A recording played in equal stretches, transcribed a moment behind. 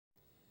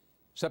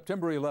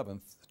September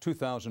 11th,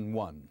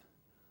 2001.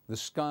 The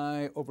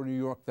sky over New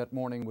York that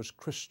morning was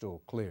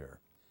crystal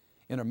clear.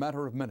 In a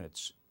matter of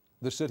minutes,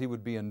 the city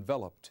would be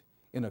enveloped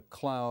in a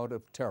cloud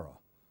of terror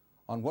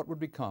on what would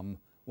become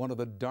one of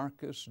the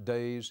darkest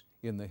days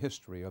in the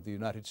history of the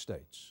United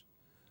States.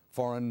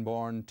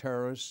 Foreign-born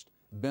terrorists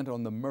bent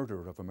on the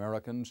murder of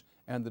Americans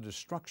and the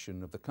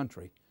destruction of the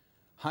country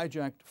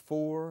hijacked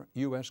 4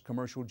 U.S.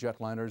 commercial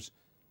jetliners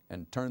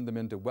and turned them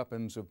into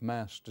weapons of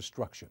mass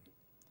destruction,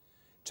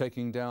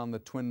 taking down the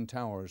Twin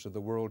Towers of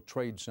the World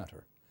Trade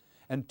Center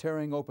and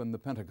tearing open the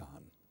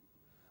Pentagon.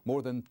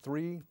 More than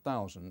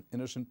 3,000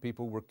 innocent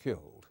people were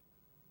killed,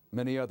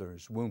 many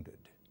others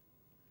wounded.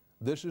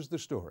 This is the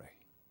story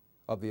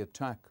of the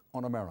attack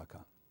on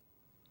America,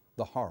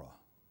 the horror,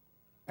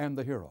 and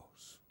the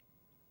heroes.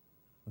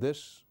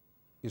 This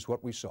is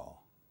what we saw.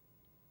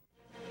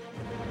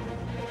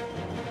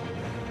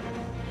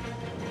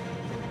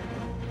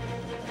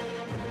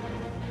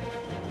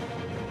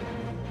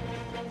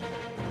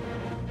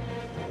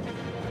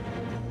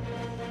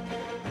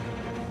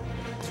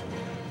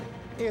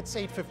 It's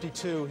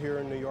 8:52 here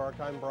in New York.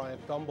 I'm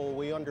Bryant Gumbel.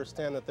 We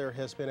understand that there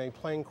has been a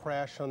plane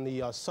crash on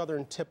the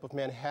southern tip of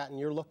Manhattan.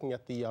 You're looking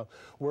at the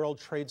World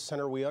Trade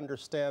Center. We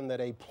understand that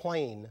a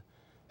plane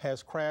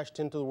has crashed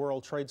into the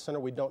World Trade Center.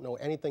 We don't know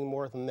anything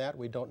more than that.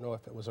 We don't know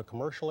if it was a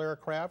commercial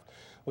aircraft.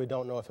 We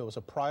don't know if it was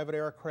a private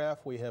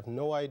aircraft. We have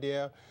no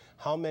idea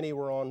how many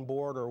were on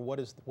board or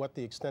what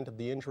the extent of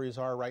the injuries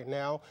are right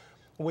now.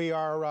 We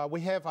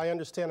have, I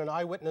understand, an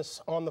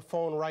eyewitness on the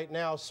phone right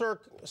now. Sir,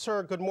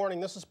 good morning.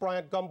 This is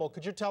Bryant Gumbel.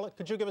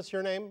 Could you give us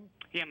your name?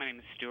 Yeah, my name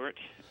is Stuart.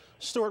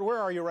 Stuart, where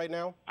are you right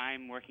now?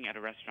 I'm working at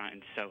a restaurant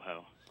in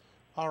Soho.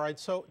 All right,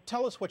 so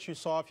tell us what you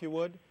saw, if you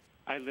would.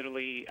 I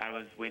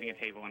was waiting at a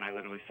table and I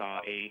literally saw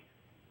it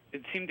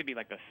seemed to be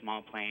like a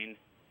small plane.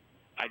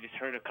 I just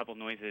heard a couple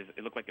noises.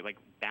 It looked like it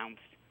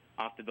bounced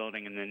off the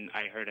building, and then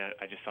I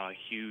just saw a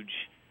huge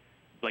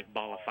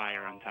ball of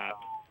fire on top.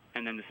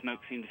 And then the smoke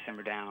seemed to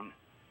simmer down.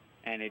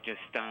 And it just,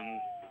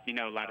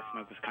 a lot of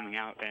smoke was coming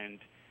out, and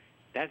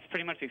that's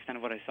pretty much the extent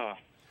of what I saw.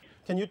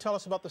 Can you tell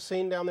us about the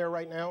scene down there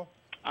right now?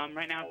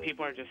 Right now,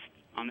 people are just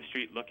on the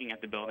street looking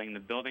at the building. The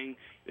building,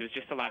 there's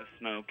just a lot of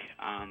smoke.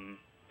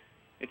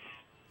 It's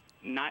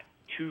not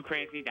too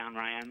crazy down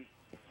where I am.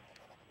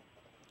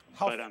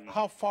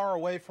 How far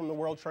away from the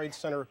World Trade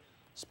Center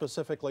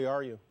specifically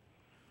are you?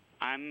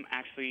 I'm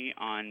actually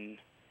on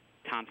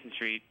Thompson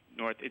Street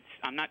North.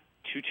 I'm not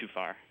too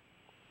far.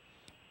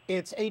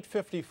 It's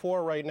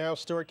 8:54 right now,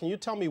 Stuart. Can you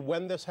tell me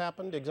when this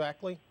happened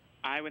exactly?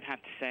 I would have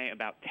to say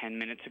about 10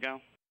 minutes ago.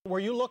 Were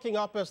you looking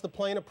up as the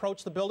plane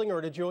approached the building,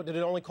 or did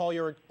it only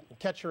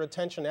catch your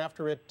attention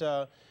after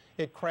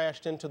it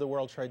crashed into the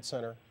World Trade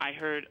Center? I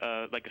heard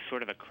a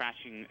sort of a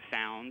crashing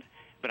sound,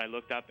 but I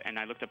looked up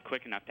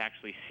quick enough to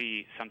actually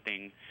see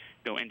something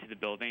go into the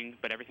building,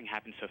 but everything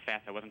happened so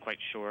fast I wasn't quite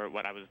sure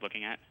what I was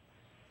looking at.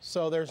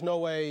 So there's no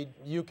way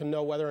you can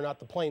know whether or not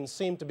the plane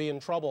seemed to be in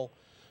trouble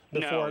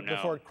before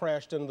it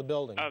crashed into the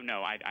building? Oh,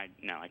 no,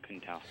 I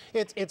couldn't tell.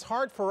 It's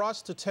hard for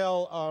us to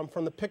tell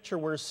from the picture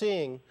we're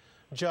seeing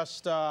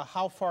just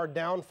how far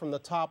down from the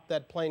top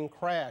that plane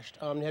crashed.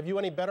 Have you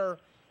any better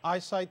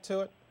eyesight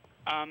to it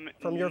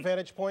from your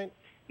vantage point?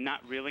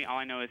 Not really. All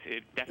I know is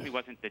it definitely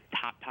wasn't the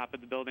top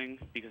of the building,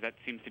 because that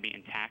seems to be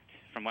intact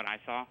from what I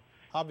saw.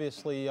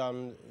 Obviously,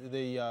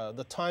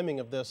 the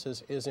timing of this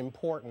is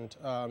important.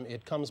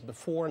 It comes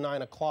before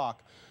 9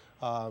 o'clock.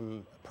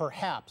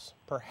 Perhaps,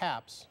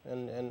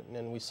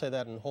 and we say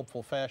that in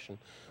hopeful fashion,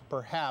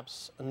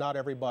 perhaps not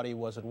everybody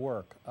was at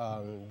work,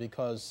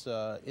 because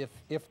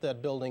if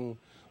that building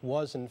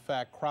was in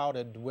fact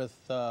crowded with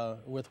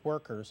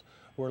workers,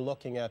 we're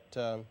looking at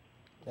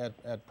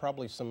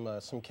probably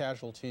some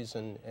casualties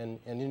and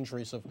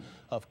injuries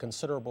of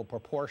considerable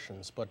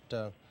proportions. But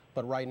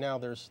right now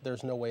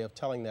there's no way of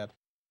telling that.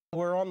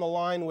 We're on the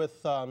line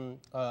with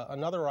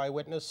another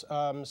eyewitness.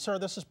 Sir,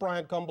 this is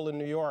Bryant Gumbel in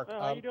New York. How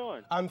are you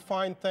doing? I'm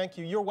fine, thank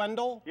you. You're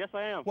Wendell? Yes,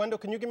 I am. Wendell,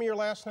 can you give me your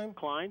last name?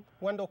 Klein.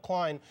 Wendell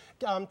Klein.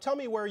 Tell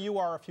me where you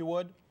are, if you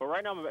would. Well,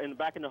 right now I'm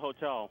back in the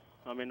hotel.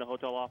 I'm in the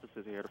hotel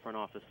offices here, the front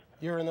office.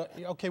 You're in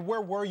the, okay,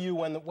 where were you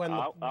when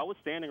I was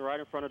standing right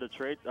in front of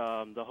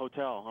the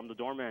hotel. I'm the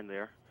doorman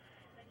there.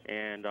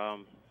 And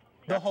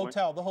the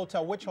hotel,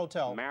 which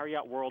hotel?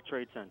 Marriott World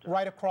Trade Center.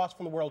 Right across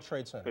from the World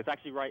Trade Center. It's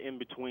actually right in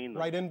between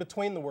them. Right in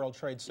between the World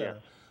Trade Center.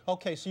 Yes.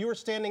 Okay, so you were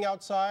standing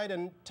outside,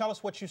 and tell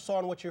us what you saw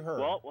and what you heard.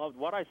 Well,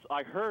 what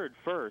I heard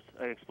first,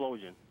 an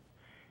explosion,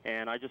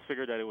 and I just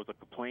figured that it was like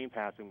a plane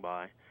passing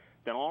by.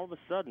 Then all of a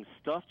sudden,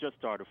 stuff just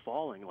started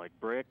falling, like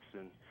bricks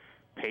and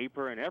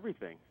paper and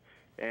everything.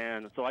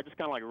 And so I just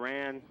kind of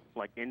ran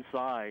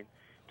inside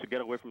to get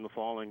away from the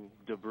falling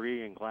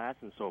debris and glass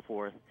and so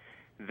forth.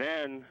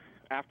 Then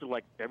after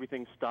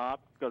everything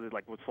stopped, because it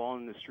was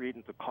falling in the street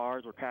and the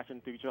cars were crashing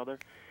into each other. And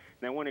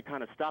then when it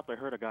kind of stopped, I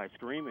heard a guy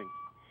screaming.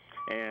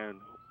 And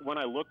when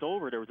I looked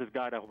over, there was this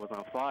guy that was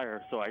on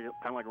fire. So I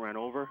kind of ran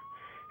over,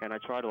 and I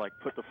tried to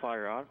put the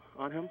fire out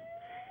on him.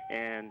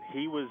 And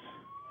he was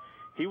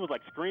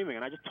screaming,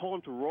 and I just told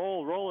him to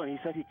roll, and he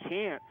said he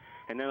can't.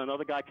 And then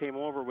another guy came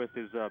over with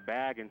his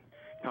bag and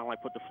kind of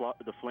like put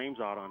the flames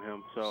out on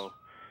him. So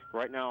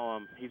right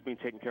now he's being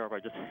taken care of. I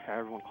just had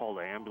everyone call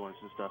the ambulance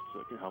and stuff so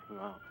it can help him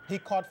out. He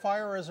caught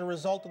fire as a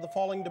result of the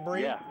falling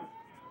debris? Yeah.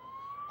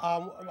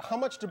 How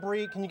much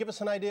debris, can you give us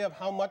an idea of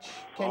how much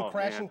came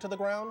crashing to the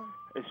ground?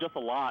 It's just a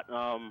lot.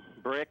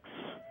 Bricks,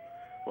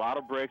 a lot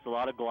of bricks, a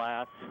lot of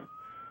glass.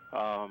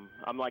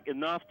 I'm like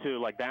enough to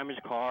like damage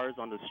cars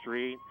on the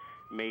street,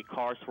 make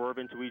cars swerve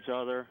into each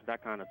other,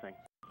 that kind of thing.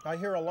 I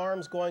hear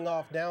alarms going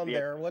off down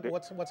there.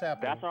 What's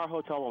happening? That's our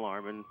hotel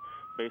alarm, and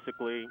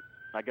basically,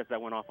 I guess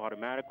that went off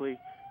automatically.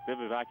 They've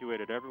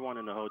evacuated everyone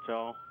in the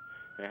hotel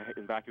and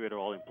evacuated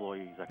all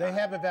employees. They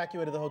have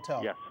evacuated the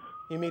hotel? Yes.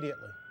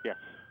 Immediately? Yes.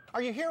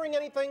 Are you hearing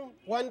anything,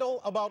 Wendell,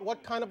 about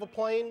what kind of a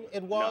plane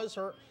it was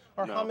or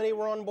how many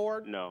were on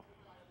board? No.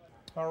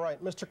 All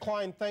right. Mr.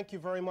 Klein, thank you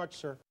very much,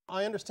 sir.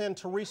 I understand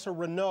Teresa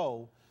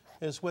Renault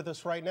is with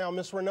us right now.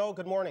 Ms. Renault,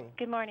 good morning.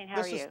 Good morning. How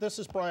are you? This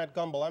is Bryant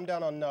Gumbel. I'm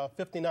down on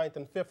 59th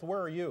and 5th.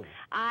 Where are you?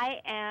 I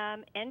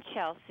am in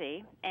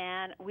Chelsea,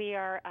 and we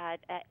are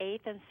at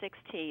 8th and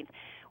 16th.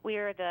 We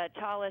are the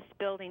tallest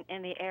building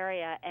in the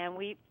area, and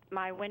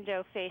my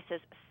window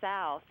faces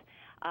south,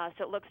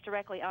 so it looks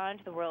directly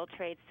onto the World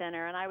Trade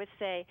Center. And I would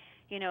say,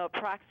 you know,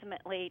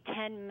 approximately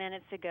 10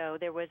 minutes ago,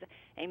 there was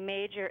a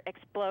major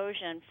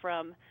explosion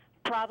from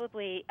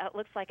probably, it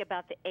looks like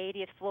about the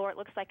 80th floor. It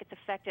looks like it's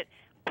affected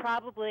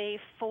probably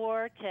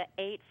 4 to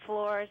 8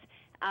 floors.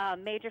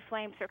 Major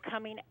flames are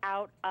coming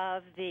out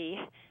of the,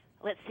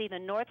 the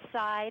north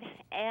side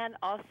and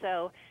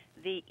also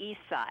the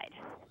east side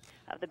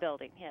of the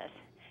building, yes.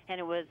 And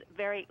it was a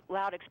very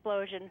loud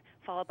explosion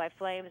followed by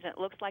flames, and it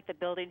looks like the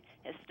building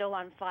is still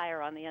on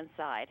fire on the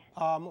inside.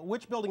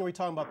 Which building are we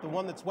talking about? The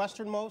one that's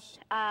westernmost?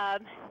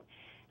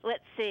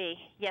 Let's see.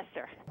 Yes,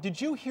 sir. Did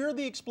you hear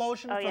the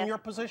explosion from your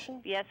position?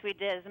 Yes, we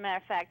did. As a matter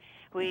of fact,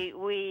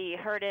 we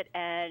heard it,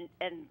 and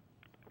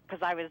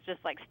because I was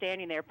just like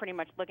standing there pretty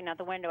much looking out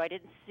the window, I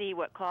didn't see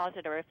what caused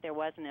it or if there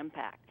was an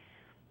impact.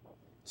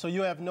 So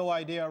you have no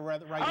idea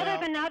right now? Oh,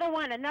 there's another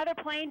one. Another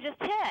plane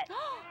just hit.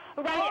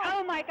 Right.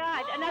 Oh, my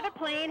God. Another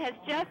plane has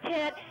just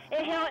hit.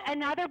 It hit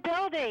another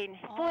building.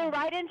 Flew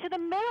right into the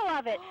middle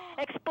of it.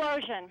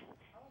 Explosion.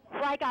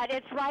 My God,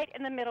 it's right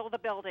in the middle of the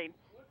building.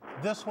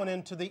 This one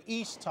into the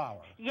east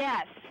tower?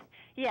 Yes.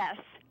 Yes.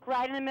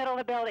 Right in the middle of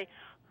the building.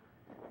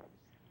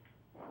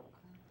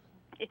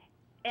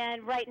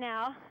 And right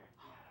now,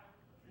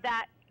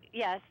 that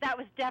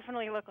was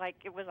definitely looked like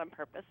it was on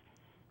purpose.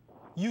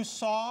 You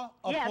saw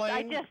a plane? Yes,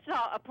 I just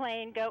saw a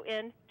plane go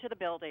into the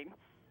building.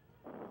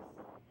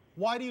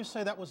 Why do you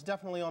say that was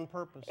definitely on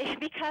purpose?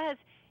 Because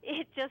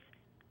it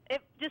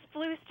just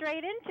flew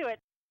straight into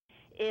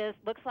it.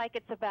 Looks like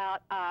it's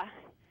about,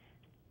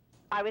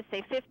 I would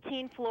say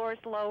 15 floors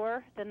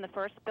lower than the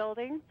first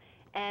building,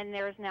 and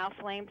there's now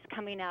flames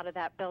coming out of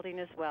that building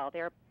as well.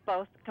 They're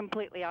both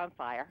completely on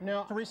fire.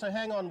 Now, Teresa,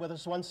 hang on with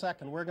us 1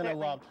 second. We're going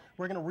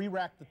to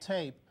re-rack the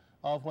tape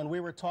of when we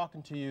were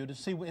talking to you to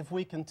see if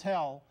we can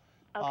tell.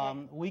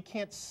 Okay. We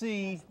can't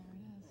see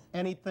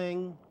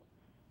anything.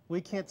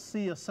 We can't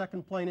see a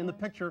second plane in the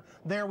picture.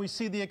 There we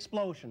see the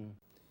explosion.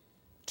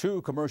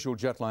 2 commercial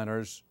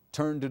jetliners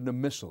turned into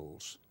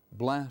missiles,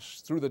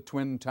 blast through the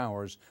twin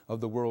towers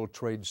of the World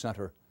Trade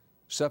Center,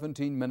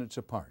 17 minutes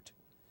apart.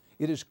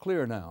 It is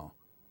clear now,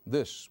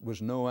 this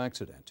was no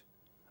accident.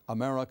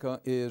 America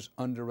is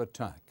under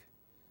attack.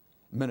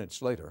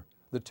 Minutes later,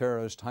 the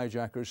terrorist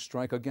hijackers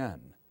strike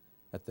again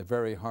at the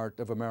very heart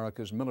of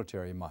America's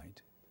military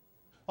might.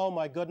 Oh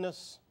my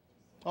goodness.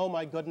 Oh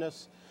my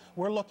goodness.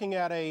 We're looking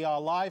at a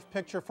live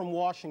picture from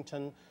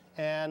Washington,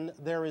 and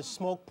there is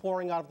smoke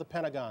pouring out of the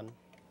Pentagon.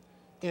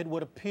 It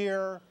would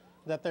appear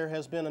that there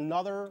has been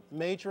another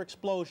major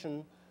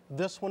explosion,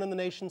 this one in the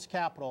nation's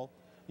capital.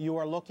 You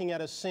are looking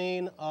at a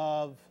scene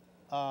of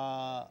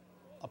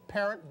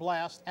apparent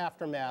blast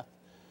aftermath.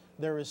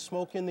 There is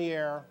smoke in the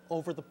air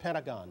over the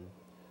Pentagon.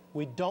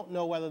 We don't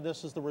know whether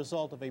this is the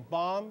result of a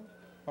bomb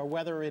or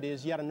whether it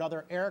is yet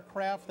another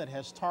aircraft that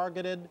has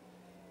targeted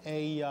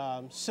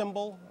a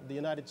symbol of the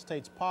United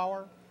States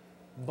power,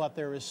 but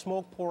there is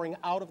smoke pouring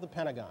out of the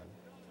Pentagon.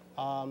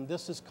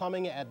 This is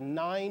coming at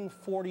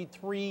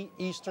 9:43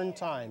 Eastern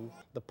Time.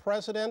 The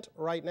president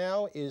right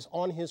now is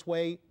on his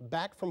way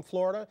back from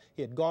Florida.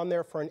 He had gone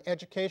there for an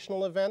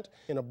educational event.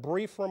 In a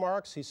brief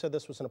remarks, he said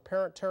this was an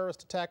apparent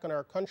terrorist attack on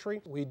our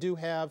country. We do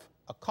have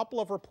a couple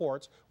of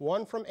reports,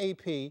 one from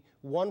AP,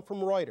 one from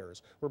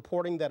Reuters,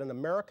 reporting that an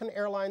American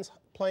Airlines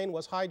plane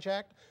was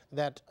hijacked,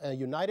 that a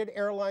United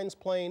Airlines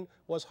plane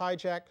was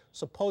hijacked,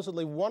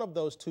 supposedly one of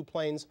those 2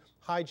 planes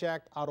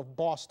hijacked out of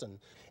Boston.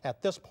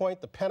 At this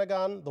point, the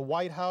Pentagon, the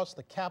White House,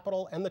 the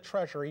Capitol, and the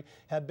Treasury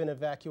have been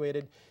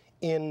evacuated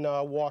in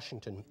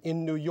Washington.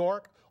 In New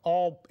York,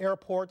 all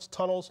airports,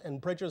 tunnels, and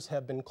bridges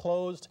have been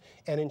closed,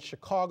 and in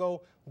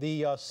Chicago,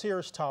 the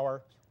Sears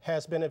Tower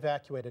has been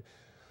evacuated.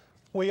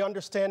 We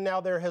understand now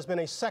there has been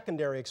a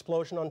secondary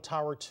explosion on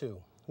Tower 2.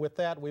 With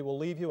that, we will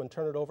leave you and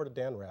turn it over to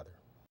Dan Rather.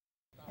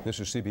 This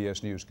is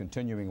CBS News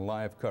continuing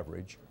live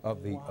coverage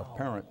of the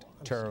apparent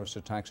terrorist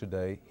attacks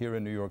today here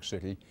in New York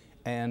City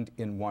and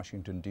in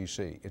Washington,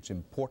 D.C. It's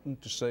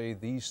important to say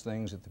these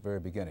things at the very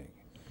beginning.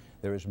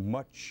 There is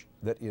much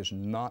that is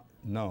not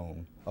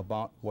known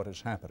about what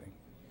is happening.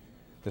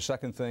 The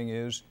second thing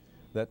is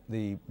that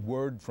the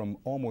word from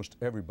almost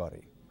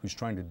everybody who's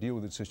trying to deal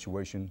with the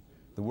situation,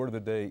 the word of the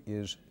day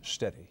is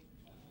steady.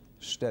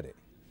 Steady.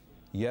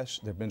 Yes,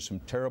 there have been some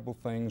terrible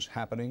things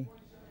happening,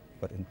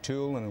 but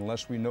until and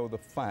unless we know the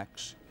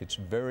facts, it's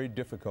very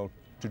difficult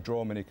to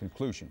draw many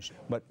conclusions.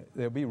 But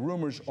there'll be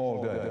rumors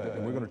all day,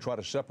 and we're going to try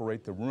to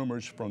separate the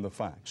rumors from the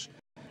facts.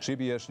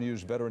 CBS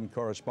News veteran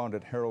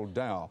correspondent Harold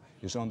Dow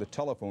is on the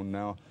telephone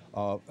now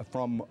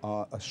from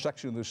a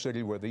section of the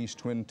city where these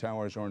twin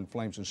towers are in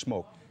flames and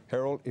smoke.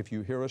 Harold, if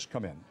you hear us,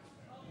 come in.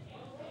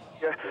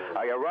 Yeah,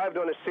 I arrived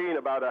on the scene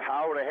about an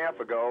hour and a half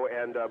ago,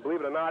 and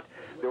believe it or not,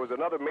 there was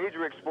another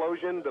major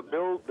explosion.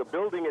 The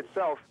building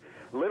itself,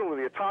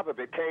 literally the top of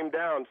it, came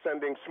down,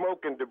 sending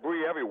smoke and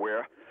debris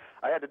everywhere.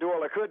 I had to do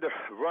all I could to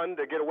run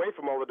to get away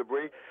from all the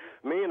debris.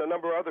 Me and a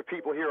number of other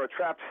people here are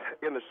trapped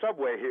in the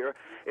subway here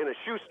in a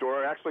shoe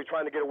store, actually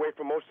trying to get away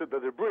from most of the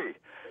debris.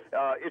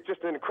 It's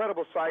just an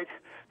incredible sight.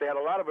 They had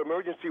a lot of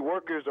emergency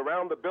workers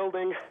around the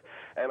building,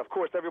 and of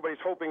course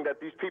everybody's hoping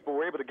that these people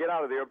were able to get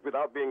out of there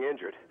without being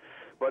injured.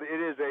 But it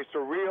is a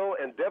surreal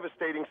and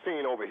devastating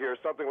scene over here,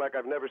 something like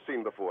I've never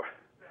seen before.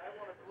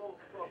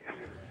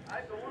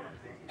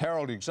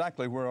 Harold,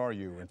 exactly where are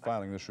you in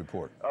filing this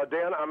report?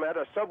 Dan, I'm at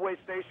a subway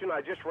station.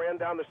 I just ran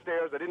down the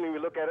stairs. I didn't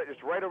even look at it.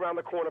 It's right around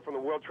the corner from the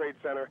World Trade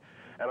Center,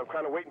 and I'm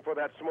kind of waiting for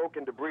that smoke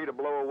and debris to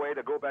blow away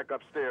to go back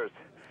upstairs.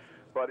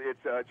 But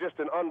it's just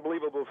an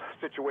unbelievable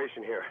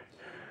situation here.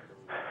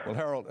 Well,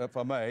 Harold, if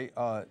I may,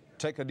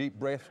 take a deep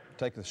breath,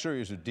 take a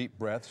series of deep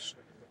breaths,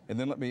 and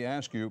then let me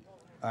ask you,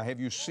 have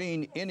you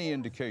seen any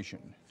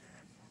indication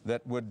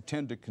that would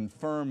tend to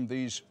confirm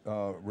these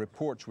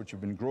reports, which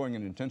have been growing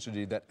in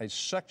intensity, that a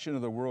section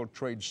of the World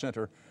Trade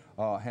Center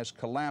has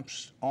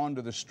collapsed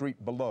onto the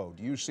street below?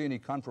 Do you see any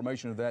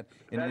confirmation of that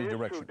in any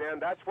direction? That is true, Dan.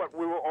 That's what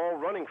we were all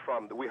running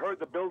from. We heard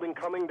the building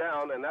coming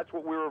down, and that's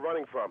what we were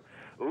running from.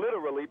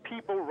 Literally,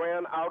 people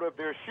ran out of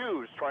their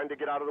shoes trying to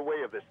get out of the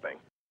way of this thing.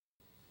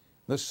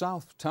 The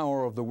south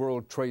tower of the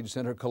World Trade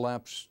Center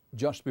collapsed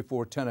just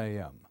before 10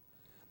 a.m.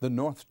 The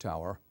north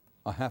tower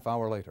a half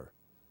hour later.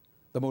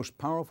 The most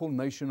powerful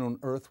nation on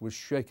earth was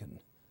shaken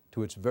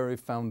to its very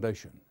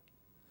foundation.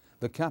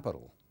 The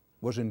Capitol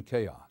was in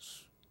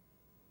chaos.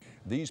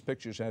 These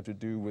pictures have to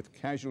do with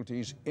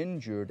casualties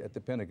injured at the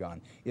Pentagon.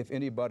 If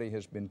anybody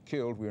has been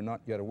killed, we are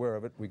not yet aware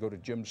of it. We go to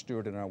Jim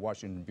Stewart in our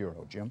Washington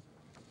Bureau. Jim?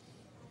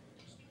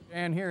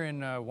 And here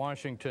in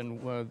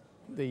Washington,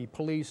 the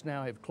police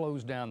now have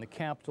closed down the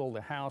Capitol,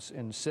 the House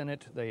and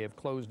Senate. They have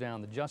closed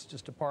down the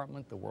Justice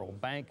Department. The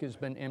World Bank has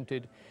been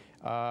emptied.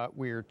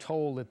 We are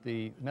told that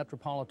the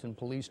Metropolitan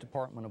Police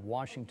Department of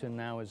Washington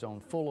now is on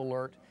full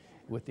alert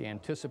with the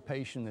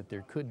anticipation that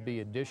there could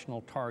be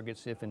additional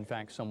targets if, in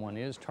fact, someone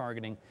is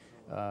targeting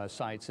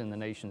sites in the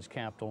nation's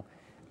capital.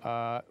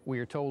 We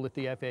are told that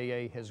the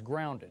FAA has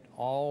grounded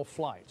all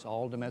flights,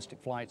 all domestic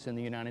flights in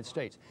the United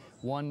States.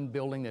 One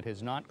building that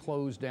has not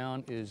closed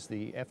down is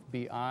the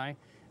FBI.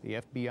 The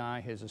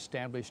FBI has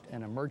established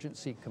an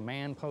emergency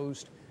command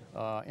post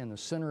in the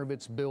center of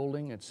its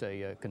building. It's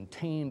a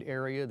contained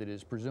area that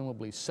is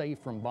presumably safe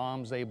from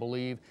bombs, they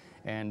believe,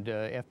 and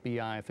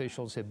FBI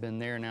officials have been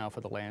there now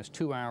for the last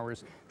 2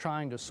 hours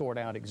trying to sort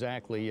out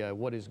exactly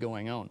what is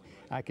going on.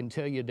 I can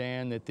tell you,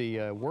 Dan, that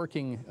the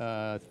working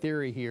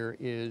theory here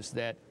is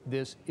that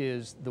this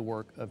is the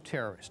work of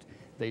terrorists.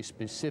 They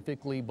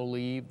specifically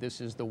believe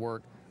this is the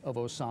work of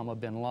Osama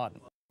bin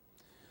Laden.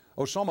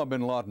 Osama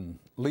bin Laden,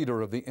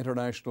 leader of the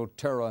international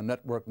terror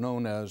network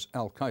known as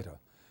Al-Qaeda,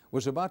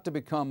 was about to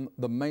become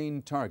the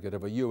main target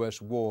of a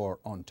U.S. war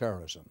on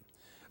terrorism.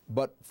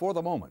 But for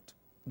the moment,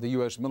 the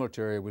U.S.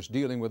 military was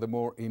dealing with a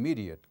more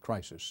immediate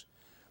crisis.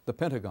 The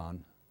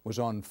Pentagon was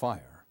on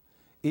fire.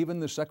 Even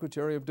the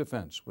Secretary of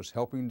Defense was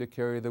helping to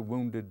carry the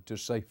wounded to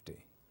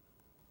safety.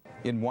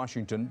 In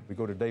Washington, we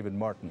go to David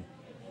Martin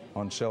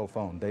on cell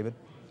phone. David?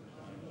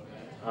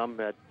 I'm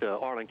at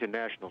Arlington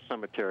National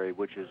Cemetery,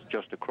 which is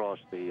just across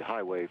the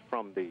highway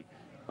from the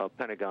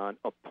Pentagon.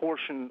 A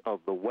portion of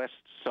the west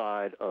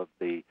side of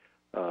the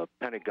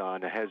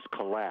Pentagon has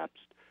collapsed.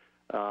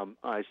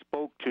 I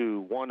spoke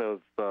to one of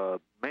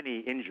many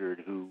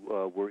injured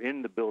who were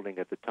in the building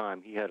at the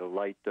time. He had a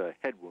light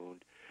head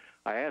wound.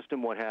 I asked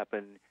him what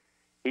happened.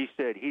 He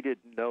said he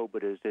didn't know,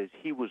 but as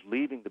he was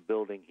leaving the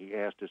building, he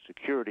asked a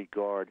security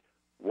guard,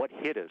 "What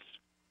hit us?"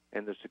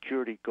 And the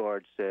security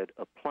guard said,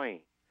 "A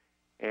plane."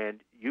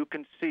 And you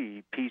can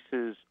see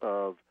pieces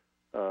of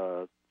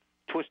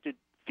twisted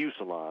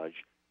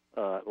fuselage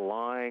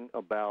lying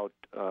about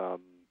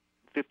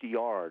 50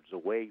 yards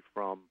away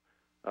from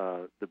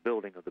the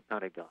building of the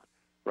Pentagon.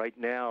 Right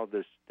now,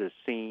 this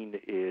scene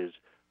is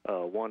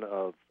one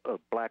of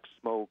black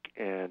smoke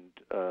and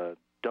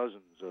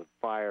dozens of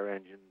fire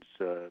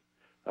engines,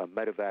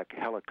 medevac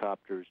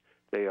helicopters.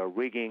 They are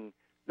rigging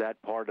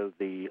that part of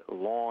the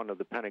lawn of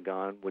the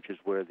Pentagon, which is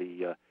where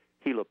the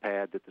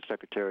helipad that the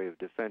Secretary of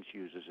Defense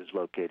uses is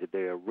located.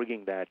 They are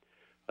rigging that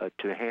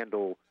to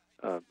handle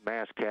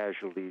mass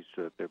casualties.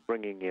 They're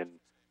bringing in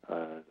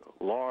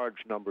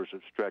large numbers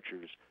of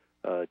stretchers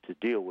to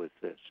deal with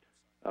this.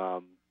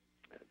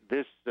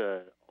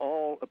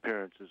 All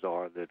appearances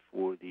are that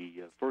for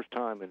the first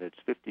time in its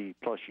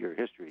 50-plus year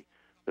history,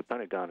 the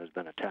Pentagon has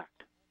been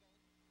attacked.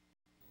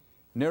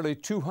 Nearly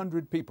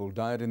 200 people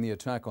died in the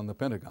attack on the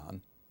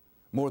Pentagon,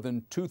 more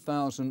than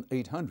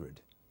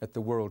 2,800 at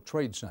the World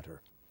Trade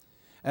Center.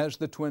 As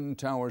the Twin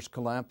Towers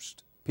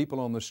collapsed, people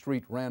on the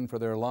street ran for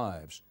their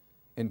lives,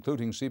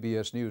 including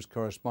CBS News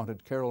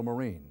correspondent Carol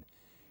Maureen.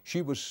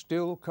 She was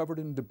still covered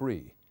in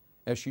debris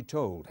as she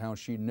told how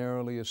she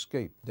narrowly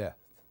escaped death.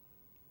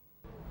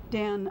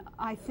 Dan,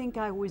 I think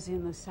I was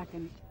in the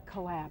second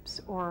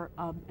collapse or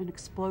an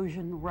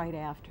explosion right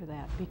after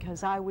that,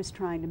 because I was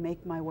trying to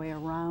make my way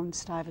around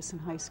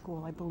Stuyvesant High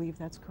School. I believe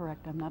that's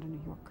correct. I'm not a New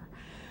Yorker.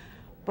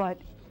 But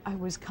I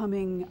was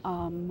coming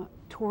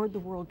toward the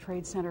World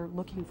Trade Center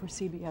looking for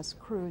CBS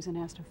crews and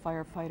asked a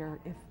firefighter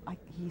if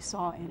he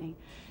saw any.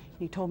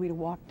 He told me to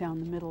walk down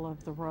the middle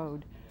of the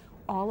road.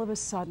 All of a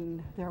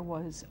sudden, there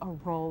was a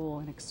roll,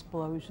 an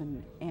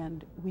explosion,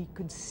 and we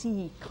could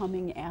see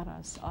coming at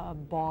us a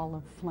ball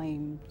of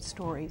flame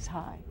stories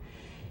high.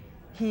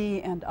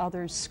 He and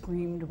others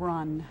screamed,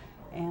 "Run,"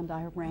 and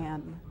I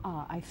ran.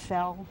 I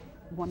fell.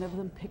 One of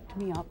them picked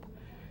me up.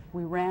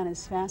 We ran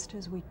as fast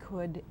as we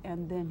could,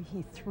 and then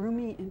he threw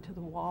me into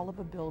the wall of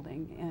a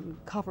building and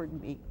covered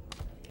me.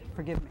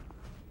 Forgive me.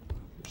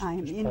 I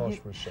am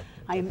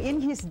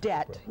in his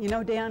debt. You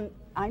know, Dan,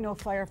 I know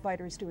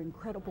firefighters do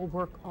incredible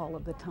work all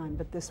of the time,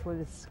 but this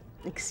was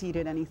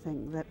exceeded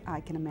anything that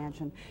I can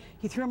imagine.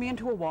 He threw me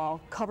into a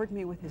wall, covered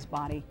me with his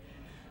body.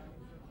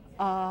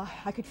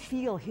 I could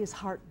feel his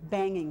heart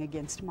banging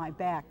against my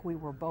back. We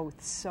were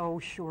both so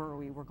sure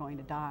we were going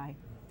to die.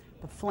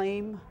 The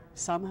flame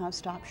somehow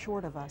stopped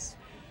short of us.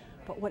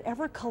 But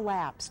whatever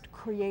collapsed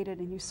created,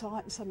 and you saw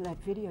it in some of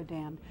that video,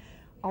 Dan,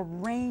 a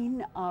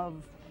rain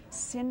of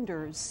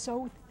cinders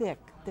so thick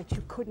that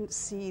you couldn't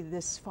see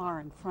this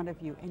far in front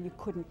of you and you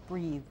couldn't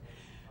breathe.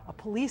 A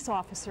police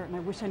officer, and I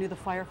wish I knew the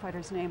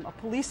firefighter's name, a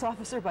police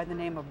officer by the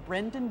name of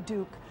Brendan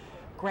Duke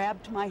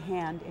grabbed my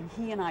hand, and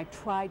he and I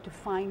tried to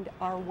find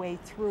our way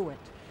through it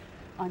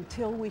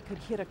until we could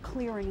hit a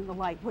clearing in the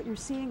light. What you're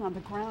seeing on the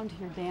ground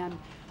here, Dan,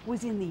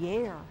 was in the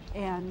air,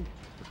 and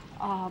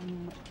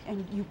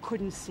you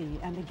couldn't see.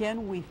 And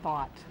again, we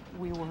thought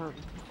we were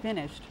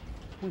finished.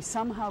 We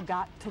somehow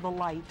got to the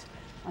light.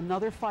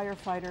 Another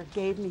firefighter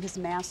gave me his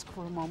mask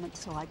for a moment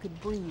so I could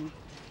breathe.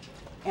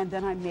 And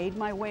then I made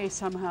my way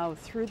somehow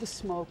through the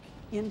smoke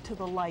into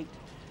the light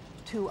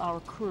to our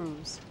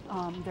crews.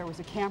 There was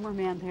a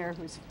cameraman there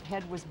whose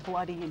head was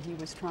bloody, and he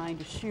was trying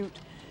to shoot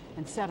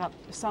and set up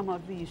some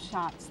of these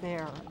shots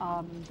there.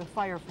 The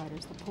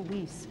firefighters, the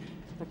police,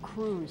 the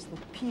crews,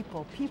 the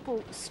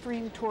people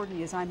streamed toward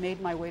me as I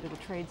made my way to the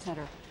Trade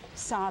Center,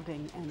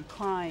 sobbing and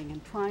crying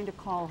and trying to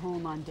call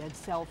home on dead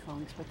cell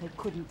phones, but they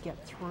couldn't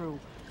get through.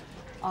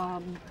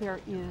 There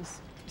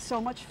is so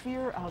much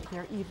fear out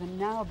there even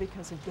now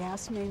because of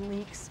gas main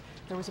leaks.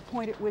 There was a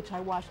point at which I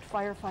watched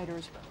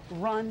firefighters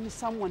run.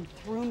 Someone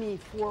threw me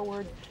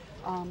forward.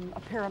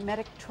 A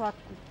paramedic truck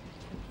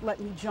let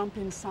me jump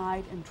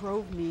inside and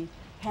drove me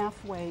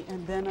halfway,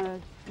 and then a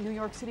New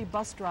York City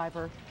bus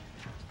driver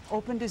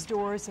opened his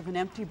doors of an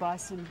empty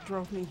bus and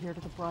drove me here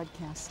to the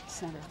broadcast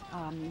center.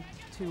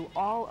 To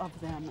all of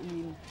them, I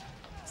mean,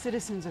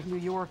 citizens of New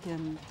York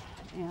and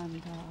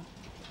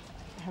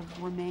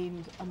have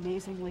remained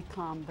amazingly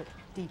calm but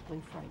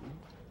deeply frightened.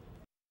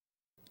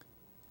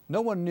 No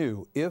one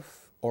knew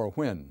if or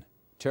when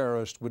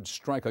terrorists would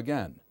strike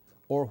again,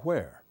 or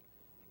where.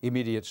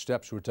 Immediate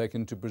steps were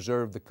taken to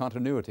preserve the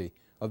continuity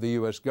of the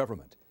U.S.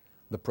 government.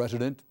 The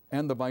President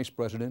and the Vice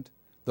President,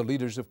 the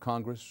leaders of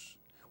Congress,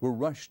 were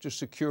rushed to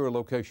secure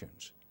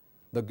locations.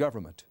 The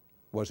government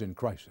was in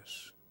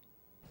crisis.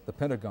 The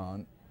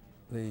Pentagon,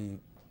 the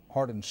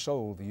heart and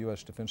soul of the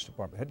U.S. Defense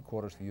Department,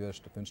 headquarters of the U.S.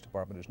 Defense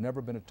Department, has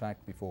never been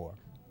attacked before.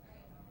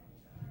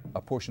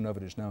 A portion of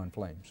it is now in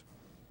flames.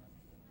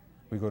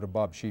 We go to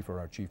Bob Schieffer,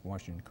 our chief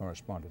Washington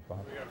correspondent.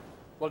 Bob.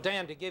 Well,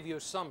 Dan, to give you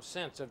some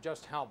sense of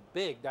just how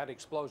big that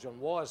explosion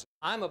was,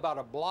 I'm about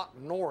a block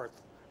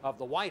north of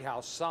the White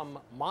House, some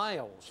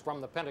miles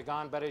from the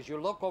Pentagon, but as you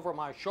look over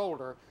my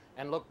shoulder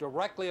and look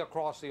directly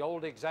across the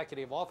old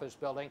executive office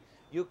building,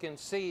 you can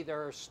see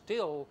there are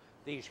still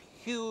these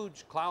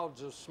huge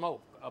clouds of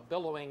smoke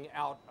billowing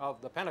out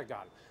of the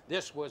Pentagon.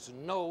 This was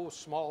no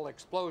small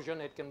explosion.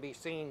 It can be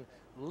seen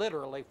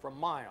literally from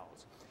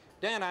miles.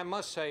 Dan, I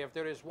must say, if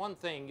there is one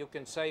thing you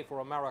can say for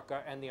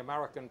America and the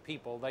American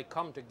people, they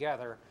come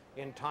together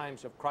in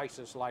times of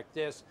crisis like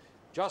this.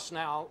 Just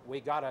now, we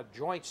got a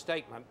joint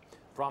statement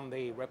from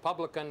the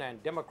Republican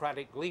and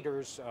Democratic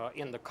leaders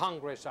in the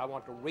Congress. I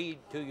want to read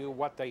to you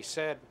what they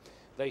said.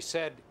 They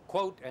said,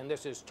 quote, and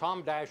this is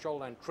Tom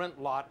Daschle and Trent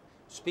Lott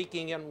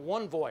speaking in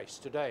one voice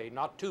today,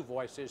 not two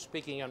voices,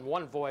 speaking in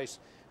one voice.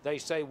 They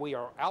say, we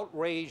are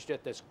outraged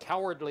at this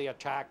cowardly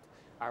attack.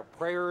 Our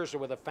prayers are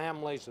with the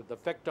families of the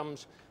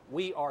victims.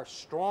 We are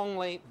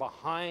strongly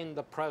behind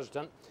the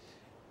president.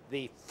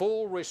 the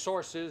full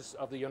resources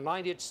of the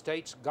United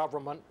States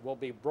government will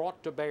be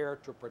brought to bear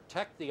to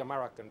protect the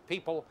American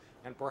people,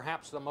 and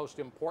perhaps the most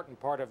important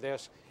part of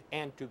this,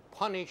 and to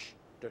punish,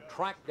 to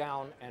track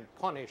down and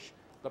punish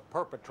the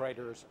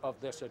perpetrators of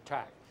this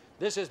attack.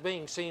 This is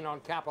being seen on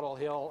Capitol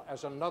Hill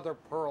as another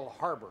Pearl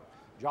Harbor.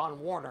 John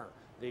Warner,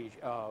 the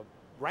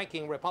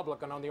ranking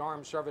Republican on the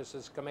Armed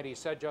Services Committee,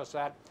 said just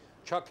that.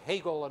 Chuck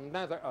Hagel,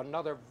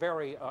 another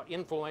very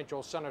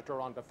influential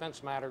senator on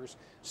defense matters,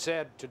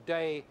 said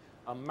today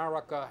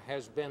America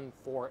has been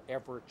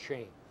forever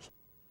changed.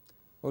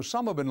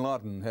 Osama bin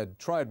Laden had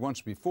tried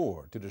once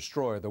before to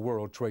destroy the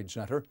World Trade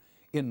Center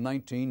in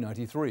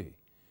 1993.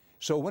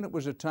 So when it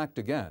was attacked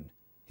again,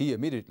 he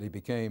immediately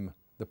became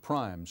the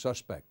prime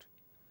suspect.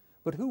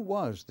 But who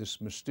was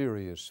this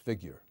mysterious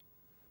figure?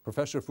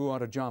 Professor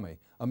Fuad Ajami,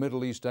 a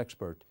Middle East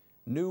expert,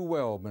 knew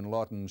well bin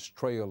Laden's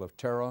trail of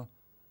terror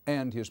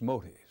and his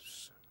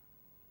motives.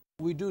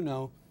 We do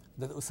know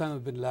that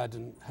Osama bin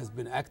Laden has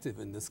been active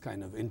in this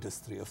kind of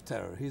industry of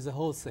terror. He's a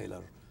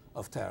wholesaler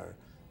of terror.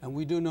 And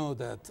we do know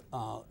that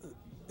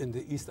in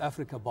the East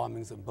Africa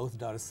bombings in both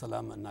Dar es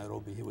Salaam and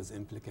Nairobi, he was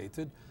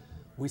implicated.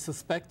 We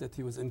suspect that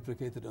he was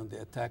implicated on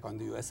the attack on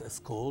the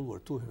USS Cole, where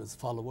two of his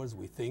followers,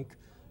 we think,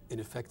 in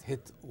effect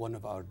hit one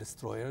of our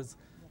destroyers.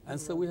 And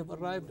so we have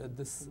arrived at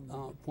this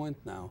point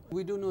now.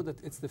 We do know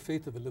that it's the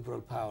fate of a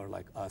liberal power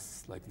like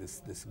us, like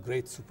this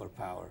great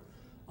superpower,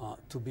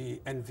 to be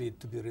envied,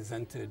 to be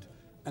resented.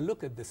 And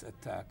look at this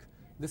attack.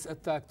 This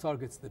attack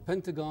targets the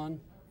Pentagon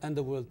and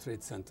the World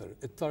Trade Center.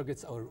 It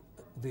targets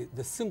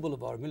the symbol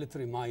of our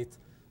military might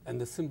and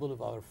the symbol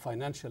of our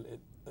financial,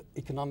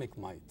 economic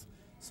might.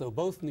 So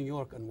both New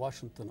York and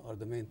Washington are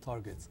the main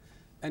targets.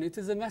 And it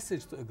is a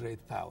message to a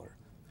great power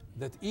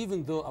that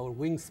even though our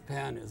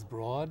wingspan is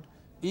broad,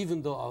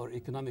 even though our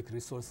economic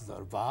resources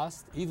are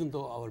vast, even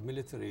though our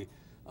military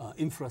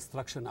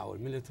infrastructure and our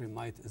military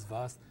might is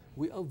vast,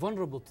 we are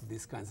vulnerable to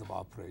these kinds of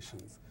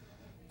operations.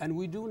 And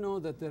we do know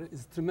that there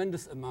is a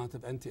tremendous amount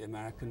of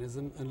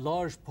anti-Americanism in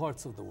large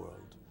parts of the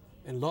world.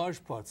 In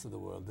large parts of the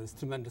world, there's a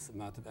tremendous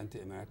amount of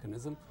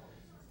anti-Americanism.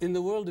 In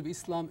the world of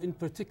Islam in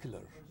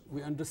particular,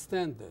 we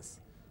understand this.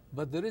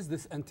 But there is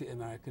this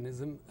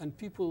anti-Americanism, and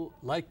people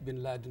like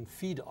bin Laden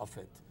feed off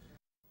it.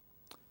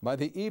 By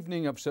the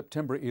evening of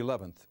September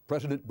 11th,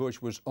 President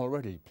Bush was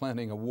already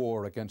planning a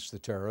war against the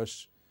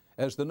terrorists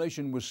as the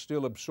nation was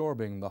still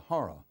absorbing the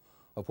horror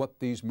of what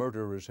these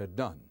murderers had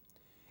done.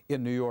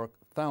 In New York,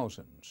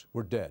 thousands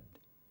were dead.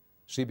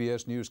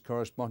 CBS News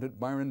correspondent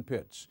Byron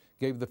Pitts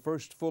gave the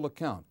first full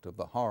account of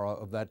the horror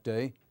of that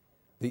day,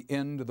 the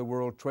end of the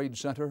World Trade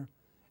Center,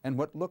 and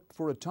what looked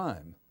for a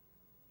time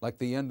like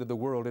the end of the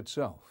world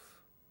itself.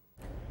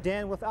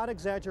 Dan, without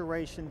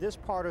exaggeration, this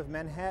part of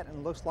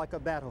Manhattan looks like a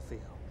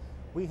battlefield.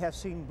 We have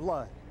seen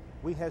blood.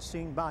 We have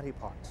seen body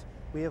parts.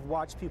 We have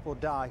watched people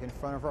die in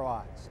front of our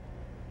eyes.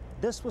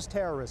 This was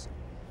terrorism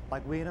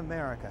like we in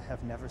America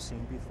have never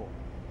seen before.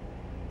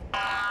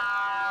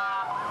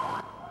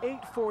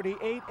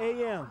 8:48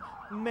 a.m.,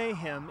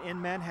 mayhem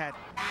in Manhattan.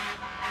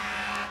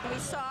 We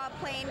saw a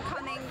plane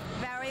coming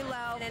very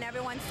low, and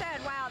everyone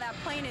said, wow, that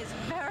plane is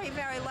very,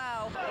 very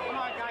low. Come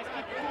on, guys,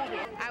 keep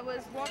moving. I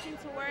was walking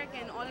to work,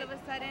 and all of a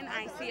sudden,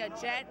 I see a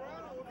jet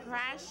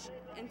crash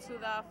into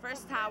the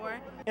first tower.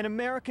 An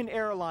American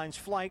Airlines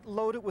flight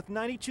loaded with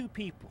 92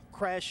 people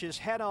crashes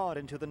head-on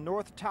into the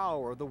North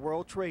Tower of the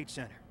World Trade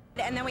Center.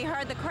 And then we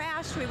heard the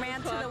crash. We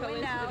ran to the window.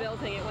 Into the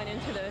building. It went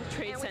into the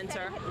Trade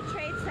Center. We hit the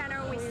Trade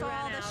Center. We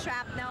saw the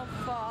shrapnel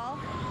fall,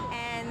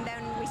 and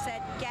then we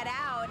said, "Get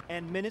out!"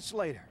 And minutes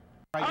later,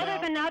 oh,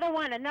 there's another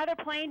one. Another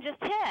plane just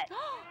hit.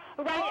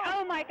 Right.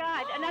 Oh my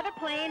God! Another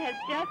plane has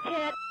just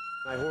hit.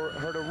 I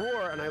heard a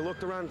roar, and I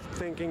looked around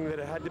thinking that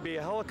it had to be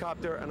a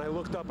helicopter, and I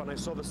looked up and I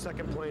saw the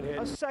second plane hit.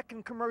 A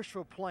second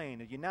commercial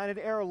plane, a United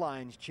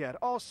Airlines jet,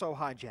 also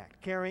hijacked,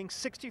 carrying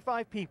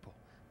 65 people,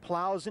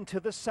 plows into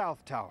the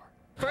South Tower.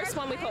 First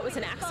one we thought was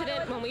an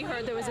accident. When we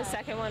heard there was a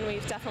second one, we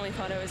definitely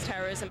thought it was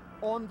terrorism.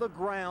 On the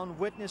ground,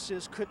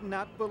 witnesses could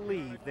not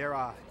believe their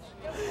eyes.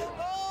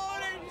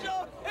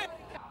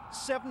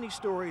 70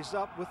 stories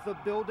up with the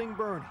building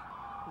burning,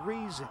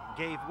 reason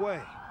gave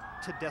way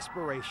to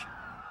desperation.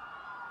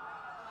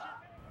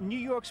 New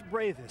York's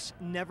bravest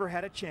never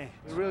had a chance.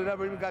 We really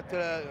never even got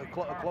to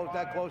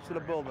that close to the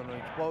building. An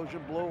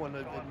explosion blew and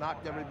it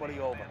knocked everybody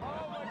over.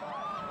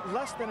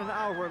 Less than an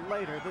hour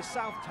later, the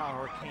South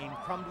Tower came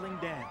crumbling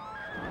down.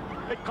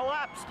 It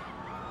collapsed.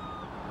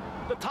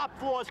 The top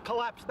floors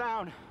collapsed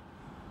down.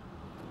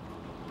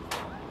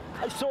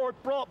 I saw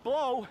it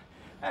blow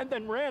and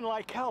then ran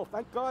like hell.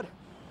 Thank God.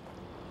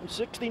 I'm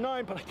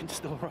 69, but I can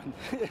still run.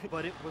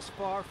 But it was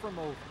far from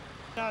over.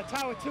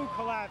 Tower 2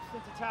 collapsed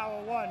into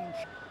Tower 1.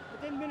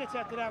 Within minutes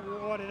after that, we were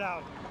ordered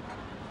out.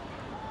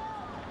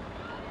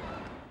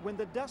 When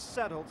the dust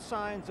settled,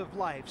 signs of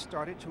life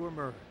started to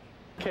emerge.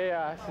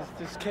 Chaos. It's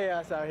just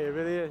chaos out here. It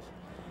really is.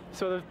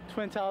 So the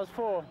Twin Towers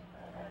fall.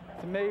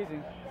 It's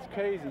amazing. It's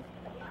crazy.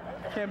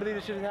 I can't believe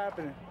this shit is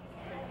happening.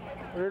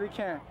 I really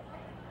can't.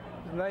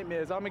 It's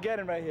nightmares.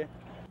 Armageddon right here.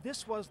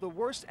 This was the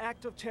worst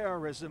act of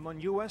terrorism on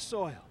U.S.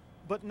 soil.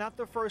 but not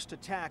the first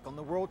attack on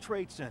the World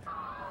Trade Center.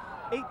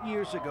 8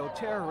 years ago,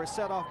 terrorists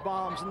set off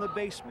bombs in the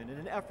basement in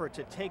an effort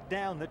to take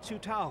down the two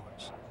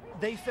towers.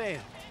 They failed.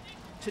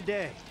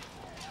 Today,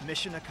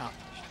 mission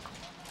accomplished.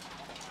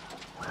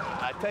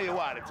 I tell you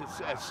what, it's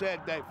a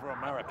sad day for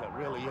America, it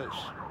really is.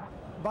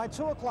 By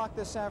 2 o'clock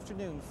this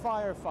afternoon,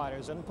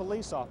 firefighters and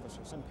police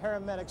officers and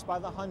paramedics by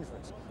the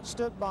hundreds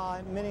stood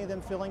by, many of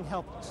them feeling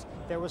helpless.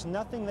 There was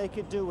nothing they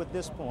could do at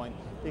this point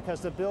because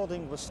the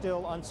building was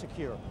still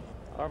unsecured.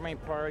 Our main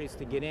priority is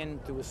to get in,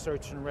 do a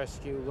search and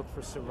rescue, look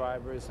for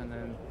survivors, and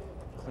then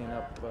clean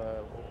up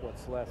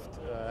what's left.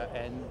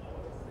 And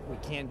we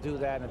can't do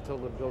that until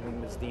the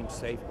building is deemed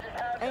safe.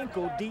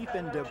 Ankle deep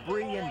in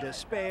debris and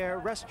despair,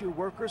 rescue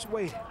workers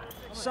waited.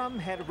 Some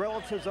had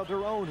relatives of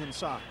their own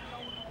inside.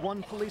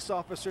 One police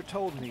officer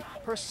told me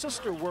her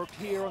sister worked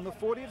here on the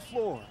 40th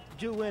floor,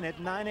 due in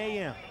at 9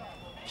 a.m.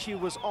 She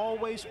was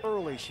always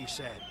early, she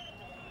said.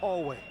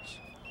 Always.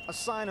 A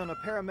sign on a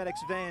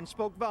paramedic's van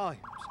spoke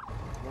volumes.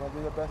 We're going to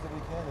do the best that we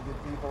can to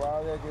get people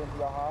out of there, get into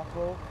the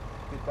hospital,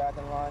 get back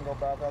in line, go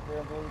back out there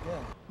and do it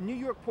again. New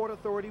York Port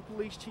Authority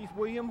Police Chief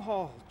William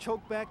Hall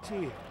choked back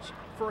tears.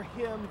 For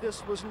him,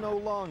 this was no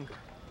longer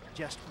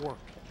just work.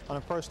 On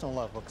a personal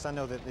level, because I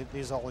know that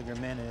these are all your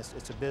men and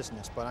it's a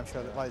business, but I'm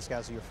sure that a lot of these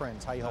guys are your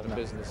friends. How you helping Not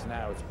out? a business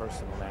now, it's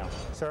personal now.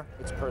 Sir?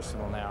 It's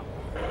personal now.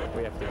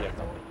 We have to get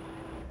them.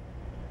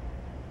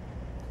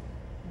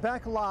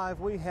 Back live,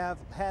 we have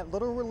had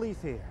little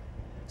relief here.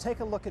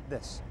 Take a look at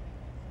this.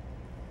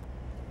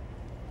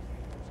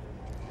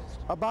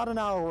 About an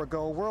hour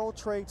ago, World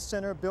Trade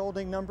Center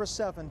building number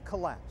 7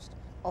 collapsed.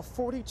 A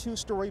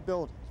 42-story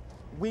building,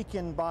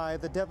 weakened by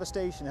the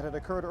devastation that had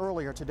occurred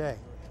earlier today.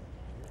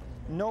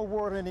 No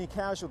word of any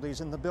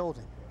casualties in the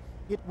building.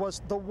 It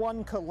was the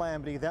one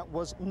calamity that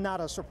was not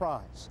a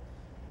surprise.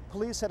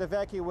 Police had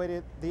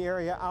evacuated the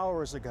area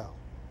hours ago.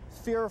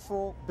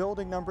 Fearful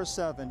building number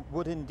 7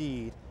 would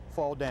indeed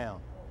fall down.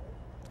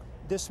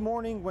 This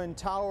morning when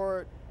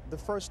the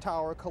first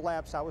tower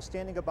collapsed, I was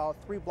standing about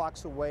 3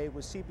 blocks away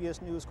with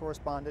CBS News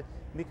correspondent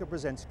Mika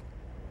Brzezinski.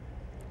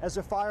 As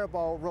the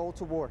fireball rolled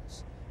toward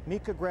us,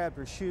 Mika grabbed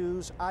her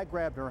shoes, I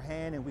grabbed her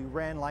hand, and we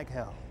ran like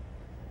hell.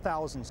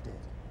 Thousands did.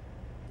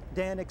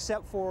 Dan,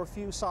 except for a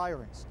few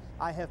sirens,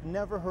 I have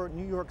never heard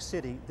New York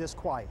City this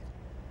quiet.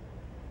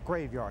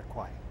 Graveyard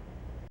quiet.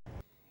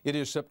 It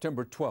is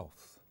September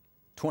 12th,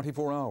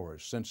 24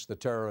 hours since the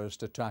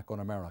terrorist attack on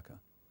America.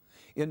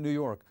 In New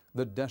York,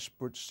 the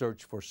desperate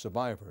search for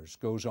survivors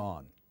goes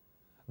on.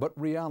 But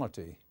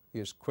reality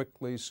is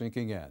quickly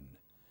sinking in.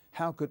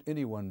 How could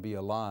anyone be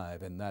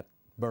alive in that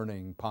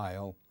burning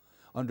pile,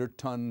 under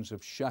tons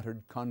of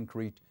shattered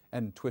concrete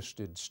and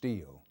twisted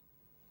steel?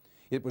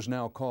 It was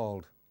now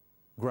called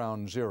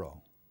Ground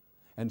Zero,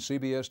 and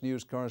CBS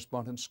News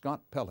correspondent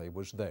Scott Pelley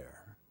was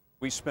there.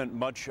 We spent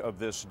much of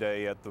this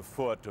day at the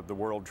foot of the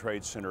World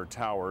Trade Center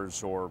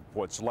towers, or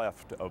what's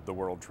left of the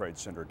World Trade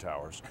Center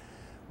towers.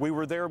 We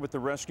were there with the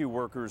rescue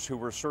workers who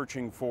were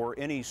searching for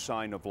any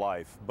sign of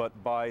life,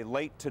 but by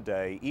late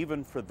today,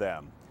 even for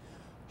them,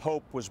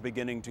 hope was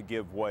beginning to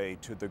give way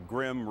to the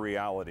grim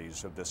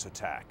realities of this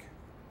attack.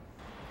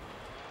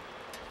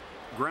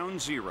 Ground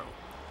Zero,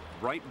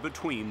 right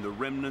between the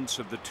remnants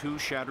of the 2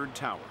 shattered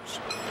towers.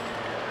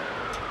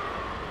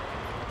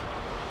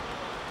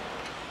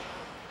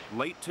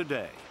 Late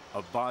today,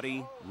 a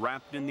body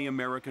wrapped in the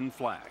American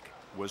flag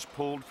was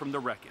pulled from the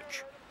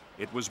wreckage.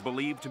 It was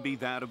believed to be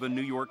that of a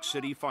New York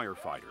City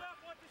firefighter,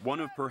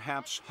 one of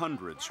perhaps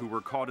hundreds who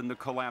were caught in the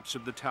collapse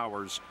of the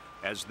towers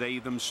as they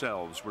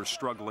themselves were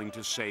struggling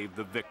to save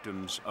the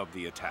victims of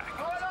the attack.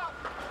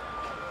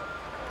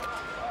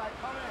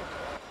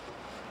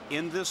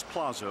 In this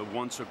plaza,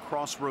 once a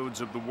crossroads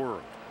of the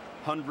world,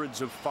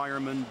 hundreds of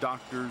firemen,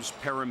 doctors,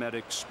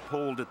 paramedics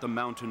pulled at the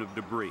mountain of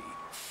debris,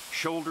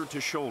 shoulder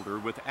to shoulder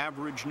with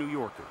average New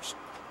Yorkers,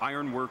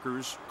 iron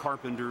workers,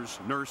 carpenters,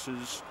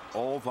 nurses,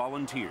 all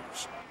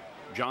volunteers.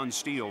 John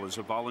Steele is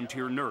a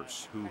volunteer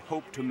nurse who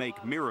hoped to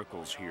make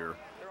miracles here,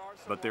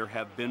 but there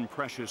have been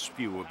precious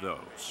few of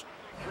those.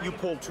 You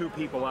pulled 2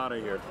 people out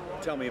of here.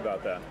 Tell me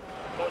about that.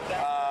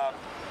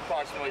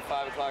 Approximately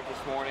 5 o'clock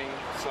this morning.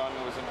 The sun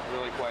wasn't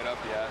really quite up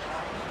yet.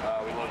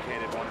 We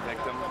located 1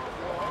 victim.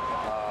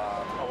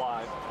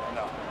 Alive?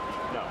 No.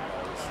 No.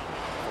 He was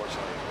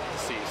unfortunately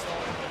deceased.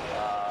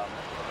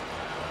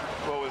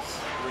 What was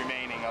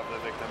remaining of the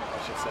victim, I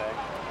should say.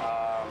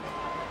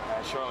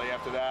 And shortly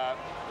after that,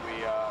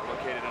 we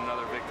located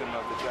another victim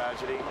of the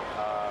tragedy,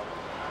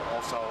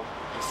 also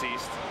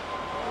deceased.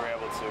 We were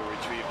able to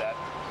retrieve that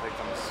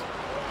victim's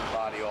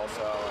body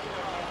also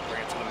and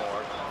bring it to the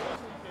morgue.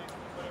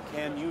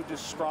 Can you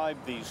describe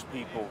these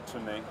people to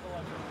me?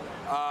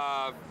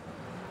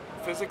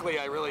 Physically,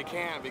 I really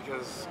can't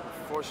because,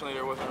 fortunately,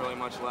 there wasn't really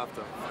much left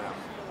of them.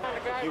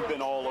 You've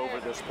been all over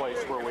this place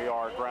where we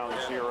are, ground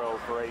zero,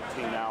 for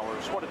 18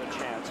 hours. What are the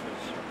chances?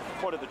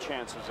 What are the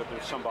chances that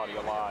there's somebody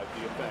alive,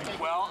 do you think?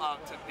 Well,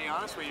 to be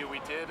honest with you, we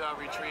did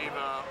retrieve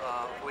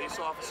a police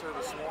officer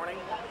this morning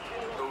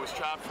who was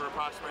trapped for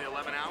approximately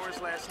 11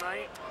 hours last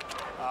night.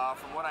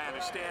 From what I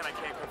understand, I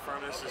can't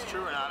confirm this is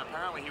true or not,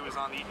 apparently he was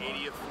on the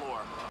 80th floor.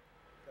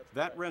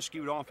 That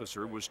rescued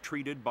officer was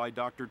treated by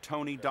Dr.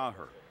 Tony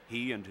Daher.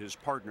 He and his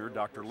partner,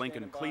 Dr.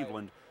 Lincoln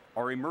Cleveland,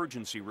 are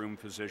emergency room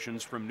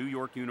physicians from New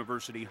York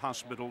University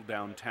Hospital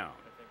downtown.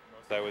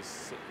 I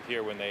was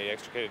here when they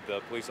extricated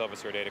the police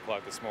officer at 8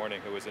 o'clock this morning,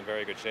 who was in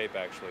very good shape,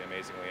 actually,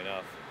 amazingly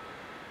enough.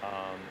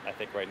 I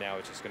think right now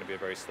it's just going to be a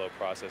very slow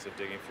process of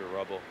digging through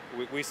rubble.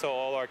 We saw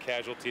all our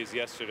casualties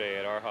yesterday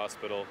at our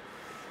hospital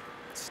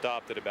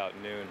stopped at about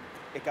noon.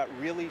 It got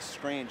really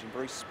strange and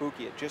very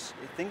spooky.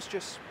 Things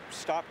just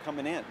stopped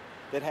coming in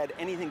that had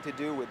anything to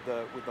do with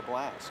the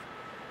blast.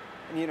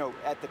 And you know,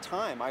 at the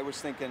time, I was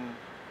thinking,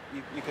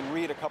 you can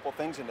read a couple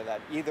things into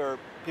that. Either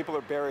people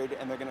are buried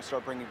and they're going to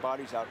start bringing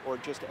bodies out, or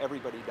just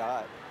everybody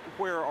died.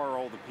 Where are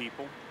all the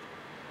people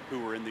who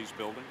were in these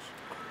buildings?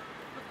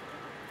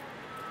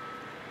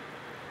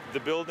 The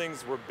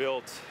buildings were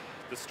built,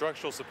 the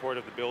structural support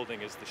of the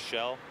building is the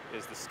shell,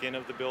 is the skin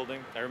of the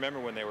building. I remember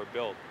when they were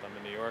built. I'm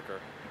a New Yorker.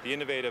 The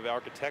innovative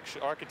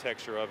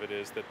architecture of it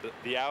is that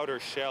the outer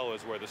shell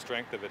is where the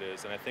strength of it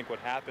is. And I think what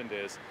happened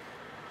is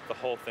the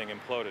whole thing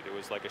imploded. It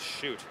was like a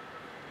chute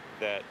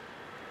that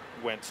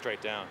went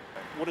straight down.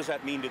 What does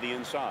that mean to the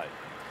inside?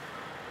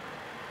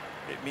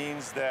 It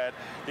means that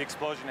the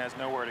explosion has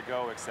nowhere to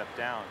go except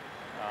down.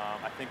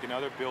 I think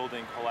another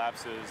building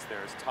collapses,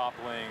 there's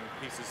toppling,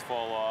 pieces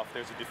fall off,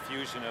 there's a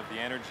diffusion of the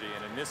energy,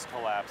 and in this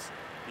collapse,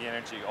 the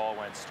energy all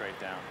went straight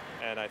down.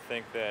 And I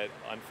think that,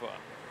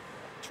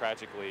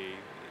 tragically,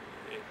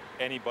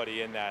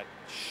 anybody in that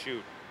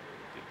chute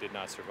did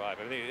not survive.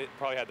 I think it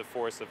probably had the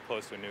force of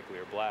close to a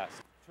nuclear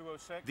blast.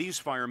 These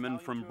firemen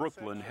from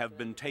Brooklyn have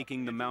been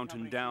taking the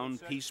mountain down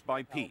piece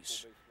by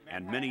piece,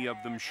 and many of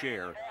them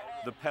share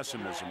the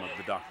pessimism of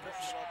the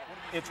doctors.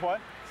 It's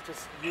what? It's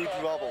just huge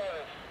rubble.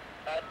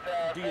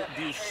 Do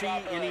you see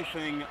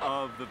anything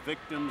of the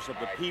victims, of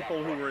the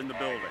people who were in the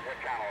building?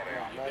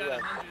 You've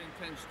got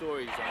 110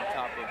 stories on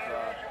top of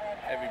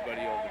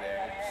everybody over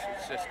there.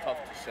 It's just tough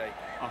to say.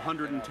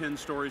 110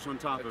 stories on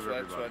top of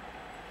everybody.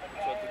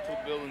 That's what the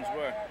two buildings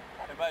were.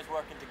 Everybody's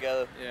working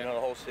together, you know, the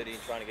whole city,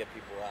 and trying to get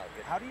people out.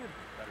 How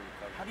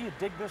do you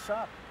dig this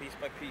up? Piece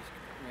by piece.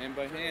 Hand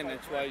by hand.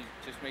 That's why you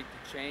just make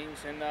the chains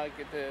and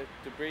get the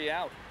debris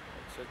out.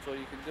 That's all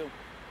you can do.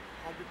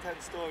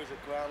 110 stories at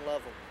ground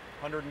level.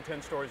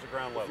 110 stories at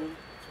ground level.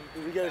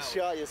 If you get a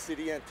shot, you'll see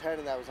the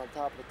antenna that was on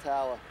top of the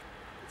tower.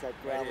 It's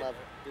at ground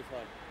level. This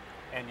one.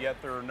 And yet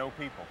there are no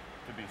people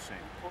to be seen.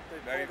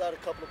 They pulled out a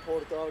couple of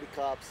Port Authority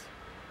cops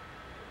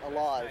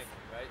alive.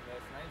 Right,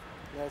 last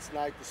night? Last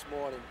night, this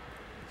morning.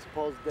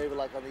 Suppose they were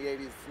like on the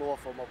 80th floor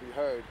from what we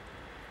heard.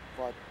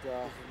 But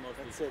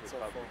that's it so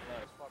far.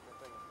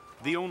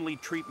 The only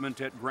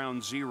treatment at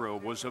Ground Zero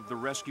was of the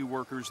rescue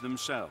workers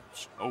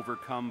themselves,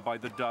 overcome by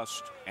the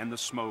dust and the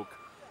smoke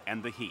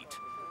and the heat.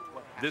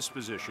 This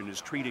physician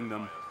is treating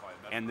them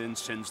and then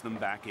sends them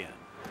back in.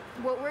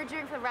 What we're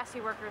doing for the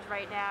rescue workers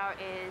right now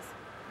is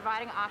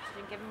providing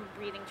oxygen, giving them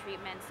breathing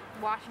treatments,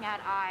 washing out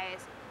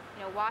eyes,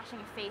 washing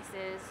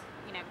faces,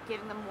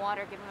 giving them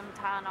water, giving them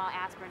Tylenol,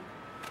 aspirin,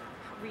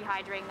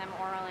 rehydrating them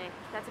orally.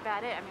 That's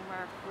about it. I mean,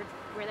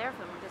 we're there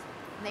for them.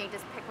 They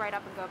just pick right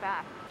up and go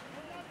back.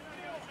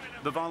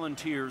 The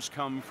volunteers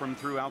come from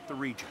throughout the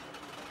region.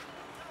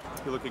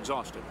 You look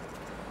exhausted.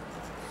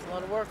 It's a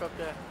lot of work up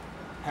there.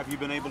 Have you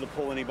been able to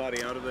pull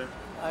anybody out of there?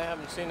 I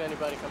haven't seen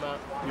anybody come out.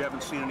 You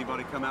haven't seen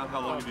anybody come out?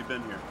 How long have you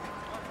been here?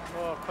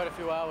 Well, quite a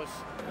few hours.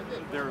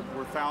 There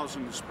were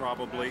thousands,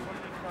 probably,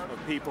 of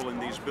people in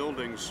these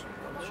buildings.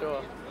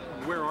 Sure.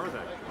 Where are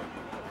they?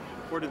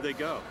 Where did they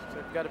go? So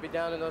they've got to be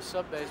down in those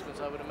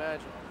sub-basements, I would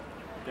imagine.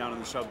 Down in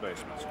the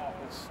sub-basements?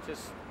 It's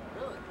just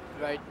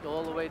right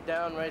all the way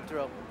down, right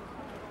through.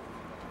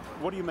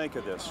 What do you make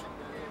of this?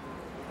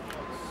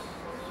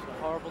 It's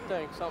a horrible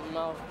thing, something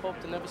I'll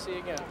hope to never see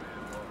again.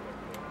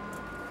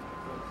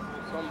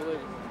 It's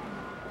unbelievable.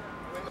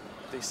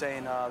 They're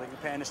saying they're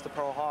comparing this to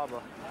Pearl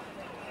Harbor.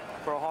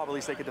 Pearl Harbor, at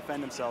least they could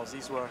defend themselves.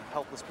 These were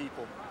helpless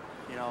people,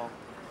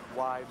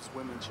 wives,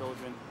 women,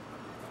 children,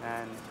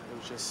 and it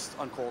was just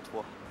uncalled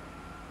for.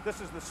 This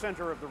is the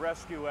center of the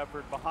rescue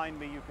effort. Behind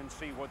me, you can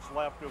see what's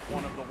left of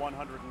one of the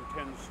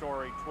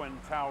 110-story Twin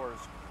Towers.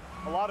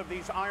 A lot of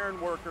these iron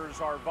workers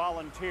are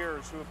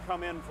volunteers who have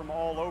come in from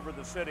all over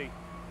the city,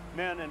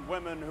 men and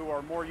women who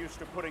are more used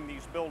to putting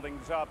these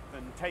buildings up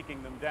than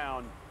taking them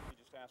down.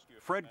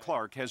 Fred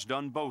Clark has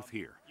done both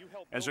here.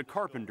 As a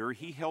carpenter,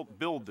 he helped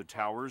build the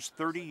towers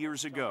 30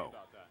 years ago.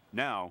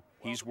 Now,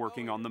 he's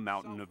working on the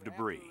mountain of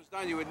debris.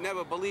 You would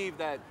never believe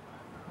that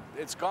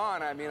it's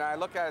gone. I mean, I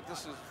look at it,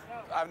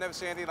 I've never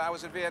seen anything. I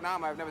was in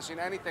Vietnam, I've never seen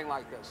anything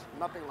like this.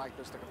 Nothing like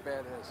this to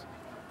compare to this.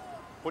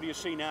 What do you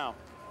see now?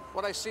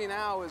 what I see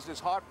now is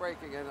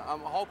heartbreaking, and I'm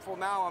hopeful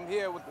now. I'm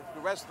here with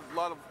the rest of a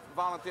lot of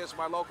volunteers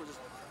from my local, just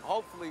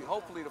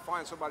hopefully to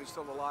find somebody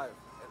still alive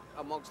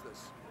amongst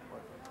this.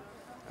 But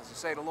as I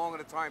say, the longer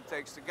the time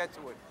takes to get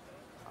to it,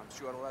 I'm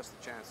sure the less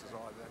the chances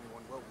are that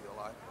anyone will be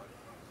alive. But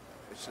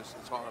it's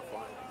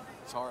horrifying.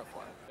 It's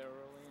horrifying.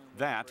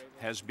 That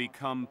has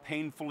become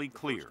painfully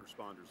clear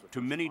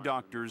to many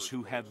doctors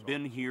who have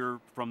been here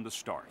from the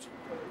start.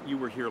 You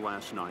were here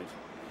last night.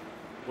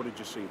 What did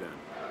you see then?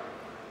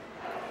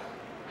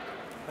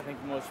 I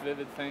think the most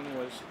vivid thing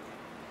was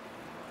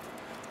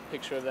a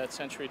picture of that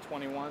Century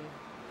 21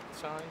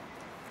 sign,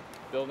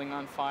 building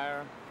on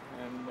fire,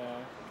 and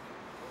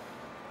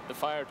the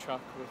fire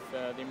truck with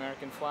the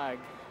American flag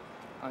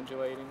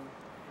undulating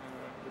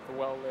with the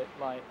well-lit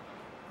light.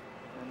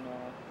 And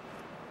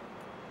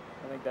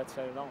I think that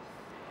said it all.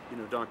 You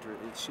know, Doctor,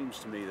 it seems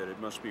to me that it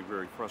must be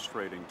very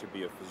frustrating to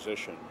be a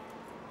physician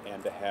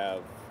and to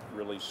have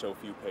really so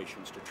few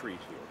patients to treat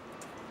here.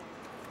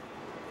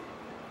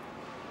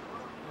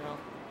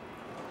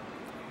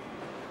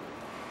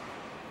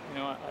 You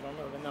know, I don't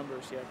know the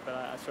numbers yet, but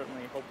I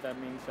certainly hope that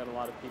means that a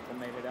lot of people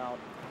made it out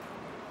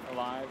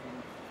alive.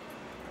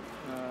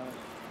 And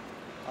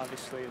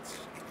obviously, it's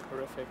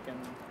horrific and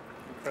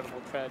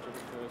incredible tragedy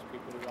for those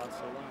people who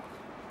lost their lives.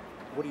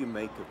 What do you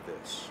make of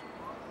this?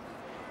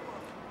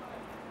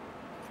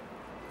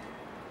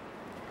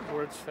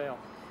 Words fail.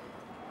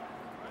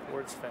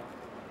 Words fail.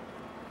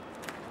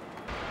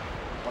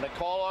 When I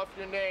call off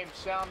your name,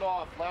 sound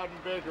off, loud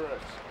and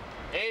vigorous.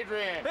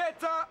 Adrian!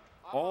 Hit up!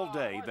 All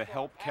day, the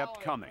help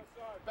kept coming.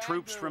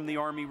 Troops from the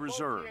Army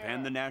Reserve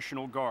and the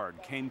National Guard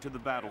came to the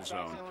battle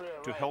zone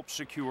to help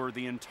secure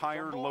the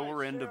entire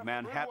lower end of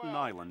Manhattan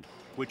Island,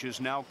 which is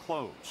now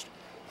closed.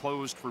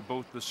 Closed for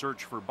both the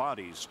search for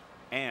bodies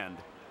and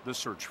the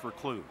search for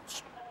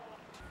clues.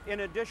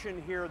 In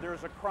addition here,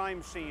 there's a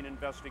crime scene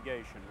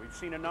investigation. We've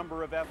seen a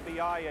number of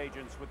FBI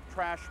agents with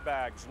trash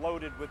bags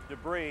loaded with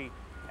debris,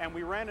 and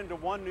we ran into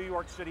one New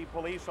York City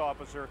police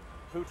officer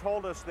who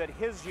told us that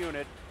his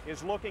unit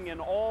is looking in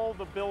all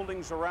the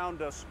buildings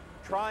around us,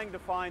 trying to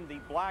find the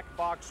black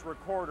box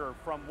recorder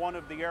from one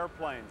of the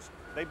airplanes.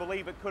 They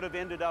believe it could have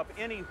ended up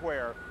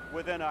anywhere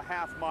within a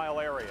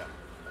half-mile area.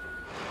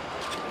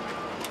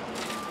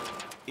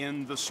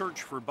 In the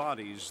search for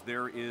bodies,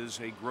 there is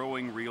a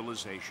growing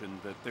realization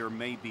that there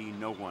may be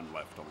no one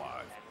left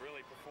alive.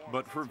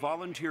 But for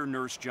volunteer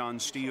nurse John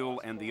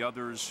Steele and the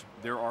others,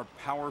 there are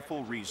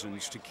powerful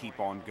reasons to keep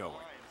on going.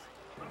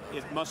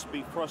 It must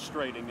be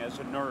frustrating as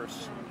a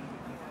nurse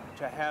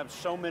to have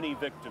so many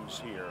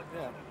victims here,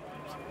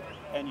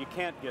 and you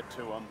can't get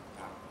to them,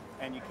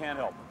 and you can't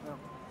help them.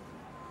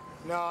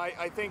 No,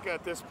 I think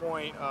at this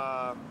point,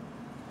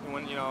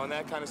 when in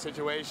that kind of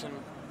situation,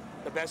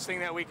 the best thing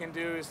that we can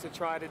do is to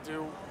try to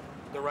do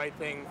the right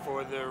thing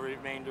for the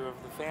remainder of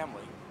the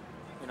family.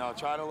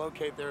 Try to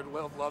locate their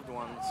loved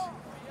ones,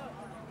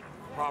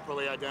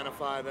 properly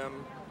identify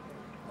them,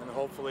 and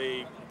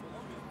hopefully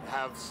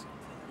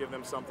give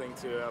them something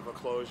to have a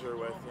closure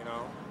with,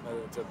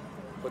 to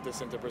put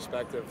this into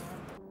perspective.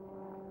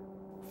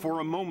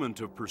 For a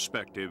moment of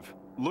perspective,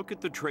 look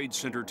at the Trade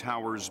Center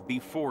towers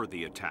before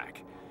the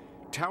attack.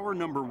 Tower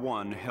number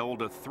 1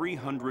 held a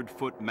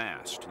 300-foot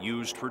mast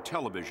used for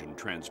television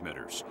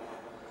transmitters.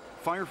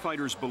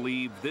 Firefighters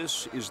believe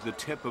this is the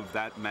tip of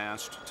that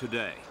mast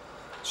today,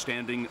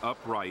 standing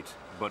upright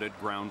but at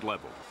ground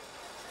level.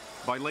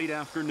 By late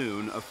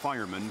afternoon, a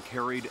fireman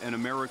carried an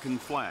American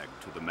flag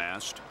to the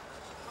mast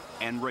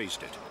and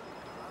raised it.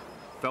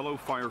 Fellow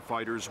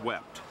firefighters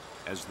wept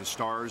as the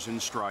stars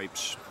and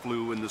stripes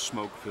flew in the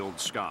smoke-filled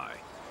sky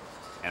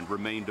and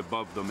remained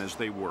above them as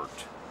they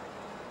worked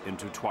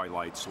into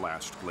twilight's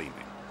last gleaming.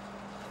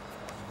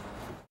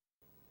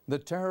 The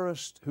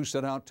terrorists who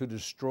set out to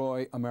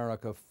destroy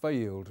America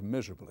failed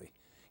miserably.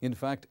 In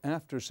fact,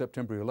 after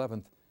September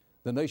 11th,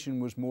 the nation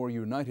was more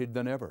united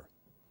than ever.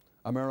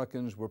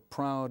 Americans were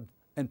proud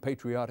and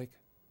patriotic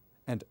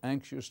and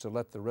anxious to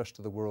let the rest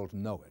of the world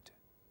know it.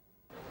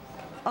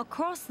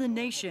 Across the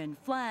nation,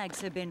 flags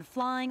have been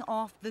flying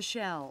off the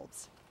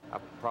shelves.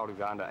 I've probably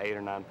gone to 8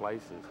 or 9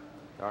 places.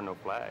 There are no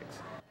flags.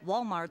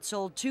 Walmart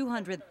sold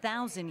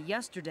 200,000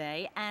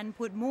 yesterday and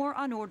put more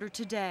on order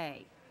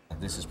today.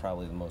 This is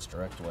probably the most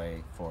direct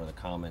way for the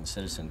common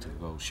citizen to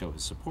go show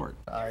his support.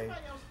 I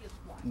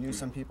knew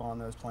some people on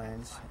those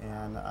planes,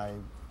 and I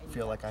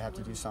feel like I have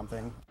to do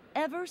something.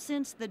 Ever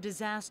since the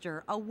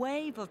disaster, a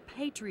wave of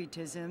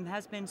patriotism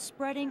has been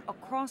spreading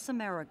across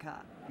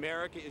America.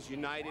 America is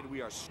united.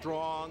 We are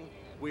strong.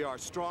 We are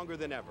stronger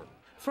than ever.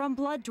 From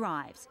blood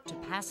drives to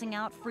passing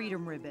out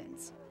freedom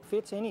ribbons. If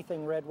it's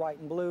anything red, white,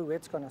 and blue,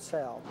 it's going to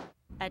sell.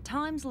 At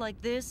times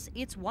like this,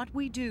 it's what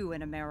we do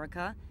in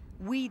America.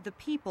 We, the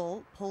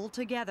people, pull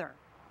together,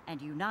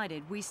 and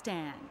united we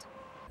stand.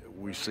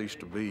 We cease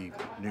to be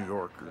New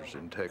Yorkers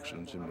and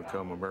Texans and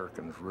become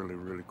Americans really,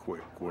 really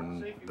quick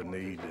when the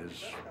need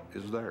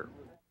is there.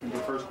 The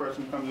first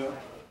question comes up.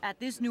 At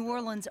this New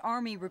Orleans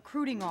Army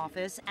recruiting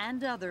office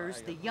and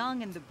others, the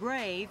young and the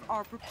brave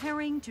are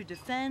preparing to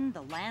defend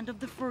the land of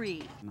the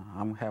free.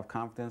 I have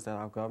confidence that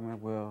our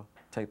government will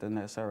take the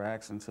necessary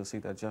action to see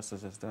that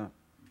justice is done.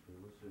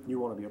 You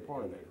want to be a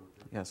part of that?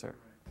 Yes, sir.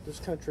 This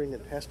country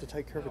has to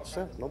take care of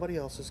itself. Nobody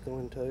else is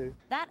going to.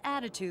 That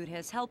attitude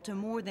has helped to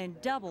more than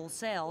double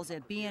sales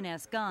at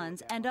B&S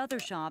Guns and other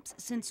shops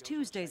since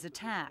Tuesday's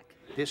attack.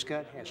 This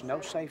gun has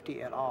no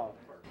safety at all.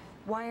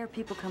 Why are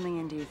people coming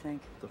in, do you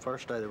think? The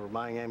first day they were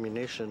buying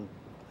ammunition,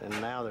 and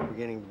now they're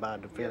beginning to buy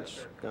defense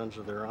guns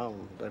of their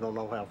own. They don't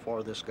know how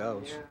far this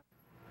goes.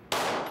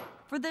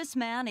 For this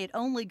man, it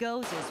only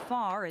goes as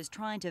far as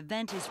trying to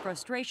vent his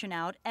frustration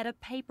out at a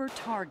paper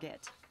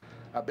target.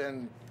 I've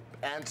been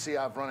antsy.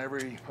 I've run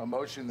every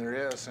emotion there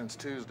is since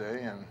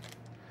Tuesday, and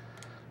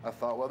I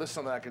thought, well, this is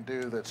something I can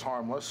do that's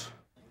harmless.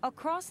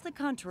 Across the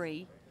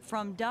country,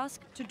 from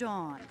dusk to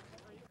dawn,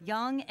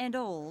 young and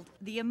old,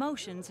 the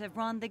emotions have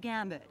run the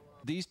gambit.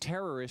 These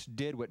terrorists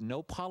did what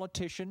no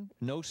politician,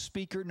 no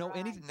speaker,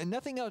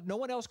 nothing else, no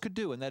one else could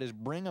do, and that is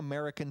bring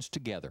Americans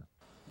together.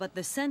 But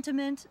the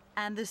sentiment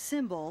and the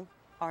symbol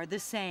are the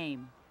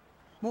same.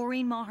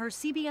 Maureen Maher,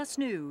 CBS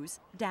News,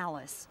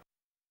 Dallas.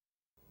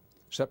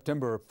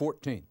 September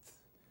 14th,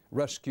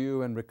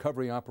 rescue and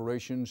recovery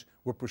operations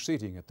were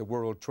proceeding at the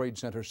World Trade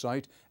Center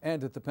site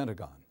and at the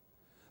Pentagon.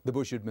 The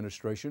Bush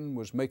administration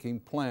was making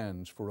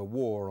plans for a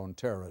war on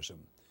terrorism.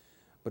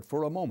 But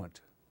for a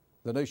moment,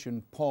 the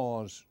nation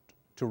paused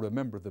to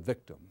remember the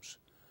victims.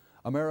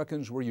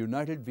 Americans were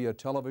united via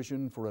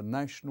television for a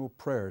national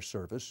prayer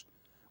service,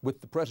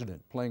 with the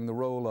president playing the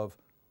role of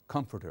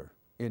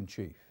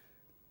comforter-in-chief.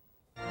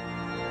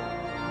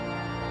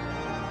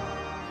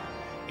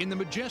 In the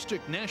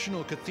majestic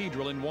National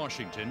Cathedral in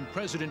Washington,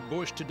 President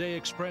Bush today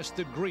expressed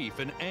the grief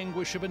and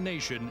anguish of a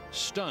nation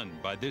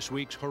stunned by this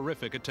week's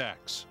horrific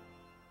attacks.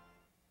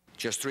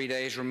 Just 3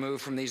 days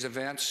removed from these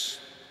events,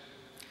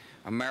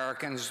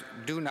 Americans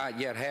do not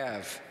yet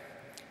have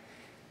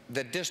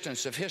the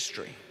distance of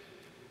history,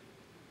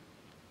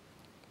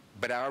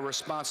 but our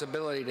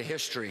responsibility to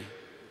history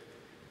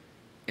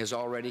is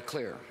already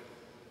clear: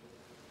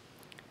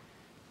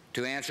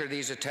 to answer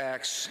these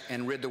attacks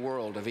and rid the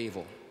world of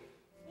evil.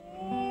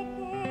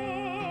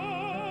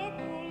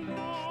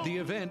 The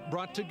event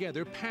brought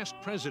together past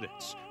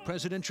presidents,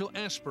 presidential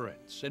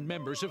aspirants, and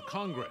members of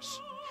Congress.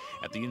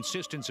 At the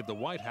insistence of the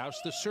White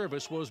House, the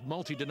service was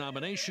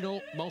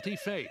multi-denominational,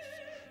 multi-faith.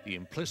 The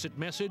implicit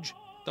message: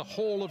 the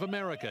whole of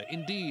America,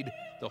 indeed,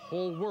 the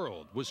whole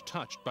world, was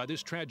touched by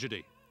this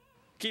tragedy.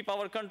 Keep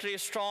our country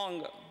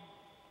strong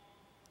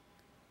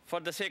for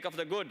the sake of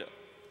the good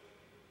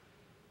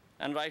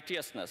and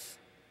righteousness,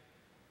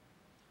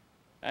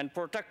 and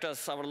protect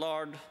us, our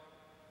Lord,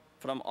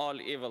 from all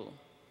evil.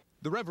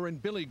 The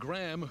Reverend Billy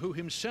Graham, who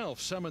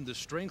himself summoned the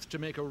strength to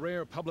make a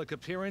rare public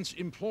appearance,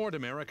 implored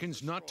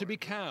Americans not to be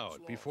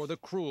cowed before the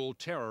cruel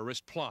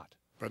terrorist plot.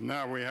 But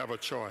now we have a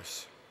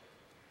choice,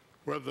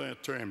 whether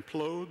to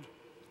implode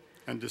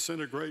and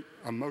disintegrate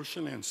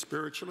emotionally and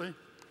spiritually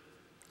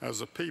as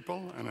a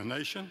people and a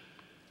nation,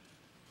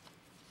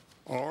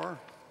 or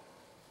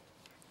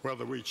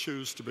whether we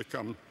choose to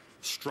become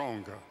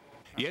stronger.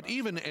 Yet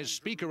even as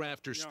speaker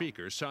after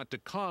speaker sought to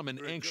calm an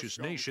anxious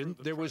nation,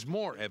 there was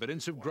more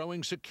evidence of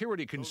growing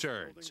security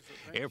concerns.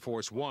 Air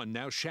Force One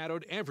now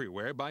shadowed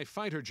everywhere by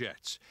fighter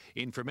jets.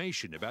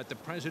 Information about the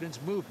president's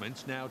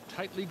movements now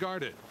tightly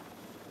guarded.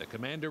 The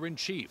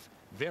commander-in-chief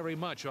very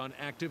much on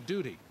active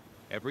duty,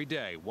 every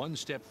day one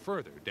step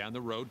further down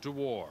the road to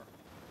war.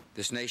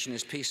 This nation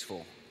is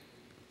peaceful,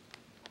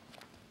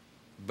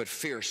 but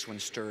fierce when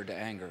stirred to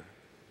anger.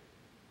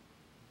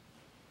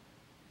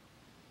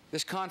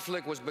 This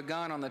conflict was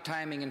begun on the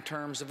timing and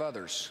terms of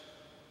others.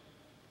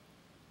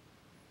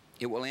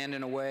 It will end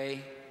in a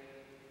way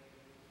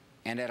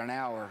and at an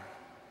hour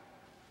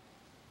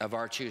of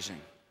our choosing.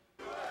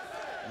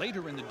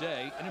 Later in the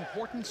day, an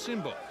important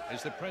symbol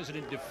as the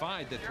president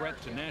defied the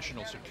threat to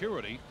national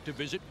security to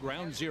visit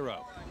Ground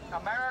Zero.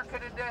 America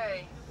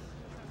today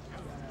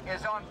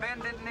is on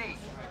bended knee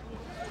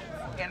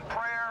in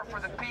prayer for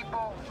the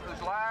people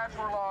whose lives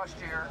were lost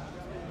here,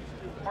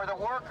 for the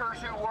workers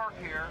who work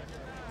here,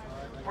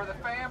 for the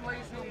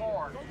families who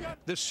mourn.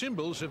 The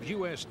symbols of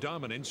U.S.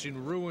 dominance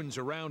in ruins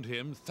around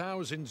him,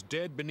 thousands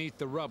dead beneath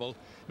the rubble,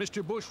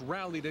 Mr. Bush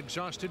rallied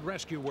exhausted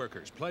rescue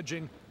workers,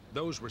 pledging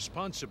those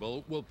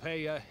responsible will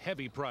pay a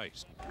heavy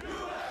price.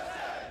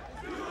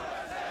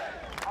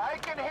 I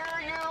can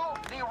hear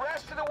you, the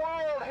rest of the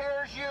world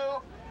hears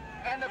you,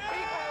 and the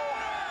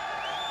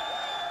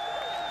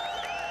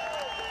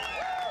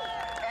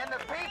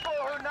people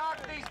who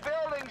knocked these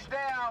buildings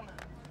down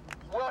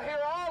will hear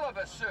all of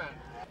us soon.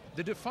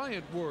 The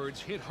defiant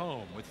words hit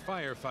home with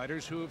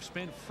firefighters who have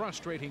spent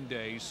frustrating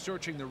days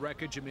searching the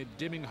wreckage amid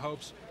dimming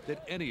hopes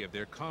that any of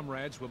their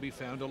comrades will be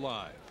found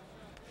alive.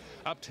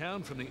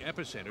 Uptown from the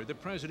epicenter, the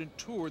president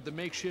toured the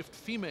makeshift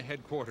FEMA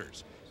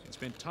headquarters and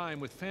spent time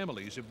with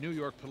families of New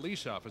York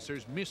police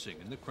officers missing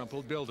in the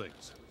crumpled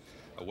buildings.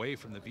 Away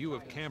from the view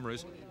of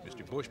cameras,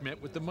 Mr. Bush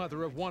met with the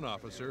mother of one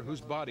officer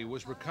whose body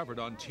was recovered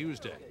on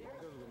Tuesday.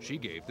 She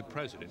gave the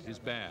president his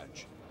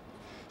badge.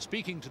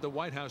 Speaking to the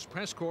White House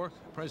press corps,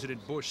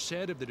 President Bush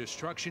said of the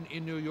destruction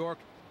in New York,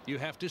 "You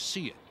have to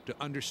see it to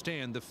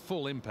understand the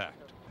full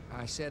impact."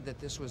 I said that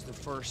this was the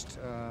first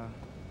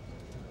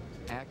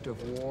act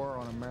of war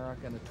on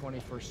America in the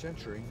 21st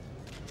century.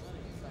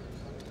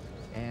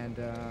 And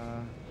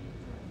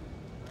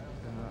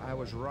I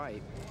was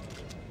right,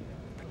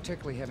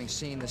 particularly having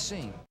seen the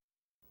scene.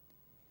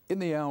 In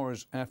the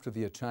hours after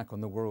the attack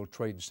on the World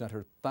Trade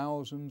Center,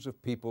 thousands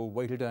of people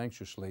waited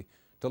anxiously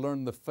to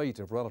learn the fate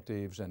of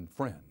relatives and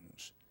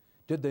friends.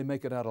 Did they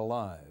make it out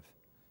alive?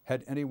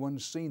 Had anyone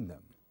seen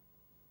them?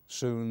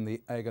 Soon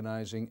the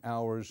agonizing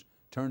hours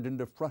turned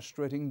into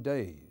frustrating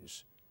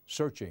days,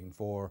 searching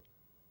for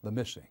the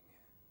missing.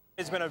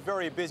 It's been a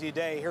very busy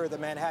day here at the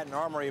Manhattan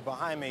Armory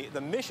behind me.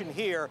 The mission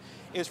here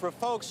is for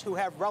folks who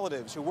have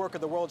relatives who work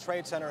at the World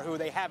Trade Center who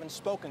they haven't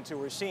spoken to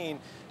or seen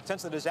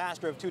since the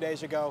disaster of 2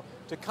 days ago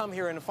to come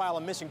here and file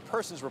a missing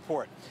persons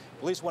report.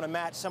 Police want to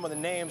match some of the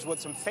names with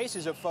some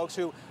faces of folks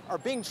who are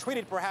being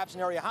treated perhaps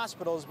in area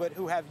hospitals but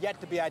who have yet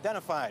to be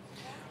identified.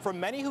 For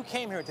many who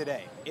came here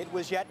today, it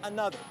was yet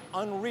another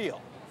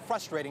unreal,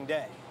 frustrating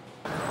day.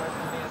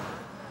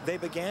 They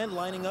began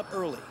lining up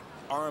early,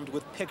 armed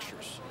with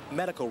pictures,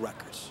 medical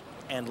records,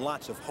 and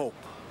lots of hope.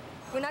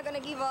 We're not going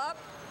to give up.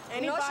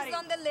 We know she's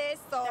on the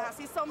list, so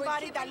see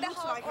somebody that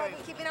looks like her.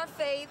 We're keeping our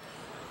faith.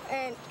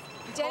 And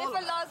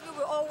Jennifer loves you.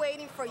 We're all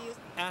waiting for you.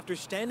 After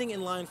standing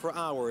in line for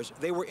hours,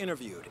 they were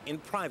interviewed in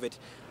private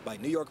by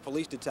New York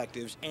police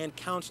detectives and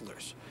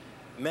counselors.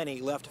 Many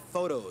left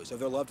photos of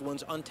their loved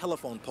ones on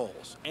telephone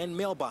poles and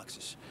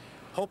mailboxes,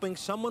 hoping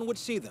someone would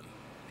see them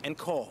and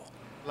call.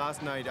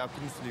 Last night, I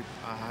couldn't sleep.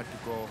 I had to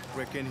go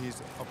break in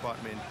his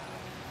apartment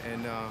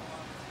and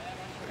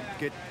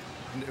get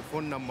the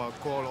phone number,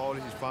 call all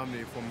his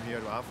family from here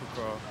to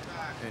Africa,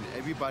 and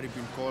everybody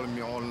been calling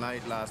me all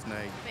night last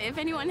night. If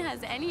anyone has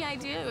any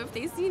idea if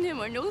they've seen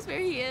him or knows where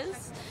he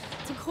is,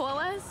 to call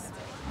us.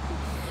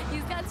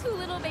 He's got two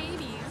little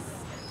babies.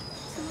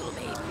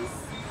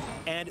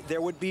 And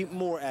there would be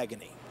more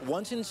agony.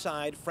 Once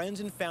inside, friends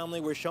and family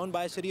were shown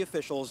by city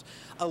officials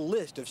a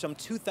list of some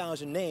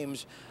 2,000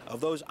 names of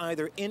those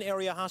either in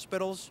area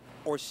hospitals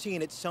or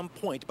seen at some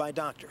point by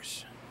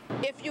doctors.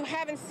 If you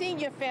haven't seen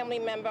your family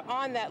member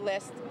on that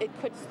list, it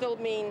could still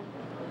mean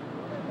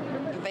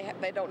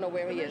they don't know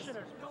where he is.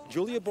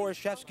 Julia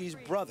Borashevsky's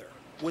brother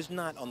was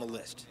not on the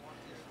list.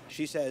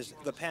 She says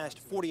the past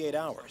 48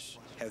 hours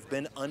have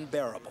been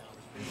unbearable.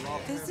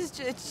 This is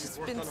it's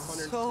just been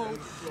so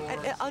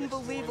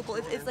unbelievable.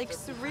 It's like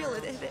surreal.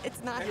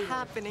 It's not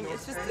happening.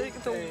 It's just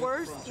like the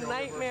worst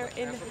nightmare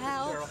in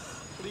hell.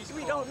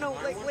 We don't know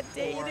like what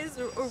day it is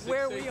or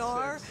where we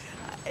are.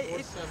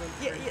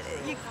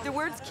 The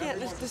words can't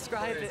just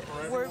describe it.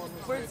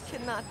 Words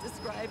cannot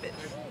describe it.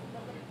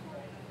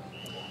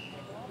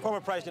 Former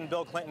President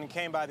Bill Clinton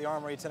came by the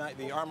Armory tonight,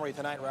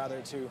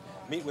 to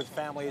meet with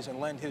families and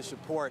lend his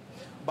support.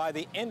 By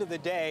the end of the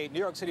day, New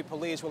York City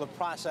police will have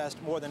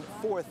processed more than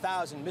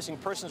 4,000 missing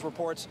persons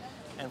reports.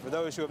 And for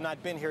those who have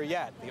not been here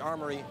yet, the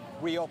Armory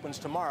reopens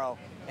tomorrow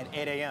at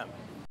 8 a.m.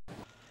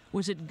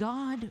 Was it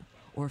God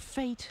or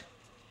fate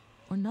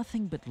or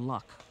nothing but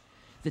luck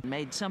that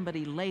made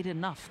somebody late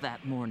enough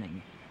that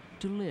morning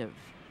to live?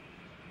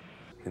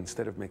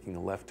 Instead of making a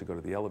left to go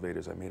to the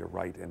elevators, I made a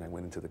right and I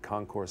went into the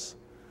concourse.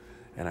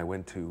 And I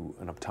went to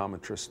an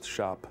optometrist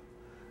shop,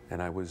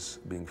 and I was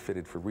being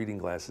fitted for reading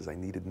glasses. I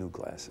needed new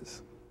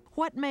glasses.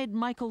 What made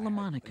Michael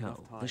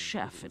Lamonaco, the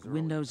chef at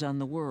Windows on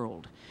the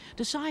World,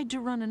 decide to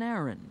run an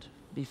errand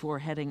before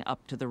heading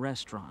up to the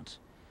restaurant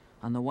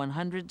on the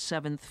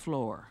 107th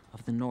floor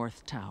of the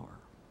North Tower?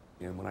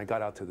 And when I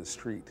got out to the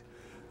street,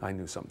 I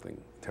knew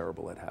something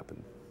terrible had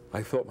happened.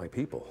 I thought my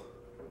people.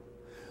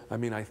 I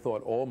mean, I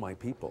thought all my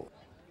people.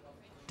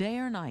 Day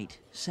or night,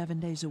 7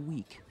 days a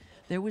week,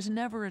 there was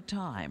never a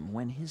time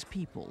when his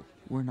people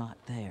were not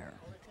there.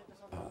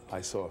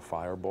 I saw a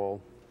fireball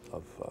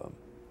of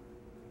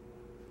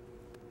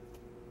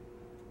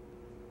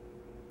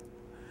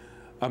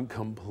I'm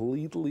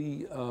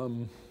completely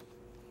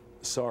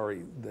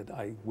sorry that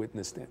I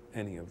witnessed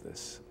any of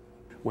this.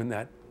 When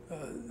that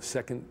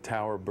second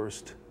tower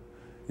burst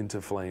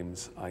into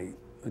flames, I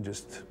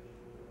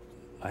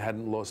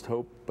hadn't lost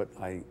hope, but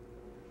I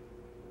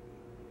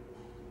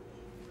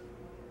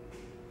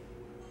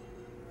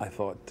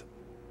thought,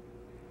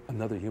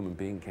 another human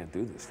being can't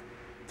do this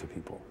to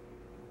people.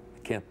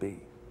 It can't be.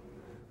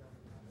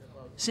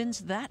 Since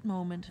that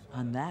moment,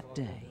 on that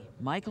day,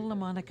 Michael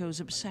Lamonaco's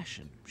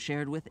obsession,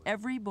 shared with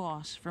every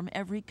boss from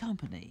every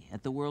company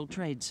at the World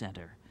Trade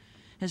Center,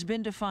 has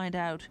been to find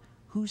out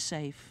who's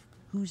safe,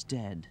 who's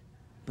dead,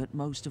 but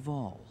most of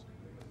all,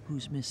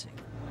 who's missing.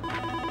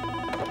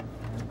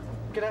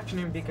 Good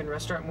afternoon, Beacon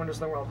Restaurant,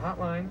 Windows on the World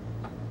hotline.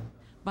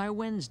 By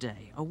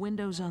Wednesday, a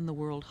Windows on the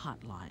World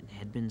hotline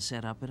had been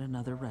set up at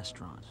another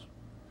restaurant.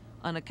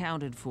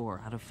 Unaccounted for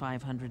out of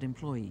 500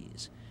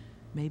 employees,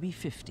 maybe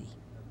 50.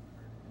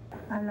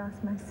 I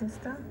lost my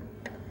sister.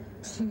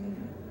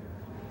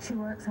 She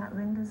works at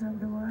Windows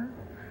of the World.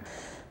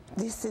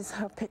 This is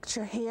her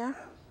picture here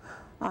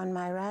on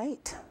my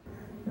right.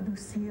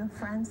 Lucille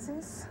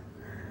Francis.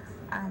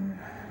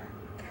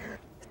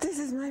 This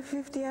is my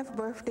 50th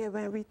birthday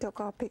when we took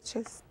our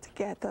pictures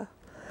together.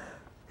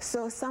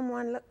 So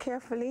someone look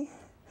carefully.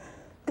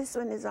 This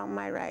one is on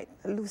my right,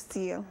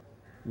 Lucille.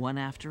 One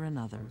after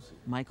another,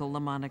 Michael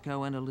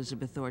LaMonaco and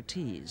Elizabeth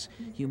Ortiz,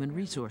 Human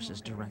Resources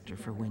Director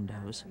for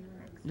Windows,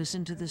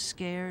 listen to the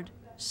scared,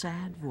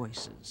 sad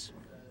voices.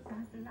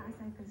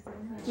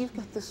 You've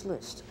got this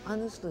list. On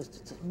this list,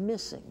 it's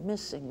missing,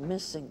 missing,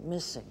 missing,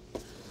 missing.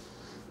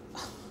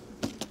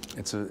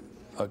 It's a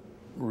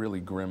really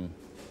grim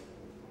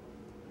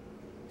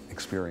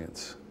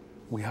experience.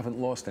 We haven't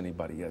lost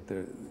anybody yet.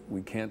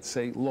 We can't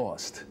say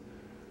lost.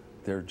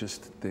 They're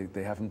just,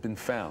 they haven't been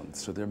found,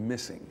 so they're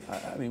missing.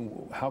 I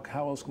mean, how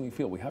else can we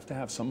feel? We have to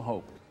have some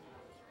hope.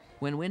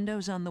 When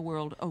Windows on the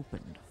World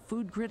opened,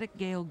 food critic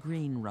Gail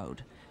Green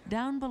wrote,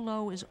 "Down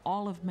below is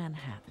all of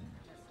Manhattan,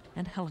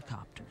 and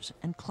helicopters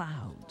and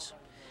clouds.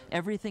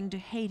 Everything to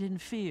hate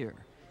and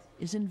fear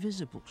is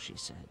invisible," she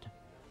said.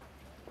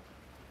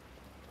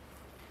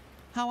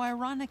 How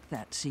ironic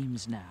that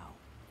seems now.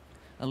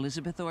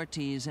 Elizabeth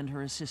Ortiz and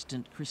her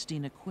assistant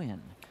Christina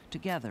Quinn,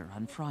 together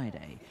on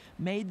Friday,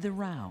 made the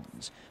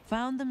rounds,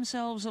 found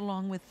themselves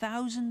along with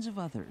thousands of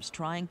others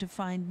trying to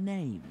find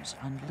names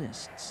on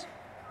lists,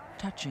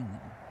 touching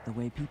them the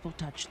way people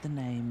touched the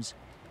names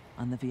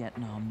on the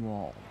Vietnam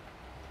Wall.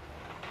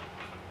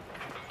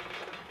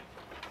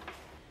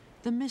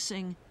 The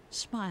missing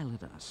smile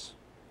at us.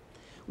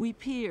 We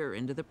peer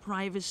into the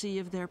privacy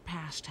of their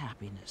past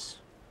happiness.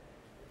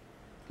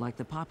 Like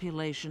the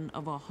population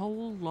of a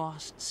whole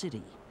lost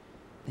city,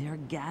 they are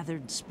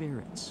gathered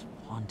spirits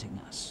haunting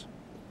us.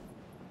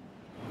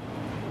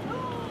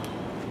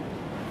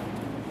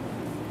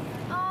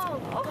 Oh.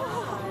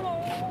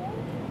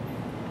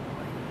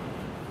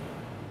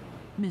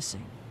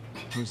 Missing,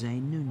 Jose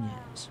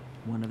Nunez,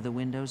 one of the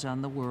Windows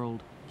on the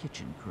World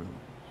kitchen crew.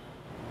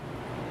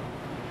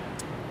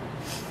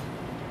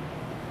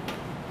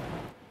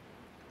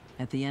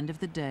 At the end of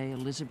the day,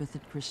 Elizabeth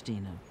and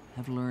Christina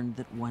have learned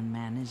that one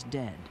man is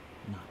dead,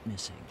 not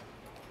missing.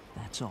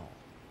 That's all.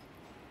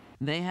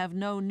 They have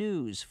no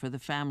news for the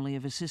family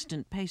of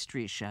assistant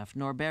pastry chef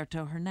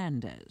Norberto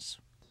Hernandez.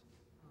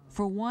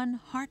 For one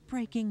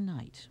heartbreaking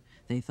night,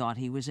 they thought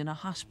he was in a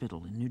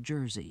hospital in New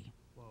Jersey.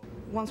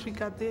 Once we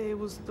got there, it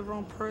was the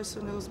wrong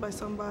person. It was by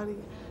somebody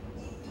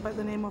by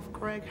the name of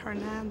Greg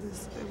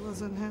Hernandez. It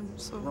wasn't him,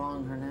 so...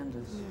 Ron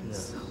Hernandez.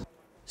 Yes.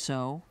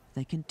 So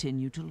they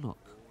continue to look.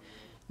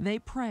 They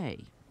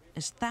pray,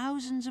 as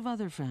thousands of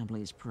other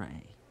families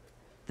pray,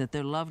 that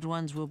their loved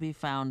ones will be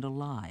found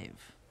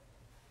alive,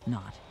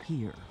 not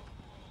here.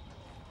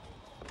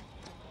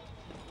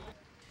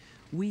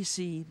 We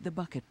see the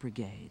bucket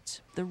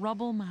brigades, the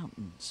rubble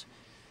mountains.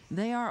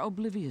 They are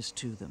oblivious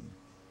to them.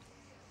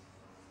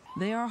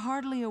 They are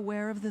hardly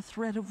aware of the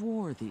threat of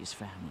war, these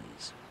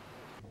families.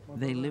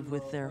 They live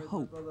with their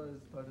hope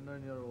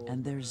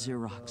and their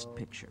Xeroxed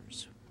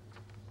pictures.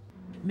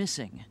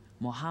 Missing,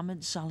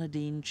 Mohammed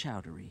Saladin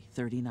Chowdhury,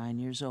 39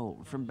 years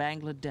old, from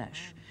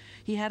Bangladesh.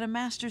 He had a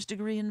master's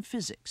degree in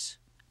physics,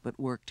 but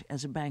worked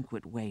as a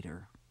banquet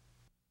waiter.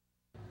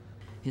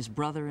 His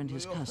brother and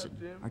his cousin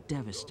are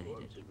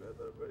devastated.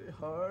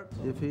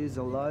 If he's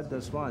alive,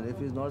 that's fine. If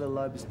he's not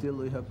alive, still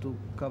we have to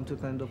come to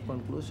kind of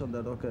conclusion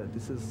that, okay,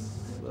 this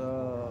is...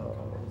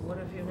 What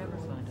if you never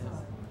find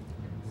out?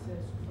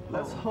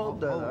 Let's hope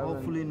that.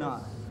 Hopefully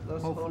not.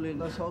 Let's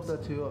hope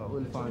that you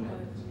will find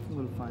it.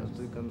 We'll find it.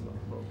 We can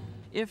hope.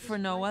 If for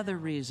no other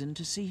reason,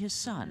 to see his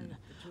son.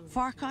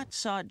 Farkat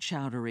Saad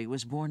Chowdhury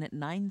was born at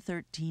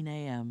 9:13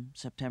 a.m.,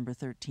 September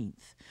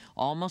 13th,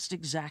 almost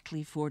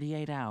exactly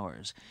 48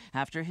 hours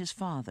after his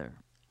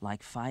father,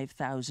 like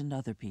 5,000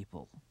 other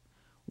people,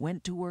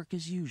 went to work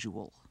as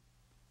usual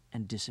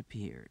and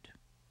disappeared.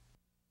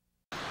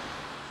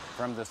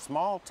 From the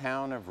small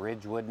town of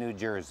Ridgewood, New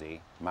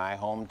Jersey, my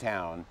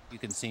hometown, you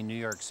can see New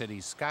York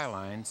City's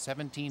skyline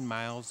 17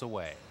 miles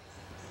away.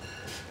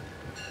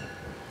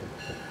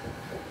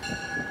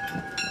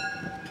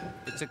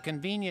 It's a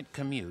convenient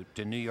commute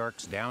to New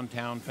York's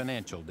downtown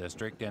financial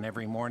district, and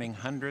every morning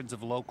hundreds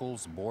of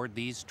locals board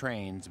these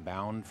trains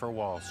bound for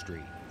Wall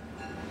Street.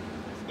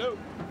 Let's go.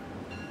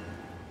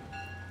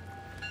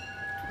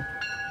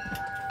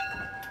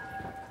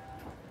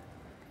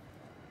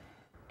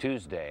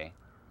 Tuesday,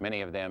 many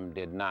of them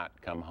did not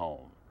come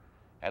home.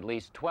 At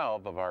least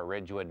 12 of our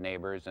Ridgewood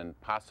neighbors, and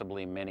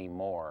possibly many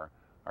more,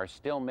 are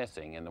still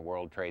missing in the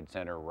World Trade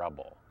Center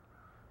rubble.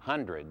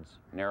 Hundreds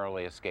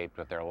narrowly escaped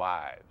with their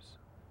lives.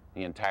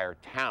 The entire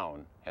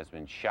town has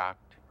been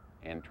shocked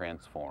and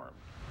transformed.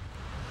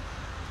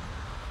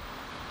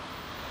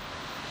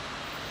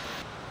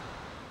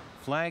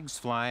 Flags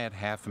fly at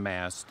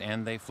half-mast,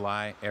 and they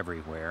fly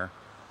everywhere.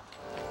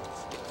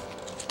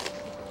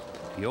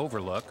 The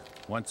Overlook,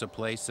 once a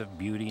place of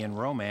beauty and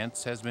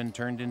romance, has been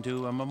turned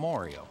into a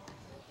memorial.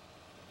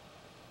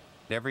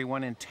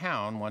 Everyone in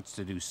town wants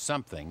to do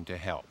something to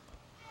help.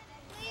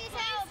 Please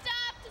help.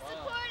 Stop to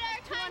support our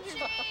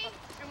country.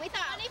 And we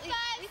thought 25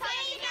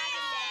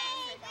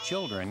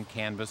 Children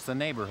canvass the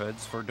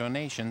neighborhoods for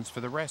donations for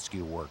the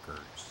rescue workers.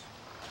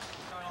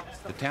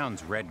 The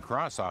town's Red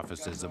Cross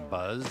office is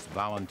abuzz.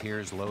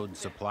 Volunteers load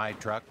supply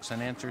trucks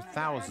and answer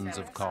thousands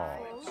of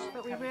calls.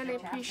 But we really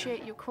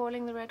appreciate you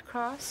calling the Red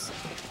Cross.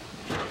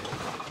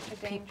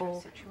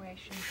 People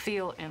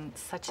feel in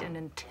such an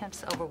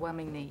intense,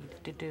 overwhelming need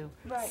to do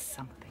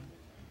something.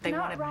 They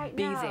want to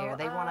be there.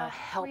 They want to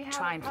help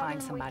try and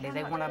find somebody.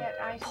 They want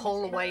to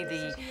pull away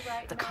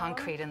the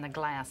concrete and the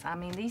glass. I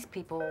mean, these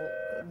people,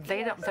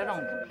 they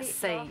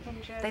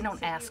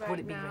don't ask, would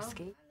it be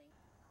risky?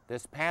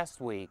 This past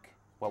week,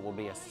 what will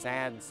be a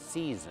sad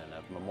season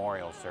of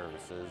memorial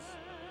services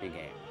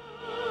began.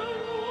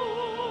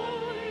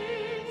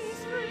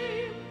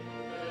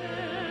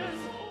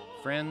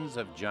 Friends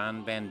of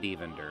John Van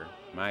Devender,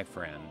 my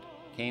friend,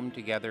 came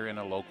together in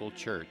a local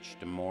church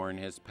to mourn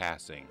his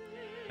passing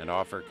and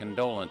offer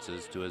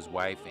condolences to his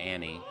wife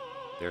Annie,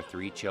 their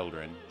 3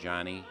 children,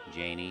 Johnny,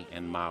 Janie,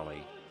 and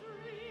Molly.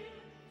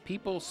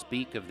 People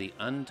speak of the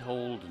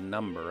untold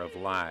number of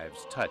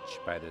lives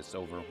touched by this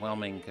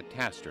overwhelming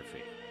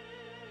catastrophe.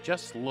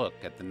 Just look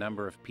at the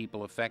number of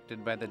people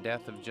affected by the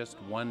death of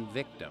just one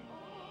victim.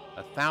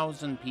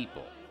 1,000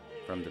 people,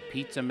 from the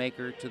pizza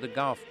maker to the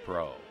golf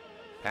pro,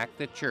 packed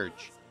the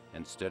church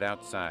and stood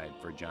outside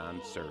for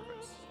John's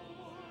service.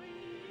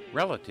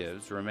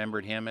 Relatives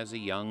remembered him as a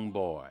young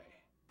boy.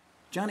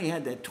 Johnny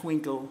had that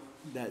twinkle,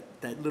 that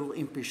little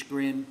impish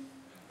grin.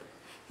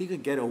 He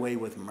could get away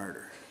with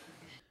murder.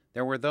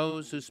 There were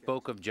those who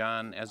spoke of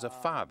John as a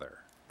father.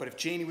 But if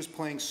Janie was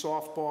playing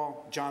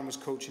softball, John was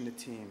coaching the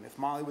team. If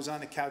Molly was on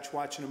the couch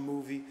watching a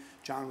movie,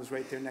 John was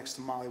right there next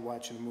to Molly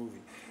watching a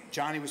movie.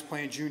 Johnny was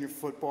playing junior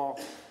football,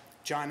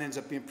 John ends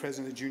up being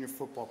president of the junior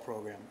football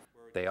program.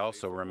 They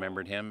also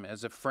remembered him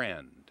as a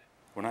friend.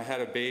 When I had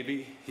a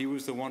baby, he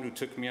was the one who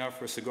took me out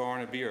for a cigar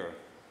and a beer.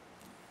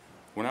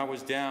 When I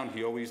was down,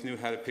 he always knew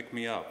how to pick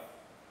me up.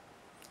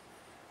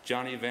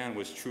 Johnny Van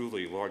was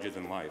truly larger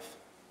than life.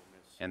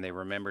 And they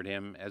remembered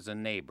him as a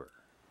neighbor.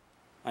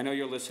 I know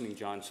you're listening,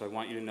 John, so I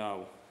want you to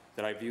know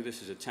that I view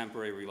this as a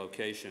temporary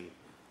relocation,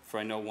 for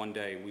I know one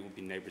day we will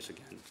be neighbors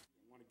again.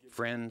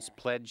 Friends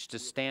pledged to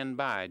stand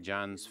by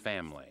John's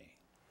family.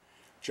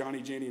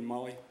 Johnny, Janie, and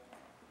Molly,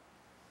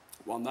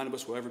 while none of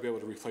us will ever be able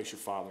to replace your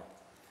father,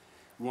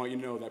 we want you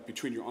to know that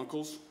between your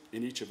uncles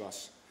and each of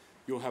us,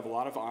 you'll have a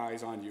lot of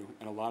eyes on you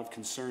and a lot of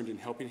concerned and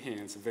helping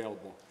hands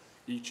available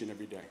each and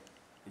every day.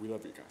 And we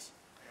love you guys.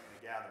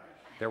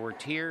 There were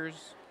tears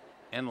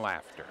and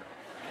laughter.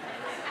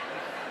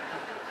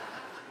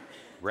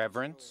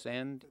 Reverence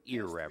and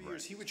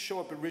irreverence. He would show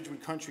up at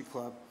Ridgewood Country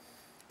Club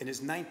in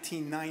his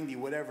 1990,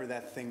 whatever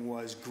that thing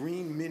was,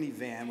 green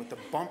minivan with the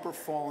bumper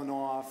falling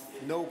off,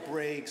 no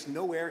brakes,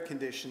 no air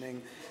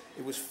conditioning.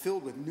 It was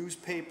filled with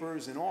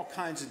newspapers and all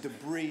kinds of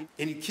debris.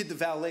 And he'd kid the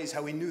valets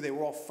how he knew they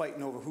were all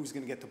fighting over who's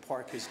going to get to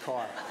park his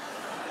car.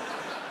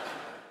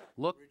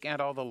 Look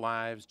at all the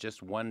lives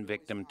just one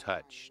victim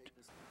touched.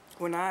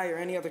 When I or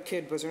any other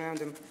kid was around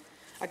him,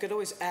 I could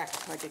always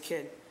act like a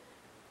kid.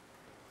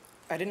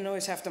 I didn't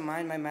always have to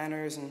mind my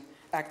manners and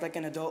act like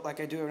an adult like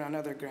I do around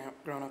other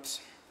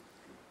grown-ups.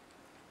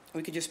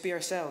 We could just be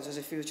ourselves as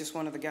if he was just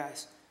one of the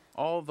guys.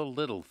 All the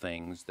little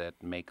things that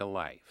make a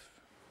life.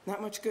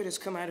 Not much good has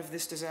come out of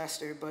this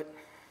disaster, but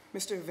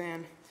Mr.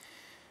 Van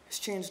has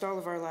changed all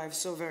of our lives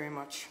so very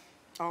much,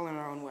 all in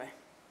our own way.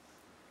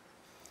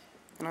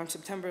 And on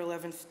September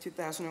 11th,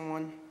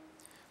 2001,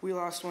 we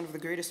lost one of the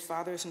greatest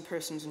fathers and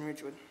persons in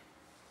Ridgewood.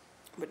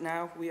 But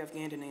now we have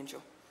gained an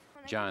angel.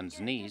 John's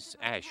niece,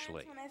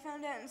 Ashley. When I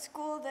found out in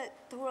school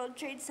that the World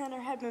Trade Center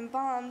had been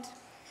bombed,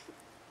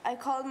 I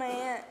called my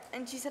aunt,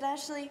 and she said,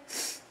 Ashley,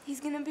 he's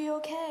gonna be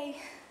okay.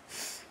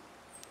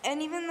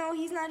 And even though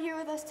he's not here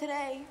with us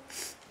today,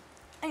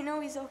 I know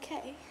he's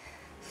okay.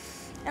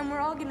 And we're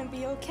all gonna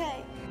be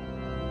okay.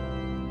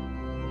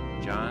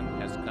 John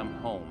has come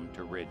home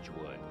to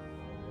Ridgewood.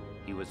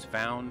 He was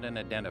found and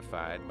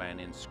identified by an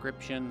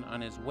inscription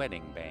on his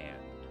wedding band,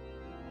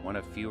 one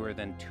of fewer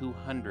than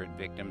 200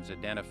 victims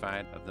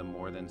identified of the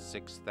more than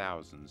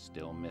 6,000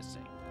 still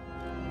missing.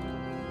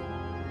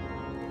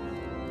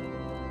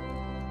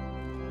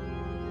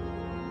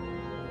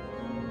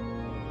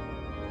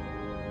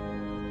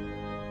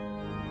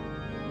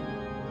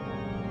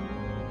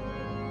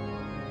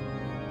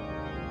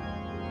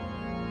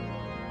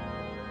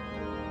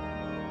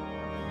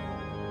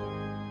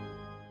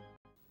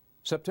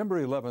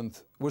 September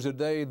 11th was a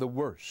day the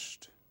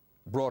worst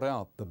brought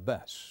out the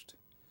best.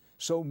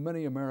 So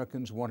many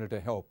Americans wanted to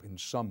help in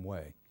some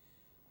way.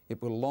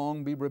 It will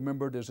long be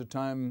remembered as a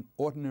time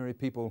ordinary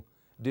people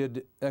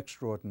did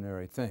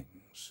extraordinary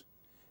things,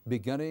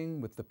 beginning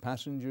with the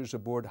passengers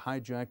aboard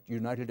hijacked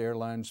United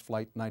Airlines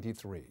Flight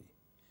 93.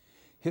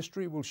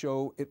 History will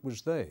show it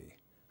was they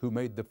who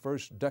made the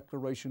first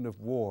declaration of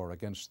war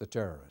against the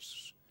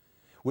terrorists.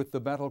 With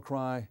the battle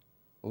cry,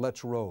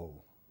 "Let's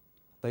roll,"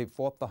 they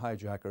fought the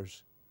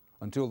hijackers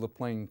until the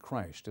plane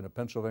crashed in a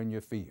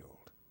Pennsylvania field.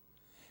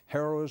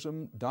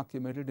 Heroism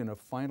documented in a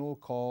final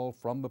call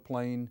from the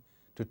plane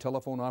to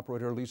telephone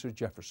operator Lisa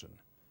Jefferson.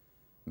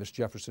 Miss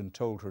Jefferson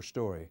told her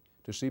story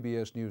to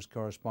CBS News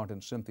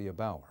correspondent Cynthia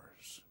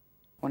Bowers.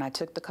 When I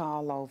took the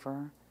call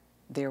over,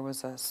 there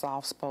was a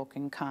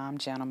soft-spoken, calm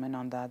gentleman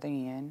on the other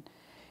end.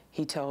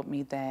 He told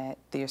me that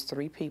there's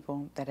 3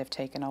 people that have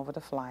taken over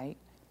the flight.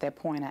 At that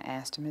point, I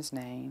asked him his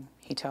name.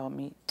 He told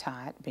me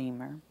Todd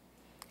Beamer.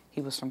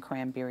 He was from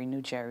Cranberry,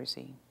 New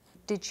Jersey.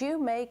 Did you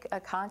make a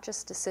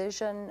conscious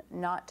decision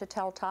not to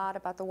tell Todd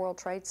about the World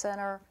Trade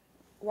Center?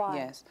 Why?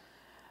 Yes,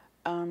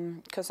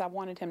 because I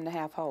wanted him to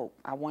have hope.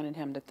 I wanted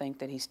him to think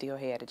that he still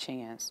had a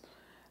chance.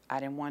 I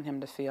didn't want him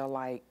to feel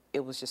like it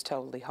was just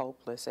totally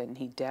hopeless, and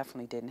he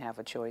definitely didn't have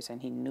a choice,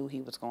 and he knew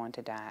he was going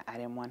to die. I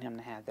didn't want him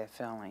to have that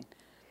feeling.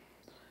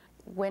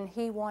 When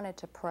he wanted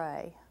to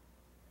pray,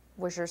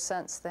 was your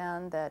sense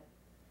then that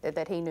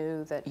he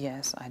knew that?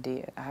 Yes, I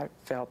did. I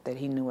felt that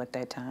he knew at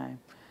that time,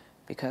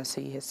 because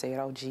he had said,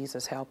 "Oh,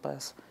 Jesus, help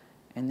us."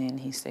 And then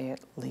he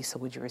said, "Lisa,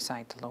 would you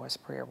recite the Lord's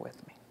Prayer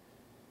with me?"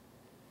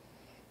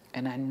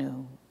 And I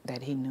knew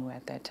that he knew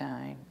at that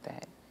time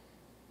that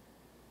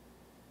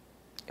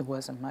it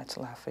wasn't much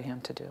left for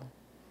him to do.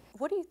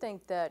 What do you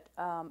think that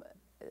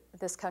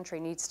this country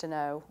needs to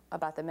know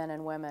about the men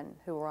and women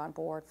who were on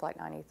board Flight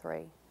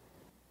 93?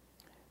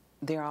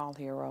 They're all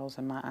heroes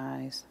in my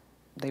eyes.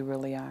 They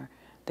really are.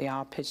 They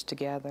all pitched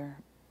together,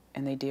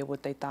 and they did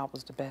what they thought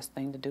was the best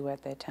thing to do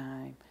at that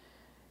time.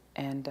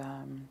 And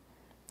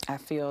I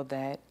feel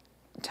that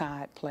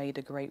Todd played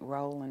a great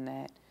role in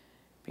that,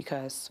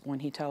 because when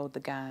he told the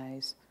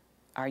guys,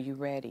 "Are you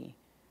ready?"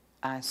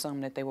 I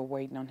assumed that they were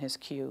waiting on his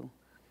cue.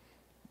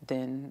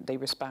 Then they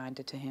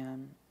responded to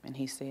him, and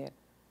he said,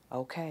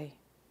 "Okay,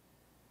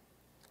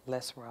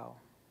 let's roll."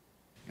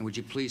 And would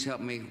you please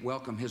help me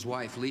welcome his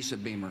wife, Lisa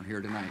Beamer,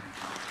 here tonight?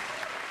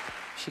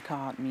 She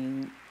called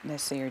me that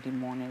Saturday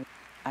morning.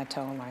 I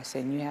told her, I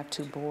said, "You have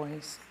 2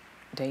 boys,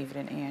 David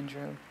and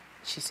Andrew?"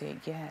 She said,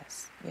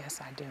 "Yes,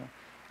 yes, I do."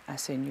 I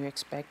said, "And you're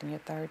expecting your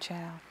 3rd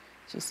child?"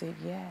 She said,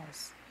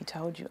 "Yes. He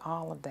told you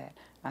all of that."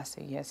 I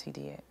said, "Yes, he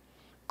did.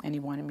 And he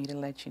wanted me to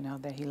let you know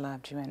that he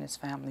loved you and his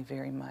family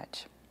very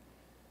much."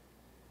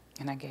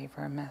 And I gave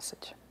her a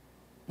message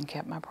and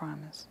kept my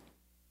promise.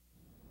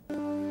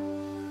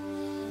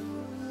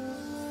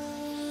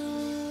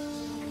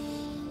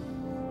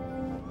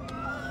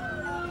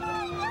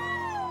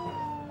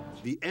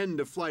 The end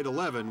of Flight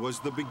 11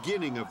 was the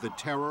beginning of the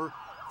terror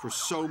for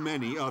so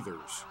many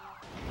others.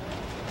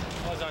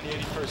 I was on the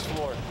 81st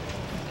floor.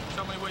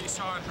 Tell me what you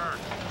saw and heard.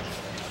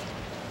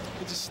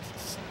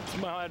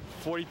 I had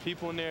 40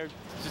 people in there,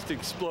 just an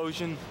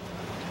explosion.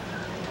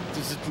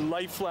 There's a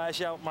light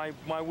flash out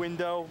my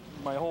window.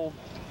 My whole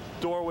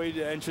doorway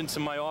to entrance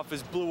in my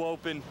office blew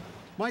open.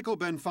 Michael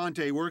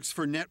Benfante works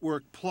for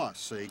Network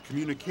Plus, a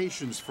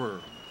communications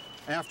firm.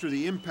 After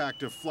the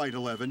impact of Flight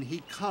 11, he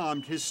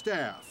calmed his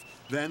staff,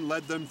 then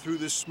led them through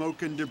the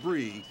smoke and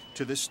debris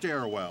to the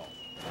stairwell.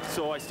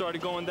 So I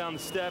started going down the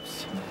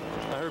steps.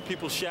 I heard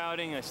people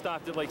shouting. I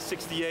stopped at like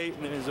 68,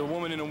 and there's a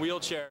woman in a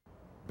wheelchair.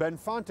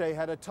 Benfante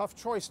had a tough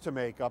choice to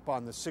make up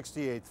on the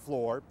 68th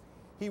floor.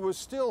 He was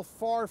still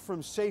far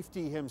from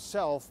safety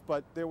himself,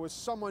 but there was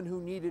someone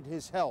who needed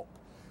his help.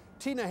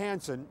 Tina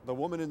Hansen, the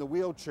woman in the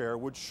wheelchair,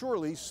 would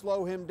surely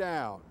slow him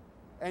down.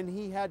 And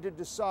he had to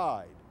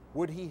decide,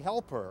 would he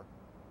help her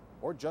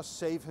or just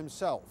save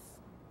himself?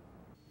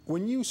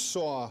 When you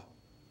saw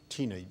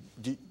Tina,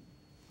 did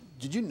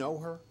you know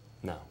her?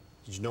 No.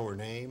 Did you know her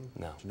name?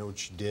 No. Did you know what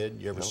she did?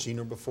 You ever seen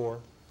her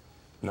before?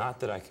 Not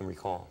that I can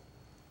recall.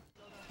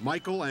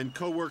 Michael and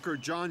co-worker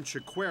John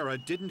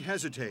Chiquera didn't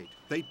hesitate.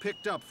 They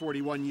picked up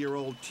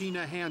 41-year-old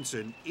Tina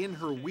Hansen in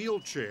her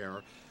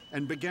wheelchair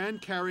and began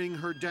carrying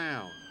her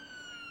down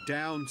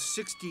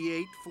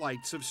 68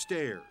 flights of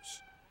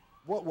stairs.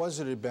 What was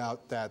it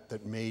about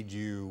that made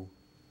you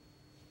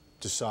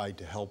decide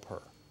to help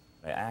her?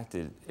 I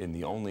acted in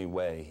the only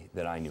way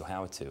that I knew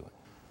how to.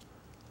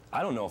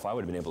 I don't know if I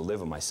would have been able to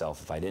live with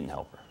myself if I didn't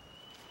help her.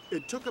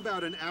 It took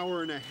about an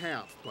hour and a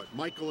half, but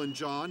Michael and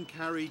John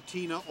carried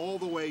Tina all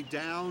the way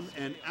down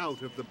and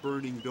out of the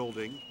burning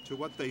building to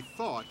what they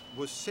thought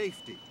was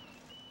safety.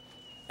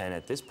 And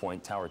at this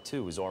point, Tower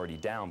 2 was already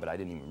down, but I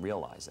didn't even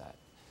realize that.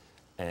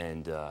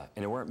 And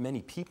there weren't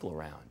many people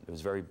around. It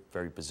was very,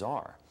 very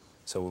bizarre.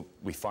 So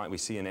we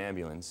see an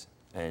ambulance,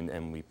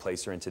 and we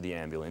place her into the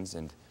ambulance,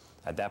 and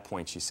at that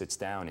point she sits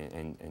down,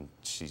 and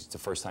she's the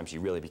first time she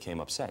really became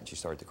upset. She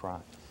started to cry.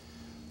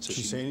 So Did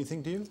she say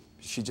anything to you?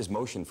 She just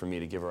motioned for me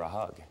to give her a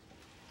hug.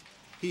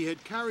 He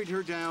had carried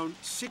her down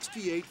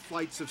 68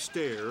 flights of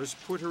stairs,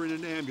 put her in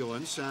an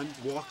ambulance, and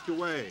walked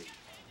away.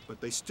 But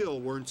they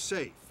still weren't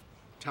safe.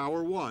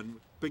 Tower 1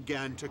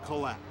 began to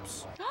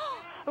collapse.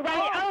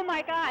 Right, oh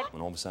my God.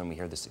 And all of a sudden we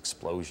hear this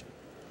explosion.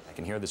 I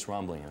can hear this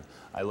rumbling. And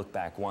I looked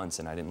back once,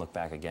 and I didn't look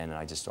back again, and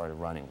I just started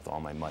running with all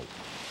my might.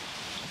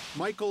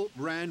 Michael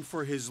ran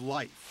for his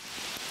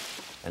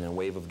life. And then a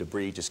wave of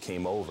debris just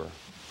came over,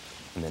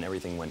 and then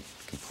everything went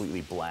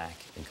completely black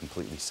and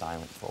completely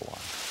silent for a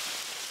while.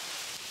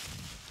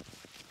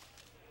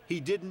 He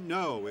didn't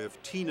know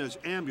if Tina's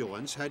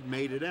ambulance had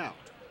made it out.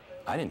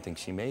 I didn't think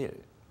she made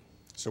it.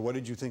 So what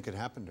did you think had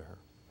happened to her?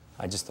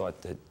 I just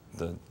thought that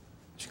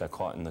she got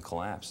caught in the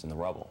collapse, in the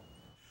rubble.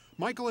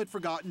 Michael had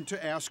forgotten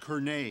to ask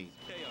her name.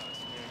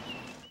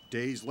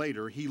 Days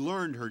later, he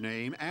learned her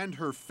name and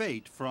her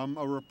fate from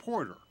a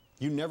reporter.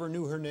 You never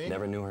knew her name?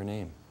 Never knew her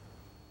name.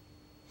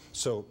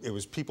 So it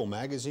was People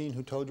magazine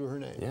who told you her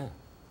name? Yeah,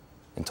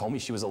 and told me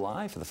she was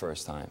alive for the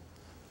first time.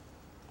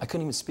 I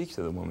couldn't even speak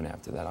to the woman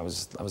after that. I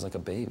was like a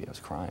baby. I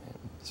was crying.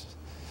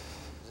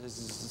 This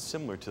is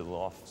similar to the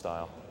loft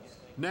style.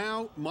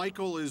 Now,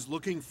 Michael is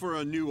looking for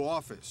a new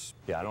office.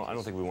 Yeah, I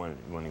don't think we want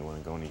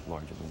to go any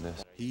larger than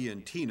this. He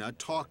and Tina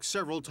talk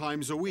several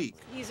times a week.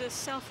 He's a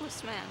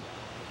selfless man.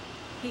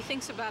 He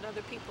thinks about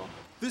other people.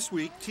 This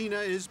week, Tina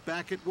is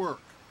back at work,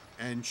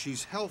 and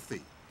she's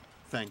healthy,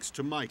 thanks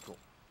to Michael.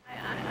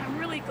 I'm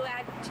really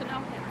glad to know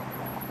him.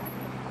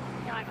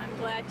 You know, I'm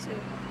glad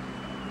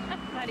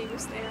that he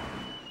was there.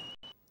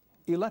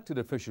 Elected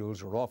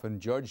officials are often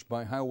judged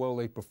by how well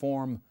they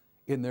perform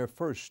in their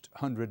first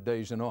 100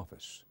 days in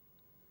office.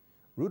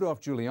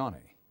 Rudolph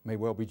Giuliani may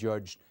well be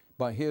judged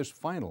by his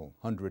final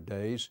 100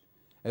 days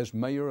as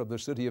mayor of the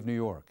city of New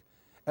York,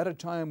 at a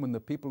time when the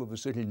people of the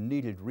city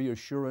needed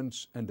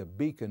reassurance and a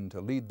beacon to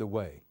lead the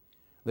way.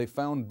 They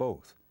found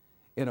both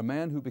in a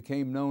man who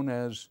became known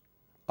as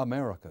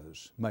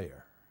America's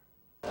mayor.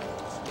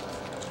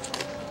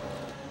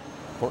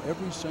 For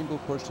every single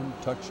person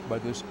touched by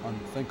this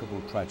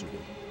unthinkable tragedy,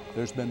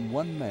 there's been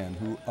one man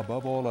who,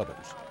 above all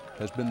others,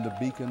 has been the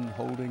beacon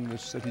holding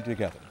this city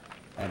together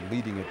and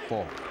leading it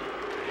forward.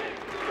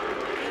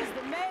 He's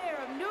the mayor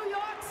of New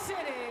York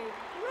City,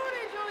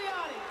 Rudy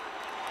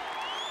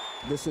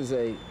Giuliani. This is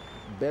a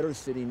better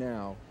city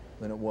now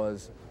than it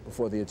was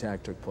before the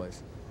attack took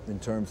place, in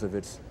terms of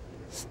its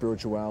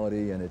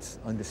spirituality and its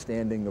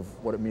understanding of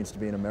what it means to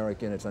be an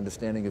American, its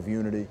understanding of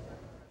unity.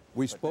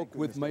 We spoke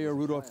with Mayor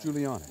Rudolph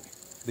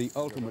Giuliani, the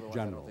ultimate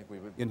general,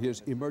 in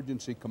his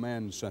emergency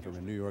command center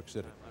in New York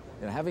City.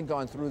 You know, having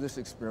gone through this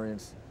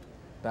experience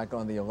back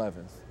on the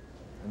 11th,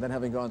 and then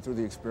having gone through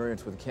the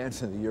experience with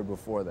cancer the year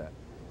before that,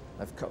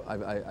 I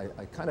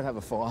kind of have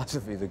a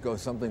philosophy that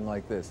goes something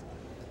like this.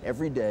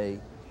 Every day,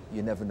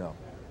 you never know.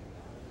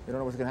 You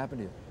don't know what's going to happen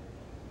to you.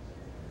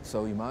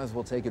 So you might as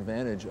well take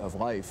advantage of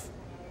life,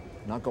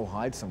 not go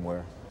hide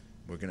somewhere.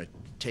 We're going to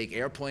take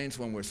airplanes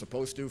when we're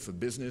supposed to for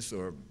business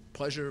or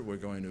pleasure. We're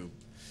going to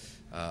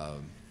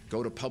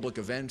go to public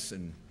events,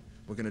 and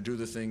we're going to do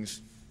the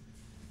things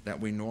that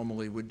we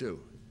normally would do.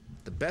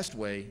 The best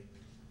way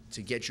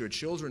to get your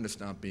children to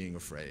stop being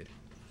afraid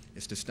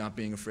is to stop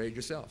being afraid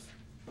yourself.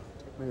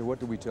 Mayor, what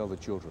do we tell the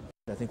children?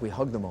 I think we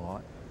hug them a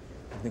lot.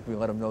 I think we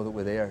let them know that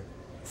we're there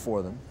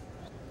for them.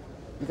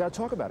 You got to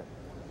talk about it.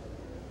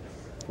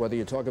 Whether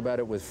you talk about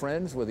it with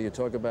friends, whether you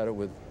talk about it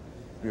with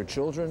your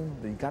children,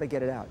 you got to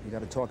get it out. You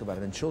got to talk about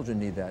it, and children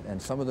need that,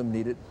 and some of them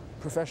need it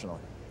professionally.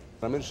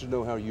 I'm interested to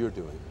know how you're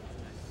doing.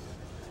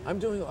 I'm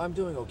doing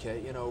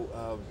okay. You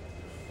know,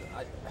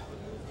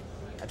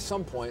 at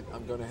some point,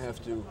 I'm going to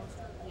have to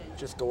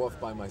just go off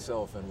by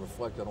myself and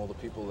reflect on all the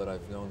people that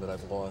I've known that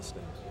I've lost.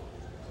 And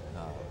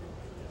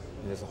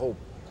there's a whole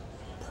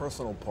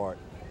personal part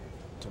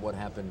to what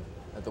happened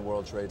at the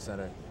World Trade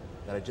Center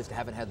that I just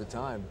haven't had the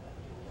time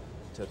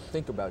to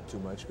think about too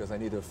much, because I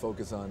need to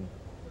focus on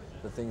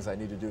the things I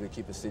need to do to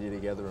keep the city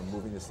together and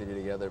moving the city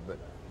together. But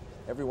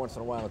every once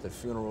in a while at the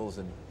funerals,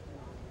 and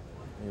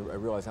I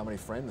realize how many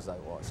friends I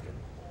lost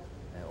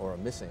or are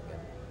missing. And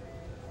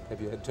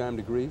have you had time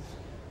to grieve?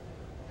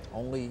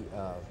 Only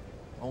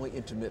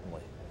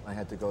intermittently. I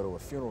had to go to a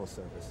funeral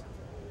service,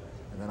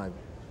 and then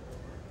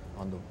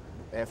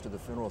after the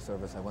funeral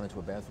service, I went into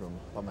a bathroom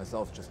by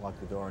myself, just locked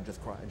the door, and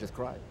just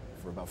cried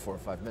for about 4 or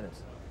 5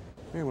 minutes.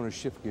 I want to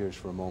shift gears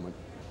for a moment.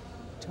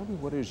 Tell me,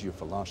 what is your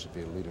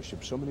philosophy of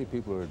leadership? So many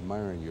people are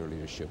admiring your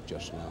leadership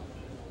just now.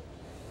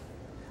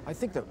 I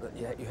think that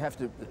you have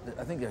to,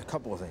 I think there are a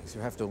couple of things.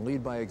 You have to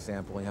lead by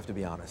example, and you have to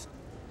be honest.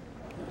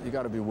 You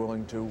got to be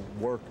willing to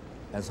work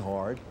as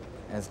hard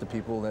as the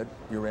people that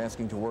you're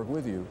asking to work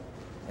with you,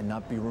 and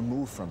not be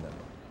removed from them.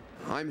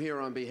 I'm here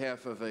on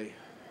behalf of a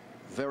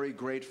very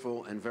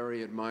grateful and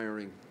very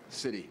admiring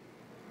city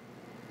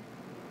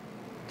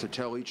to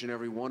tell each and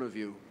every one of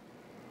you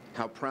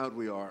how proud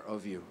we are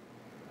of you,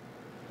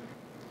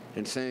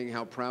 and saying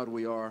how proud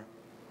we are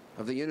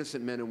of the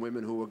innocent men and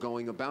women who are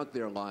going about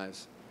their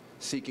lives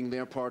seeking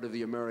their part of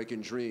the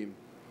American dream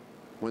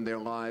when their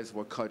lives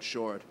were cut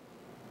short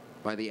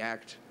by the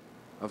act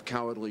of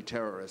cowardly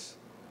terrorists,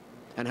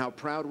 and how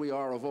proud we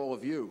are of all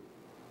of you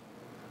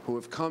who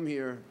have come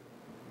here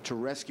to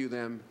rescue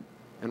them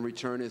and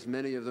return as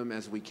many of them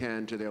as we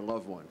can to their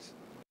loved ones.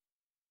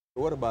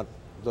 What about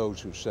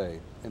those who say,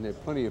 and there are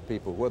plenty of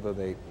people, whether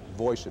they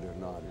voice it or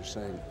not, are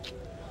saying,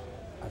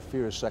 I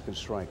fear a second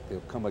strike, they'll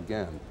come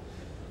again.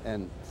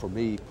 And for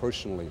me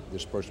personally,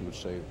 this person would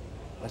say,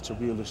 that's a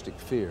realistic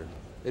fear.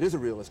 It is a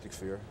realistic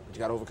fear, but you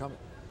got to overcome it.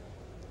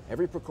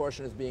 Every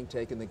precaution is being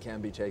taken that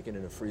can be taken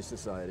in a free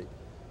society.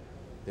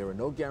 There are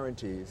no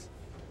guarantees,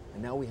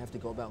 and now we have to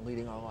go about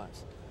leading our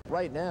lives.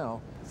 Right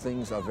now,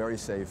 things are very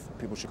safe.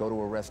 People should go to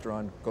a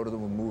restaurant, go to the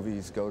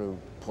movies, go to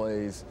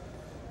plays,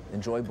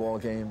 enjoy ball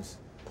games,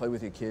 play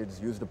with your kids,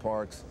 use the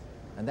parks,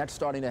 and that's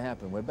starting to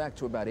happen. We're back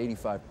to about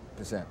 85%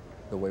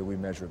 the way we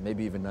measure it,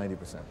 maybe even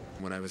 90%.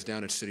 When I was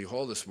down at City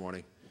Hall this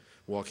morning,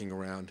 walking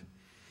around,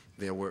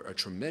 there were a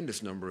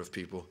tremendous number of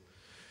people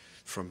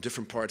from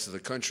different parts of the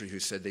country who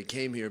said they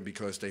came here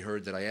because they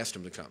heard that I asked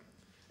them to come.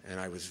 And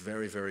I was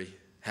very, very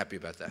happy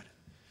about that.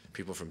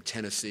 People from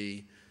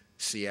Tennessee,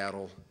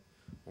 Seattle,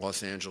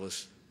 Los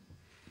Angeles,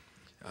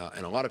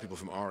 and a lot of people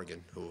from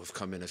Oregon who have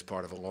come in as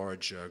part of a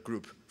large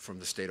group from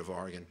the state of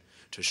Oregon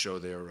to show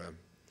their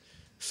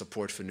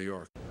support for New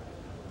York.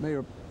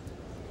 Mayor,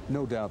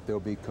 no doubt there'll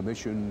be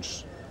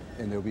commissions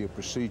and there'll be a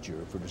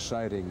procedure for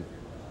deciding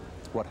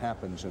what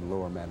happens in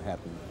Lower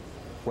Manhattan,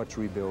 what's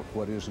rebuilt,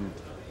 what isn't,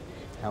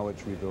 how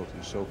it's rebuilt,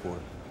 and so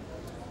forth.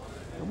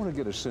 I want to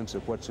get a sense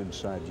of what's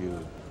inside you.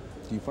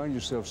 Do you find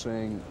yourself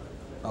saying,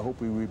 I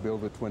hope we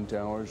rebuild the Twin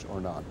Towers,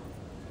 or not?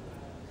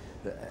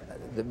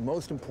 The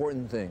most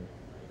important thing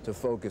to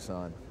focus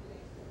on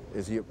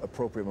is the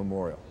appropriate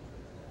memorial.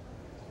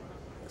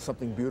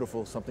 Something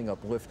beautiful, something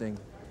uplifting,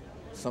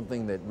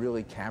 something that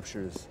really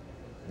captures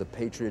the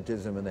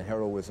patriotism and the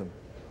heroism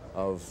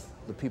of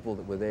the people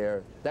that were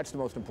there. That's the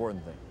most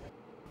important thing.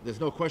 There's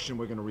no question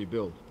we're going to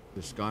rebuild.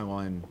 The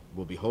skyline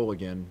will be whole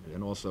again,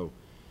 and also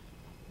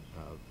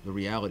the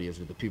reality is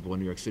that the people in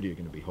New York City are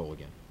going to be whole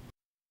again.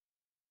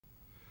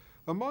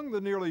 Among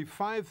the nearly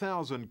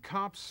 5,000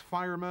 cops,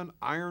 firemen,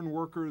 iron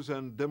workers,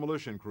 and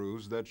demolition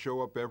crews that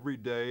show up every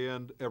day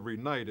and every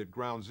night at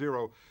Ground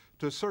Zero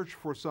to search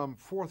for some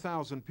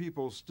 4,000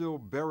 people still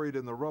buried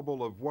in the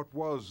rubble of what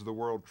was the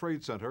World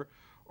Trade Center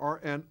are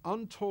an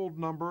untold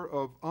number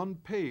of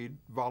unpaid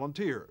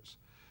volunteers.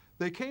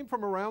 They came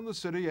from around the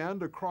city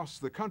and across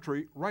the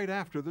country right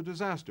after the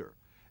disaster.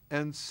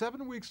 And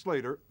 7 weeks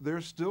later,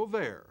 they're still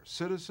there,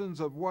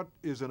 citizens of what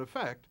is, in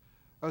effect,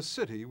 a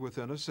city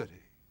within a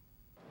city.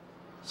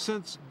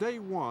 Since day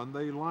one,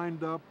 they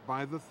lined up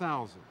by the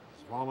thousands,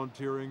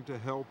 volunteering to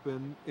help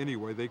in any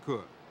way they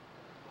could.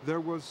 There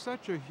was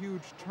such a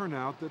huge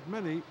turnout that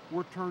many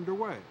were turned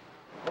away.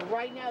 But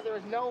right now, there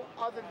is no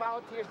other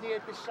volunteers near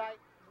at this site.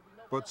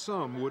 But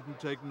some wouldn't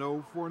take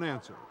no for an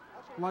answer,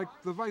 like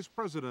the vice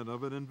president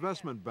of an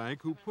investment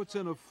bank who puts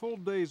in a full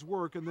day's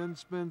work and then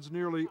spends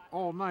nearly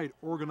all night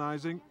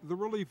organizing the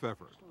relief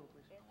effort.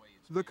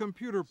 The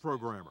computer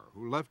programmer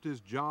who left his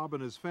job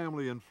and his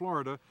family in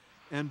Florida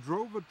and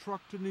drove a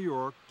truck to New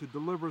York to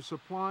deliver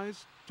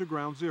supplies to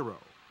Ground Zero.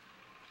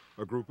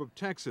 A group of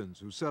Texans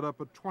who set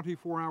up a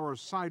 24-hour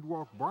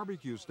sidewalk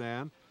barbecue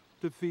stand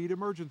to feed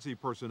emergency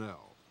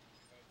personnel.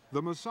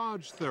 The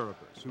massage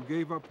therapist who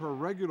gave up her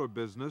regular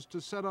business to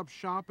set up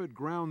shop at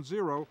Ground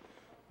Zero,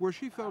 where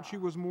she felt she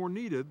was more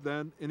needed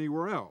than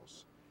anywhere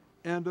else.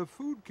 And a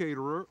food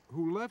caterer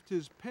who left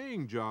his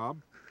paying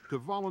job to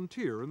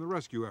volunteer in the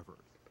rescue effort.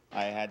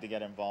 I had to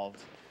get involved.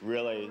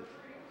 Really,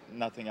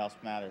 nothing else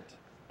mattered.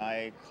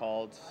 I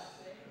called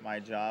my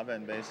job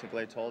and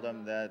basically told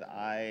them that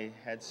I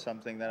had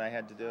something that I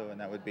had to do, and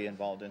that would be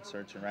involved in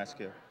search and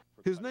rescue.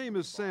 His name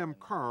is Sam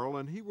Carl,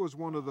 and he was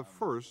one of the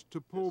first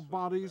to pull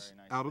bodies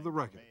out of the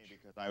wreckage.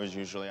 I was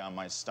usually on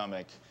my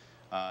stomach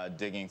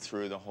digging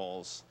through the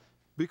holes.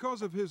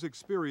 Because of his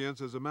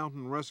experience as a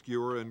mountain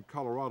rescuer in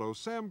Colorado,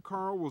 Sam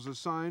Carl was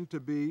assigned to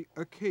be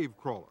a cave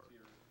crawler.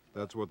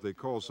 That's what they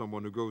call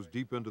someone who goes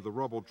deep into the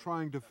rubble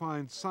trying to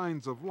find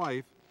signs of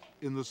life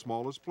in the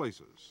smallest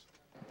places.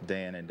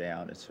 Day in and day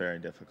out, it's very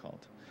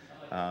difficult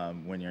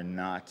when you're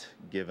not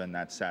given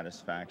that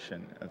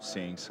satisfaction of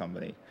seeing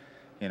somebody,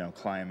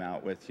 climb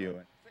out with you.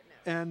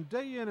 And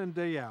day in and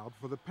day out,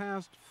 for the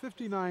past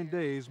 59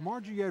 days,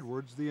 Margie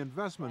Edwards, the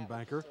investment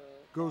banker,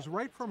 goes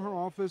right from her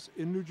office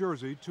in New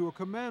Jersey to a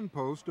command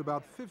post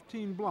about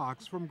 15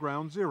 blocks from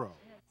Ground Zero.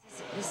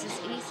 This is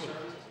easy.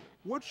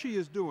 What she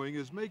is doing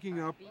is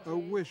making up a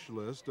wish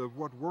list of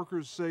what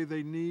workers say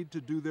they need to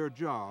do their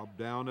job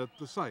down at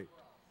the site.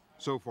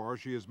 So far,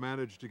 she has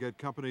managed to get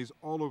companies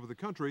all over the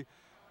country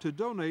to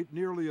donate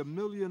nearly $1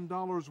 million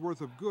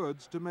worth of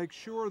goods to make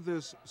sure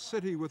this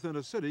city within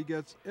a city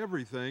gets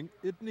everything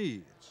it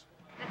needs.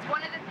 That's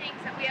one of the things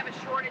that we have a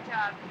shortage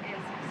of is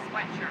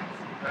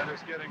sweatshirts. And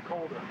it's getting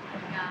colder.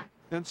 Yeah.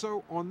 And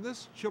so on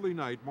this chilly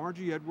night,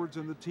 Margie Edwards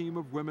and the team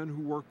of women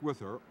who work with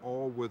her,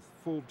 all with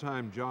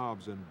full-time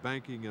jobs in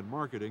banking and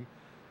marketing,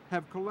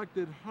 have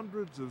collected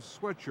hundreds of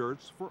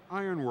sweatshirts for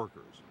iron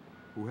workers,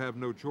 who have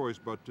no choice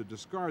but to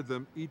discard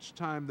them each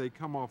time they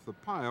come off the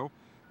pile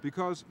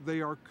because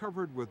they are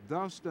covered with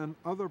dust and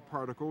other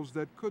particles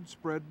that could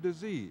spread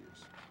disease.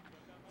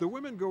 The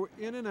women go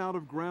in and out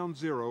of Ground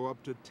Zero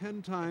up to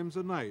 10 times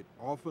a night,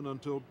 often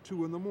until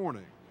 2 in the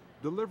morning,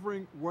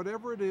 delivering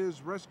whatever it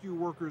is rescue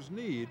workers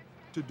need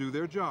to do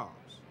their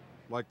jobs,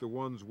 like the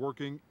ones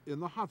working in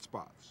the hot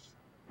spots.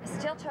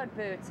 Steel-toed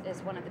boots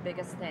is one of the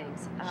biggest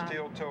things.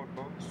 Steel-toed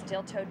boots?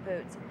 Steel-toed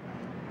boots.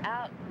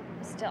 Out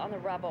still on the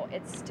rubble,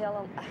 it's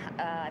still,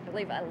 I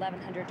believe,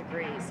 1,100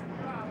 degrees.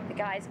 The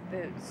guys'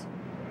 boots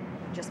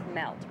just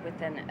melt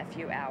within a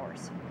few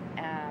hours,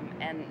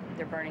 and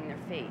they're burning their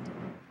feet.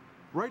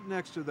 Right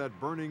next to that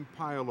burning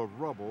pile of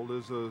rubble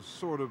is a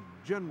sort of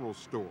general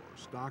store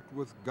stocked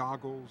with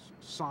goggles,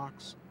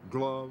 socks,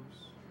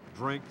 gloves,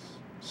 drinks,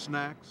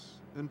 snacks,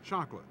 and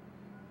chocolate.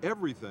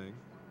 Everything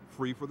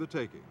free for the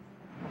taking.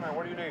 Man,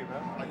 what do you need,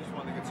 man? I just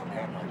wanted to get some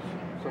hand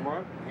wipes. Some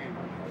what? Hand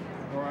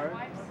wipes. All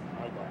right.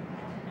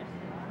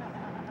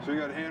 So you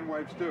got hand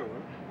wipes too, huh?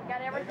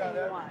 Got everything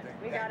you want.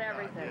 We got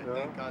everything.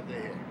 Thank God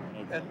they're here.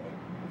 And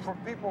for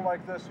people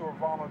like this who are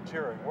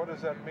volunteering, what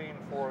does that mean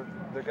for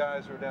the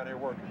guys who are down here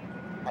working?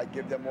 I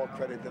give them more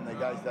credit than the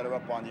guys that are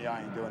up on the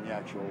iron doing the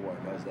actual work.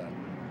 How's that?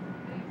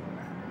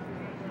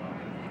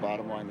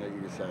 Bottom line that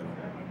you decided.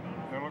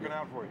 They're looking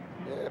out for you.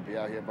 Yeah, be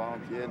out here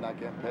volunteering, not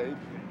getting paid.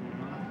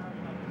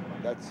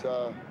 That's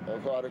a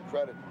lot of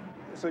credit.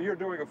 So you're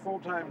doing a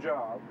full-time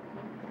job,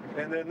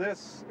 and then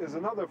this is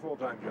another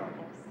full-time job.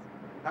 Yes.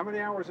 How many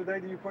hours a day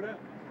do you put in?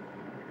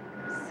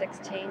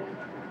 16,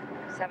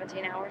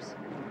 17 hours.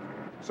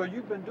 So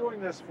you've been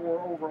doing this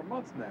for over a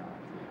month now.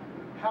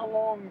 How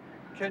long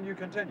can you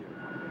continue?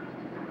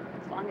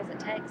 As long as it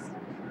takes.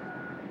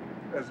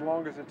 As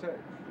long as it takes.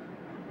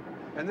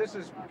 And this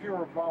is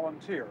pure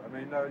volunteer. I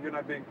mean, you're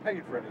not being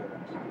paid for any of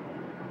this.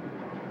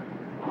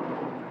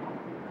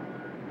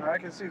 Now, I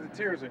can see the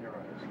tears in your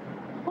eyes.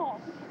 Oh,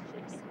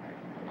 I'm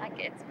sorry.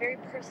 It's very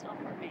personal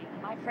for me.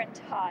 My friend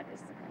Todd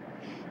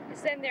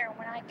is in there.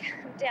 When I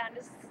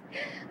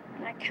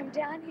come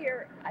down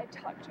here, I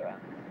talk to him.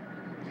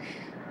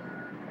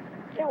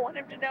 I want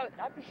him to know that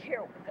I'm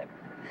here with him,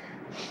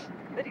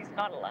 that he's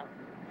not alone.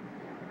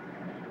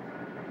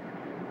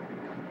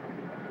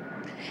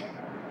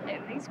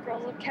 And these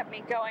girls have kept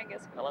me going,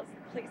 as well as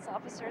the police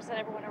officers and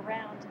everyone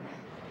around.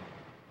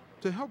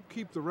 To help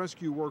keep the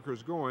rescue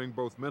workers going,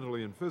 both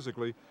mentally and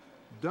physically,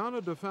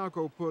 Donna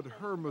DeFalco put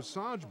her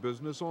massage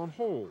business on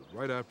hold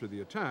right after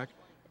the attack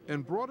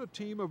and brought a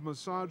team of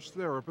massage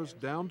therapists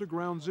down to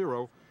Ground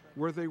Zero,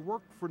 where they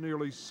worked for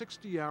nearly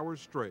 60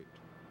 hours straight.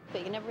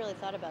 But you never really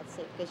thought about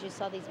sleep because you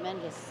saw these men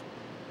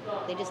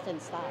they just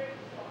didn't stop.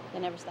 They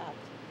never stopped.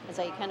 And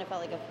so you kind of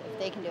felt like if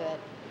they can do it,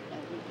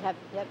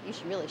 you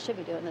really should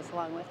be doing this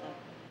along with them.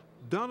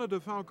 Donna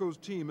DeFalco's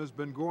team has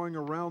been going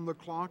around the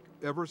clock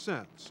ever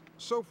since.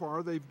 So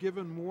far, they've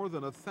given more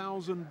than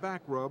 1,000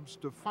 back rubs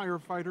to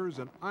firefighters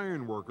and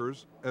iron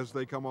workers as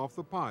they come off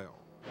the pile.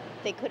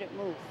 They couldn't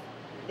move.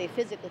 They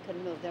physically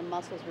couldn't move. Their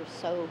muscles were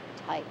so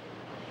tight.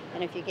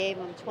 And if you gave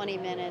them 20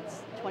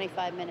 minutes,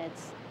 25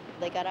 minutes,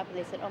 they got up and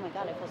they said, oh my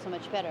God, I feel so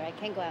much better. I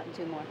can go out and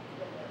do more.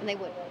 And they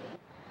would.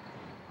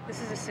 This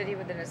is a city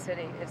within a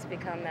city. It's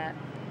become that.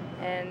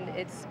 And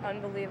it's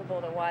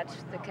unbelievable to watch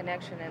the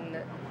connection and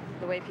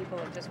the way people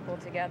have just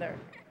pulled together.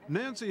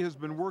 Nancy has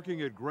been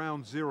working at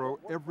Ground Zero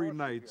every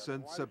night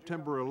since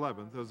September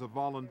 11th as a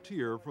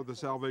volunteer for the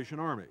Salvation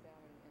Army.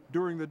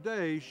 During the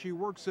day, she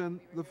works in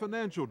the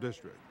financial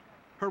district.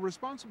 Her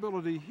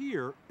responsibility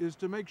here is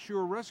to make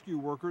sure rescue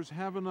workers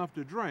have enough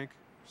to drink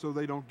so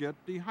they don't get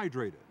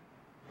dehydrated.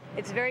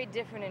 It's very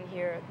different in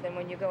here than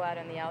when you go out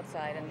on the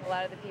outside, and a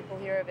lot of the people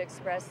here have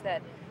expressed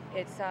that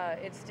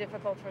it's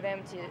difficult for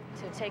them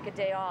to take a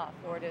day off,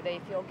 or do they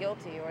feel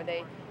guilty, or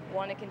they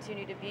want to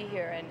continue to be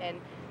here,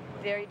 and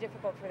very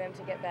difficult for them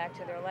to get back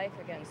to their life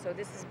again. So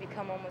this has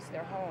become almost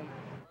their home.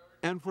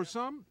 And for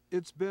some,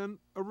 it's been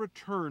a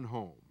return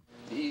home.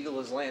 The Eagle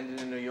has landed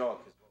in New York.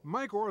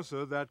 Mike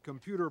Orsa, that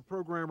computer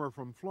programmer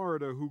from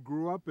Florida who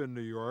grew up in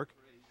New York,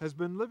 has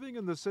been living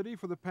in the city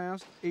for the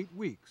past 8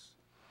 weeks,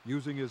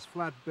 using his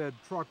flatbed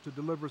truck to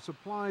deliver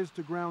supplies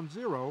to Ground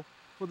Zero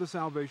for the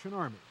Salvation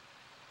Army.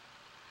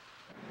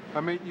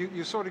 I mean,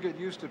 you sort of get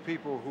used to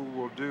people who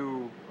will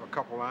do a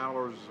couple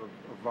hours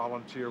of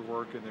volunteer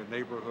work in their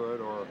neighborhood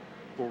or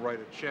will write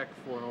a check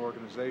for an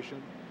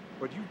organization,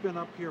 but you've been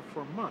up here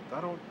for a month.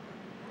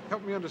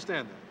 Help me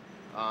understand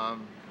that.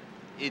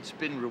 It's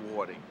been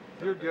rewarding.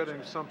 You're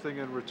getting something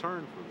in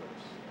return for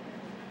this.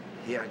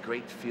 Yeah, a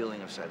great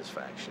feeling of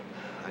satisfaction.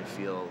 I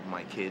feel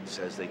my kids,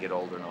 as they get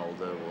older and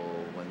older,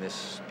 will, when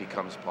this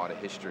becomes part of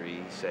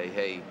history, say,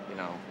 hey,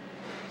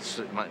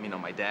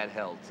 my dad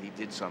helped, he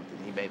did something,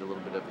 he made a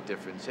little bit of a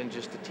difference, and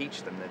just to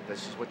teach them that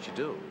this is what you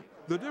do.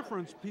 The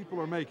difference people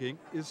are making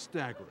is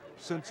staggering.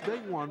 Since day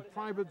one,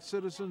 private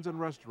citizens and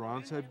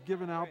restaurants have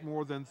given out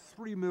more than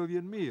 3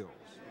 million meals.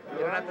 You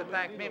don't have to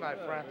thank me, my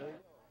friend.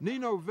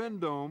 Nino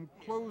Vendome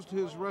closed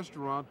his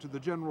restaurant to the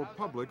general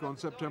public on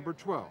September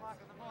 12th.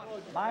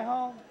 My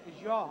home is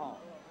your home.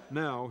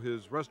 Now,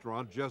 his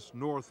restaurant just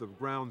north of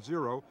Ground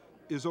Zero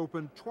is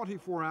open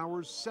 24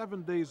 hours,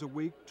 7 days a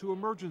week to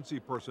emergency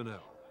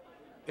personnel.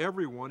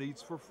 Everyone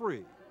eats for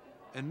free,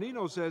 and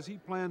Nino says he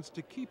plans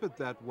to keep it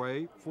that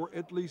way for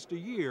at least a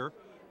year,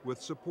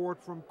 with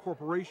support from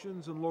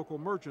corporations and local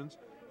merchants,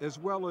 as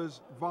well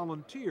as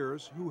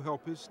volunteers who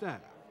help his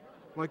staff,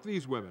 like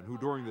these women who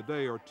during the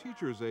day are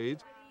teachers'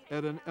 aides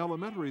at an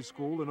elementary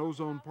school in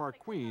Ozone Park,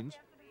 Queens,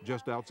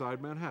 just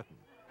outside Manhattan.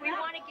 We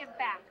want to give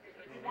back.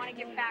 We want to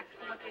give back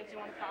for what they're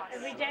doing for us.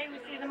 Every day we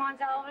see them on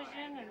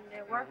television, and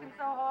they're working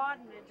so hard,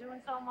 and they're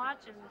doing so much,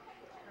 and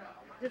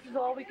this is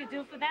all we could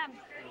do for them.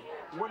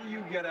 What do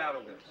you get out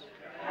of this?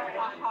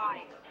 A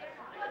high.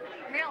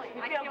 Really,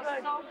 I feel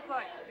so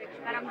good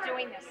that I'm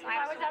doing this. If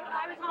I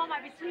was home,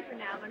 I'd be sleeping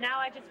now, but now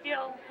I just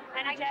feel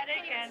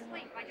energetic. I can't even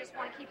sleep. I just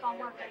want to keep on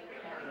working.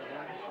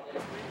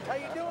 How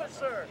you doing,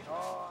 sir?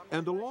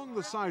 And along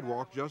the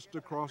sidewalk just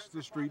across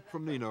the street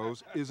from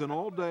Nino's is an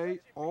all-day,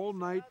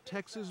 all-night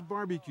Texas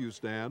barbecue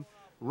stand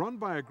run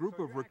by a group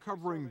of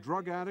recovering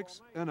drug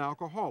addicts and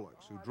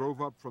alcoholics who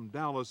drove up from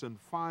Dallas in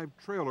 5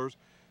 trailers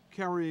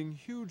carrying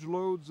huge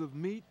loads of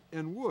meat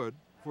and wood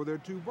for their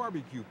 2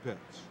 barbecue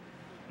pits.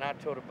 And I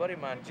told a buddy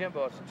of mine,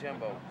 Jimbo, I said,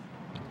 Jimbo,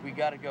 we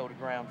got to go to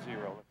ground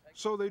zero.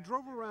 So they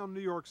drove around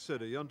New York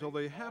City until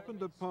they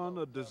happened upon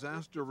a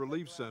disaster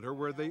relief center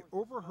where they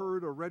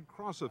overheard a Red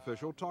Cross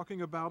official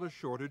talking about a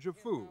shortage of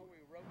food.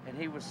 And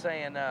he was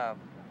saying,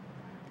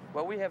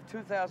 well, we have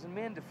 2,000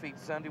 men to feed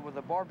Sunday with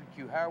a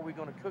barbecue. How are we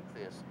going to cook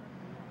this?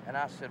 And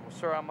I said, well,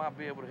 sir, I might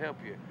be able to help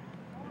you.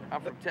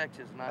 I'm from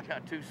Texas, and I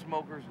got 2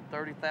 smokers and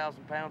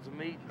 30,000 pounds of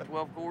meat and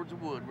 12 cords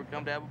of wood. We're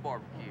come to have a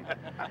barbecue.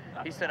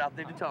 He said, I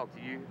need to talk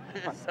to you.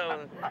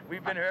 So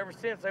we've been here ever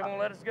since. They won't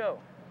let us go.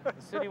 The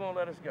city won't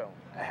let us go.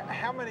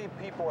 How many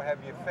people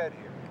have you fed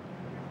here?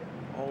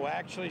 Oh,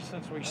 actually,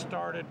 since we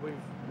started,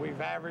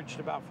 we've averaged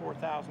about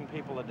 4,000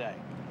 people a day.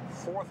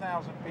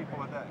 4,000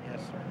 people a day?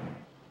 Yes, sir.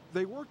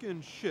 They work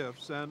in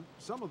shifts, and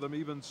some of them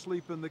even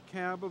sleep in the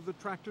cab of the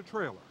tractor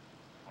trailer.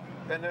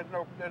 And there's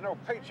no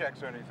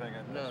paychecks or anything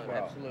in this? No,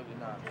 absolutely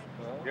not.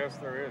 Yes,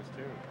 there is,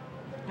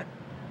 too.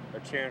 A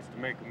chance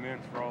to make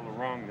amends for all the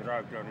wrong that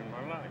I've done in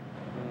my life.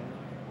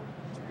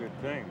 It's a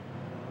good thing.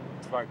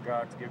 It's like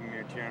God's giving me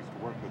a chance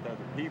to work with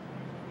other people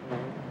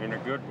in a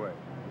good way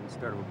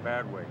instead of a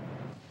bad way.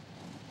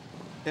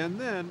 And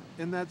then,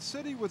 in that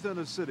city within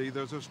a city,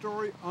 there's a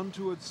story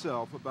unto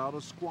itself about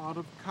a squad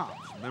of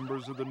cops,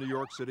 members of the New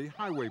York City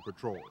Highway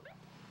Patrol.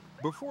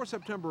 Before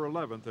September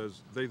 11th,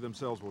 as they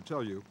themselves will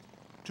tell you,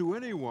 to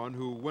anyone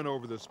who went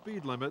over the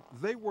speed limit,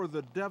 they were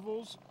the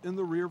devils in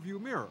the rearview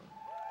mirror.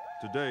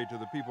 Today, to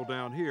the people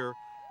down here,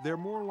 they're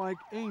more like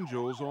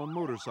angels on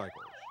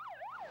motorcycles.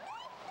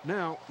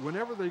 Now,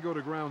 whenever they go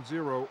to ground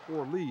zero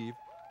or leave,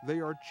 they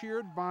are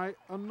cheered by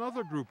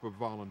another group of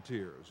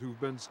volunteers who've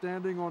been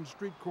standing on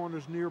street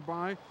corners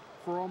nearby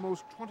for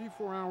almost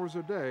 24 hours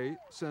a day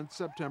since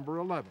September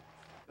 11th.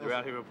 They're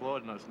out here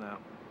applauding us now.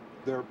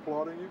 They're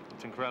applauding you?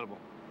 It's incredible.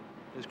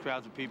 There's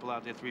crowds of people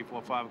out there 3,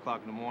 4, 5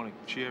 o'clock in the morning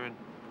cheering,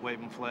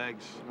 waving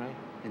flags, right?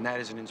 And that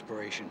is an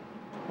inspiration.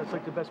 That's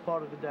like the best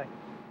part of the day.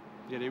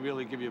 Yeah, they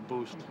really give you a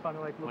boost Kind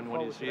of like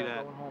when you see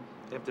that.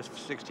 After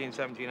 16,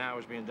 17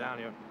 hours being down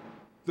here.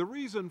 The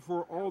reason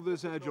for all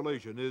this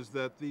adulation is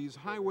that these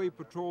highway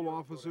patrol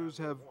officers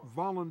have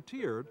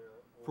volunteered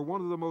for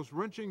one of the most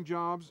wrenching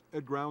jobs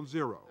at ground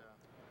zero.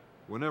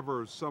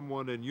 Whenever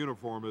someone in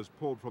uniform is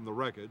pulled from the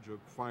wreckage,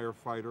 a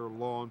firefighter,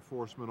 law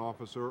enforcement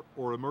officer,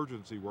 or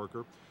emergency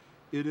worker,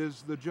 it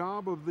is the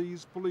job of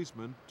these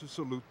policemen to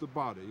salute the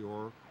body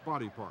or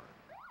body part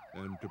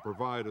and to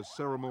provide a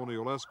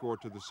ceremonial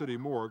escort to the city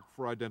morgue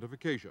for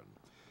identification.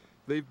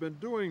 They've been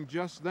doing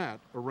just that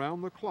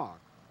around the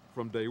clock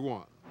from day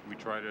one. We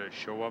try to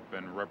show up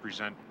and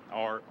represent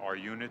our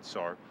units,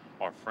 our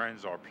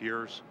friends, our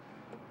peers,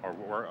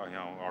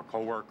 our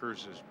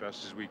co-workers as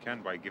best as we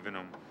can by giving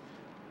them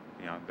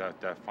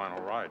that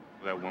final ride.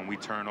 That when we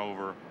turn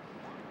over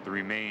the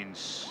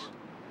remains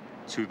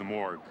to the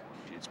morgue,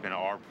 it's been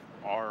our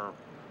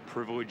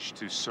privilege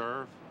to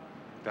serve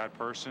that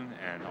person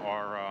and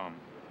our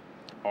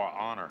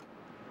honor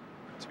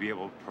to be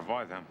able to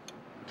provide them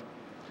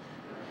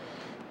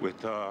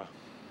with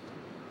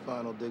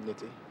final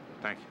dignity.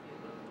 Thank you.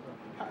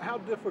 How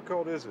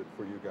difficult is it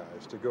for you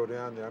guys to go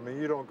down there? I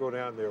mean, you don't go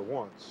down there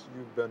once.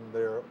 You've been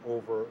there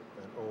over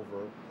and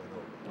over and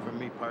over. For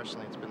me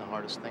personally, it's been the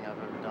hardest thing I've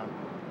ever done.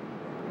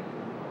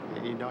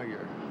 And you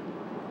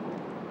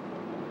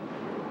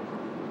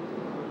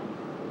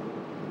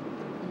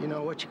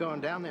know what you're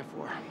going down there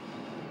for.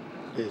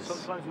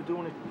 Sometimes we're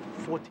doing it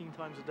 14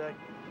 times a day,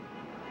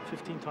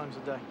 15 times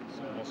a day. It's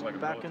almost like a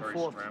back and military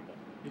forth. scramble.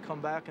 You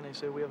come back and they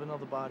say, we have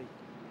another body.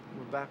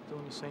 We're back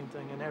doing the same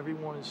thing, and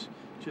everyone is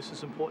just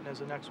as important as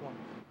the next one.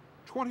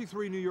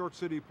 23 New York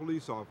City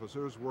police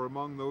officers were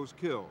among those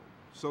killed.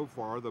 So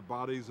far, the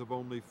bodies of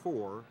only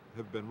 4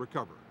 have been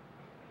recovered.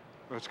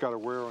 That's got to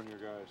wear on you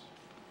guys.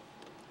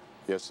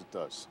 Yes, it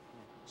does.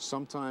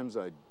 Sometimes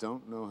I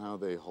don't know how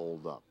they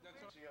hold up.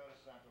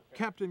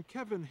 Captain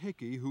Kevin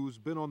Hickey, who's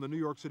been on the New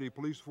York City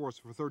Police Force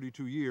for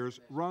 32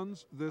 years,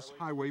 runs this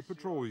highway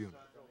patrol unit.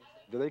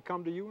 Do they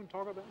come to you and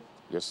talk about it?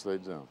 Yes, they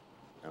do.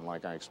 And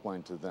like I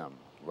explained to them,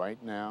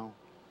 right now,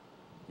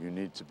 you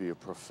need to be a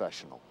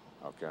professional,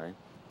 okay?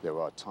 There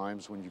are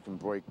times when you can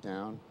break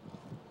down,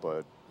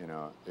 but,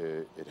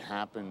 it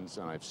happens,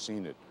 and I've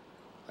seen it.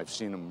 I've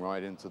seen them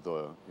right into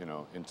the,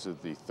 into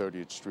the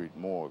 30th Street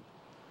morgue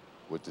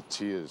with the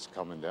tears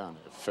coming down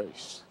their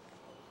face.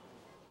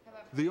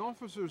 The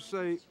officers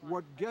say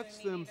what gets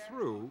them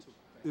through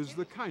is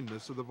the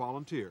kindness of the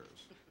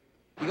volunteers.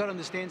 You got to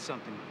understand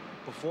something.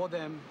 Before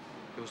them,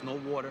 there was no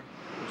water,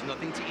 there was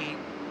nothing to eat,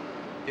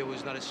 there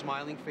was not a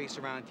smiling face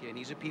around here. And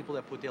these are people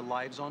that put their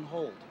lives on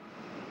hold,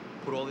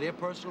 put all of their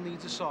personal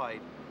needs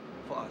aside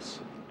for us.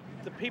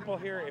 The people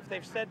here, if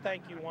they've said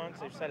thank you once,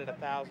 they've said it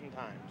 1,000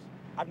 times.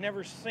 I've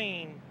never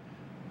seen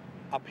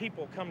a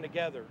people come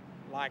together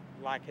like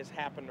has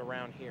happened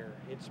around here.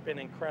 It's been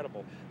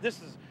incredible. This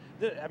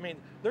I mean,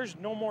 there's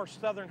no more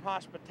Southern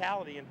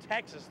hospitality in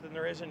Texas than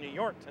there is in New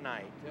York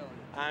tonight.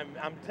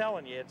 I'm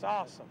telling you, it's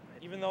awesome.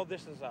 Even though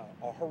this is a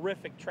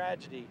horrific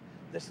tragedy,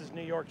 this is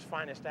New York's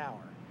finest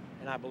hour,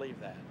 and I believe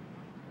that.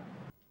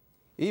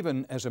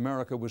 Even as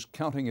America was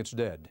counting its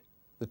dead,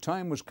 the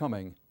time was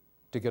coming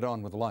to get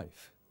on with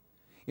life.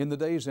 In the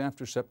days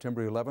after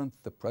September 11th,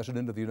 the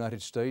President of the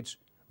United States,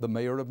 the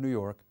Mayor of New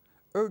York,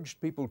 urged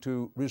people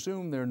to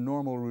resume their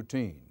normal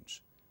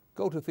routines,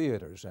 go to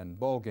theaters and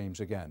ball games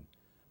again,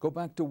 go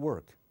back to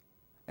work,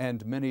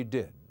 and many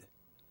did.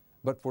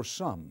 But for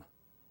some,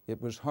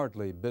 it was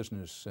hardly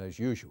business as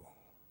usual.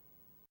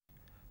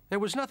 There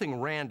was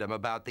nothing random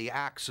about the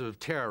acts of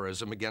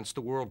terrorism against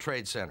the World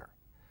Trade Center.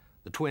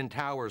 The Twin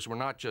Towers were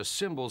not just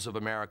symbols of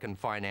American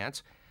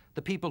finance.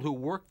 The people who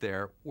worked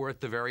there were at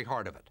the very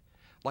heart of it,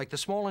 like the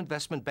small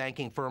investment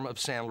banking firm of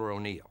Sandler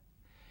O'Neill.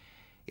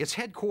 Its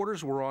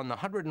headquarters were on the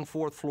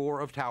 104th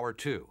floor of Tower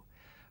 2,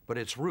 but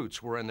its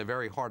roots were in the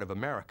very heart of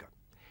America.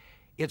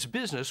 Its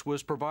business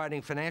was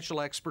providing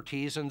financial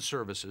expertise and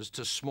services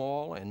to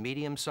small and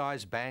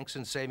medium-sized banks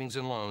and savings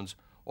and loans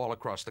all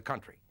across the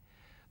country.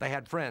 They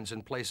had friends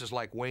in places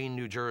like Wayne,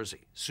 New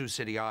Jersey, Sioux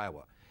City,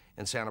 Iowa,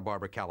 and Santa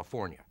Barbara,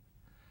 California.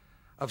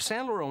 Of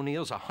Sandler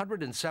O'Neill's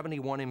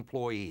 171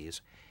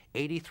 employees,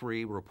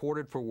 83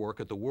 reported for work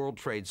at the World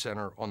Trade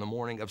Center on the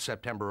morning of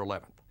September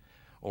 11th.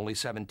 Only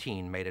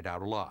 17 made it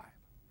out alive.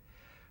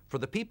 For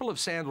the people of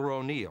Sandler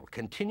O'Neill,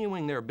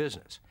 continuing their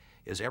business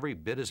is every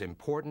bit as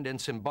important and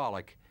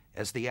symbolic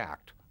as the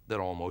act that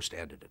almost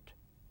ended it.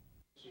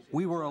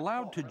 We were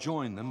allowed to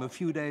join them a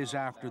few days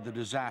after the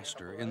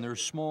disaster in their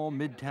small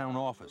Midtown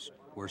office,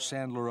 where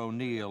Sandler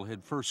O'Neill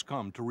had first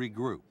come to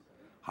regroup,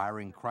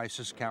 hiring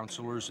crisis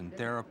counselors and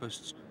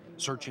therapists,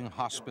 searching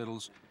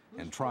hospitals,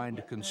 and trying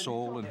to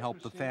console and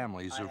help the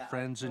families of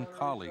friends and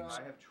colleagues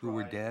who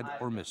were dead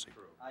or missing.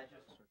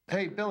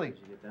 Hey, Billy.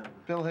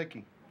 Bill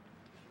Hickey.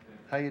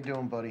 How you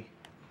doing, buddy?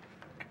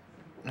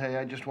 Hey,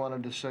 I just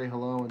wanted to say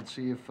hello and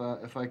see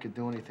if I could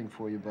do anything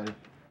for you, buddy.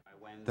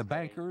 The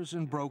bankers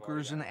and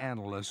brokers and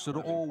analysts had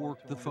all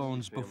worked the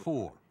phones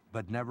before,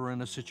 but never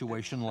in a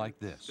situation like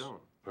this.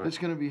 It's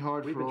going to be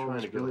hard for all of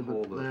us, Billy,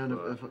 but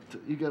man,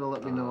 you got to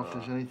let me know if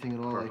there's anything at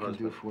all I can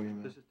do for you,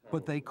 man.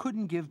 But they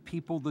couldn't give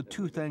people the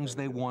two things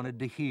they wanted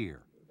to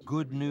hear,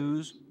 good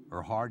news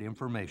or hard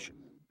information.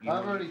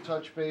 I've already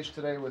touched base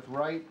today with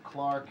Wright,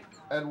 Clark,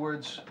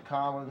 Edwards,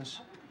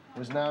 Collins,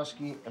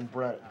 Wisnowski, and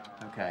Brett.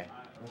 Okay.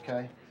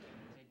 Okay?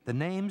 The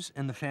names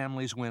and the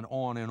families went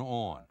on and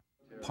on.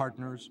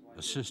 Partners,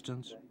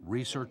 assistants,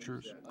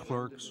 researchers,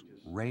 clerks,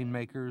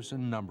 rainmakers,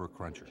 and number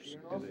crunchers.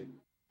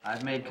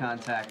 I've made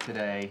contact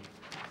today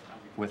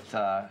with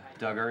Doug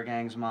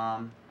Ergang's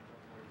mom,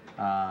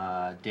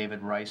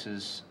 David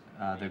Rice's,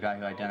 the guy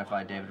who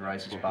identified David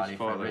Rice's body,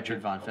 for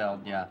Richard Von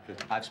Feld, yeah.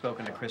 I've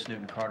spoken to Chris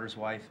Newton Carter's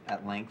wife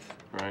at length.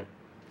 Right.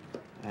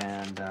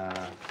 And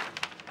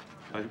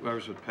I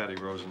was with Patty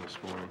Rosen this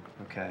morning.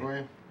 Okay. Were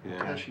you?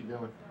 Yeah. How's she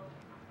doing?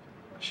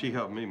 She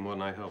helped me more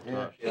than I helped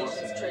her.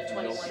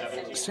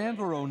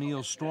 Sandler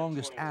O'Neill's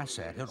strongest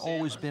asset had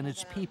always been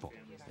its people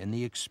and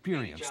the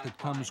experience that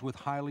comes with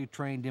highly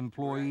trained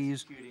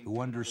employees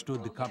who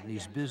understood the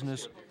company's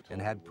business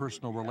and had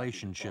personal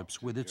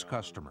relationships with its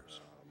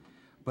customers.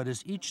 But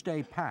as each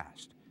day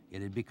passed,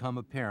 it had become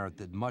apparent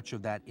that much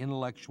of that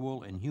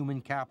intellectual and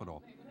human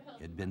capital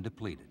had been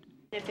depleted.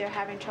 If they're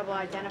having trouble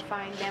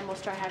identifying them, we'll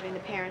start having the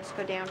parents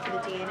go down for the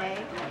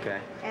DNA.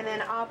 Okay. And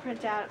then I'll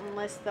print out and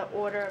list the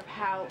order of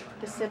how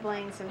the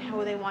siblings and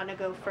who they want to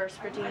go first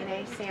for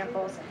DNA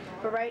samples.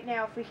 But right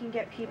now, if we can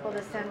get people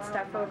to send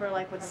stuff over,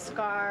 like with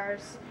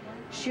scars,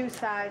 shoe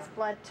size,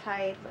 blood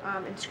type,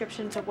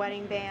 inscriptions of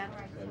wedding band.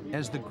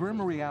 As the grim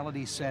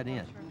reality set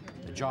in,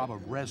 the job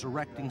of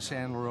resurrecting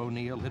Sandler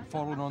O'Neill had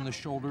fallen on the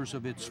shoulders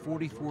of its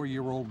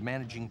 44-year-old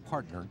managing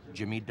partner,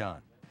 Jimmy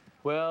Dunn.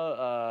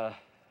 Well,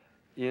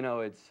 you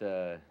know,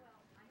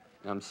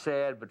 I'm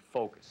sad but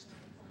focused.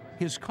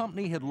 His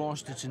company had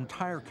lost its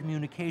entire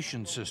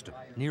communication system,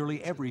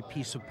 nearly every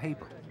piece of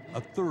paper, a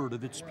third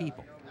of its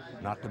people,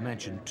 not to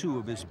mention two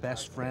of his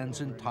best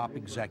friends and top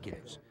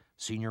executives,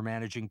 senior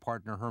managing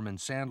partner Herman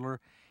Sandler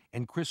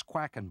and Chris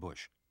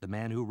Quackenbush, the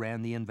man who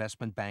ran the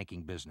investment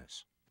banking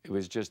business. It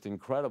was just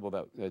incredible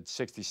that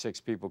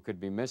 66 people could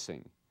be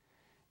missing,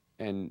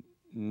 and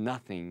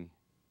nothing,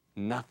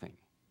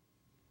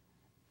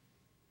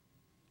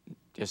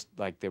 just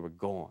like they were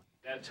gone.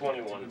 At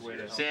 21.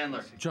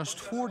 Sandler. Just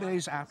 4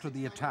 days after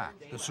the attack,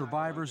 the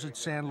survivors at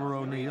Sandler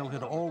O'Neill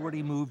had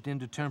already moved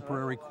into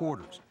temporary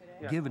quarters,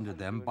 given to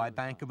them by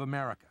Bank of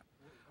America.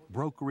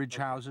 Brokerage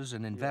houses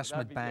and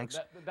investment banks,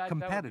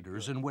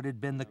 competitors in what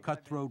had been the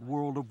cutthroat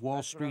world of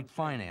Wall Street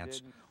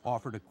finance,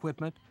 offered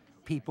equipment,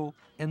 people,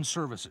 and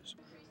services,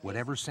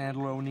 whatever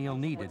Sandler O'Neill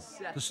needed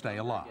to stay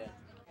alive.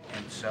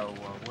 And so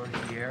we're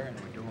here and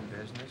we're doing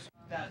business.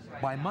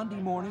 By Monday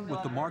morning,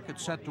 with the market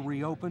set to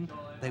reopen,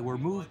 they were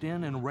moved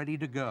in and ready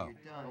to go,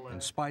 in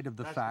spite of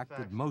the fact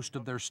that most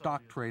of their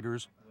stock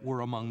traders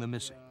were among the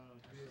missing.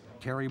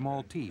 Terry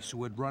Maltese,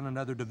 who had run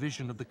another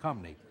division of the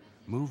company,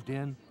 moved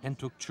in and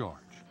took charge.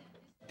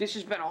 This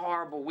has been a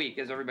horrible week,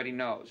 as everybody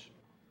knows.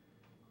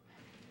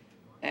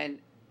 And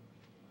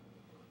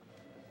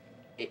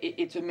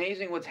it's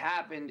amazing what's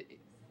happened,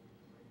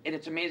 and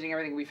it's amazing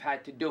everything we've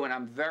had to do, and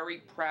I'm very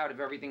proud of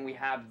everything we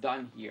have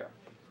done here.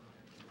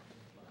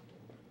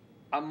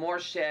 I'm more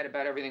sad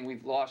about everything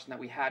we've lost and that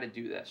we had to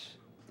do this.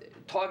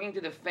 Talking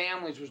to the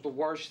families was the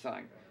worst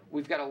thing.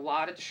 We've got a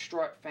lot of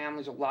distraught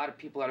families, a lot of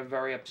people that are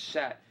very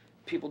upset.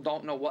 People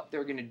don't know what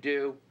they're going to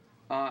do,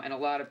 and a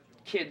lot of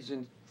kids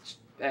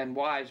and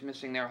wives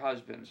missing their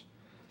husbands.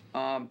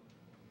 A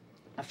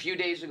few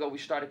days ago, we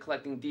started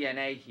collecting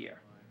DNA here.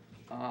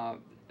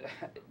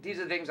 These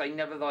are things I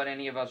never thought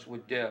any of us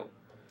would do.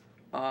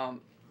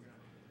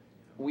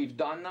 We've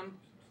done them.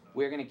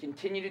 We're going to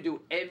continue to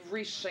do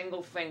every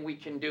single thing we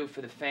can do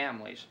for the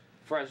families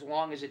for as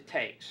long as it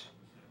takes.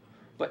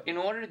 But in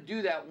order to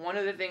do that, one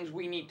of the things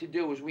we need to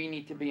do is we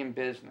need to be in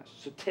business.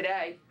 So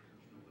today,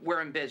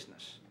 we're in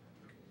business.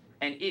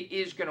 And it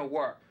is going to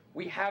work.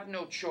 We have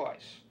no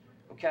choice,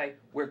 okay?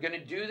 We're going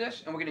to do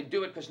this, and we're going to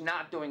do it because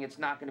not doing it's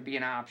not going to be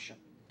an option.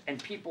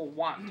 And people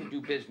want to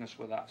do business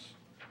with us.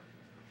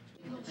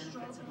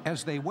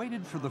 As they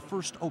waited for the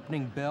first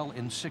opening bell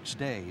in 6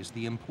 days,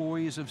 the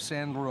employees of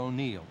Sandler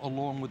O'Neill,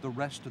 along with the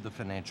rest of the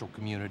financial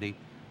community,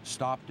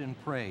 stopped and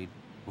prayed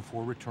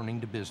before returning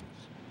to business.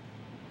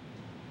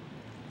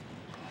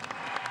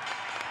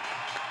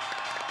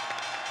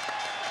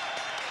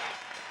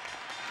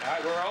 All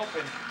right, we're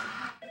open.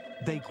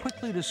 They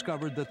quickly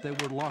discovered that there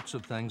were lots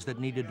of things that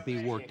needed to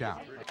be worked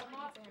out. You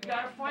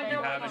gotta find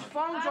out why these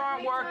phones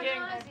aren't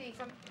working.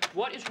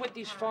 What is with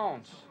these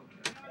phones?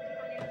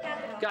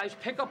 Guys,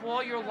 pick up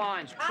all your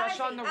lines. Press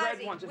on the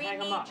red ones and hang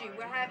them up.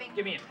 We're having...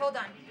 Give me it. Hold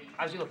on.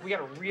 Ozzy, look, we got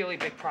a really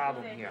big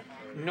problem here.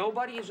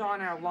 Nobody is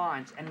on our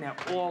lines, and they're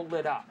all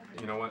lit up.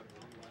 You know what,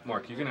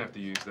 Mark? You're gonna have to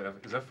use that.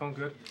 Is that phone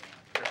good?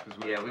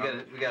 Yeah, we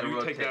got to You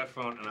rotate. take that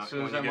phone, and as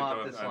soon as when I'm you get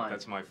off the, this line.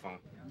 that's my phone.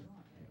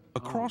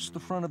 Across the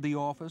front of the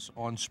office,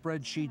 on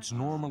spreadsheets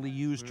normally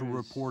used to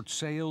report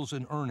sales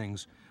and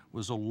earnings,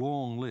 was a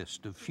long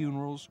list of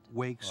funerals,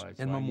 wakes,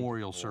 and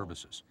memorial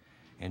services.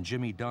 And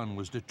Jimmy Dunn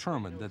was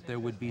determined that there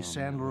would be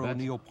Sandler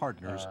O'Neill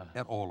partners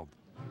at all of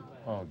them.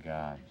 Oh,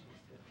 God.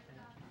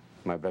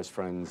 My best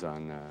friend's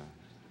on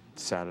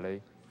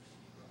Saturday,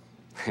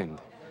 and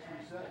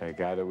a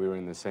guy that we were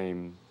in the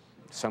same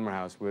summer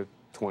house with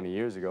 20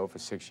 years ago for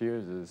 6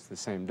 years is the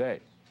same day,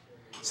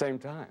 same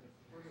time.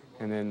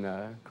 And then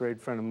a great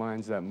friend of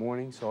mine's that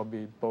morning, so I'll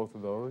be at both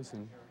of those,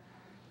 and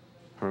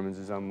Herman's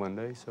is on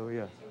Monday, so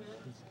yeah.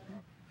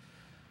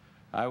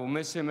 I will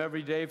miss him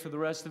every day for the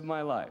rest of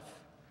my life.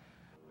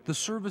 The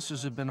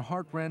services have been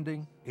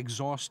heartrending,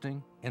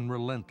 exhausting, and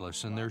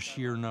relentless in their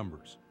sheer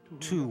numbers.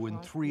 2 and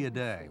 3 a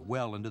day,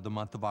 well into the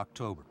month of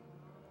October.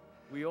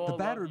 The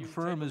battered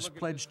firm has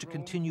pledged to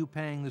continue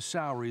paying the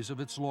salaries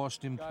of its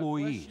lost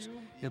employees,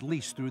 at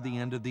least through the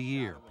end of the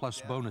year,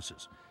 plus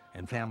bonuses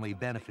and family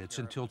benefits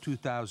until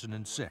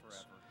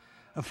 2006.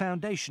 A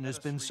foundation has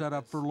been set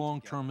up for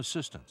long-term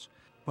assistance.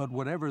 But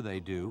whatever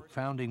they do,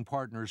 founding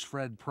partners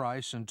Fred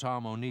Price and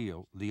Tom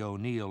O'Neill, the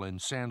O'Neill and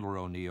Sandler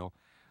O'Neill,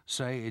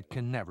 say it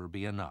can never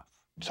be enough.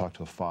 Talk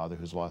to a father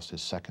who's lost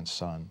his second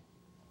son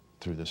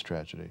through this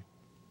tragedy,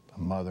 a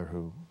mother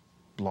who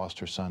lost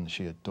her son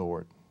she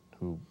adored,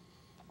 who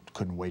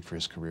couldn't wait for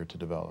his career to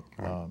develop.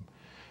 Right.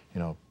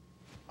 You know,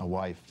 a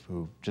wife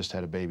who just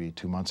had a baby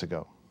 2 months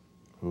ago,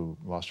 who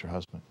lost her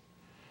husband.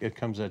 It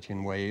comes at you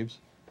in waves.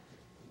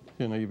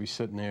 You know, you'd be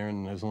sitting there,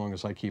 and as long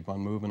as I keep on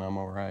moving, I'm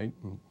all right.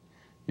 And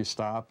you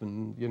stop,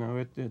 and you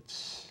know,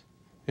 it's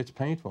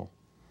painful.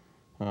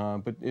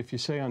 But if you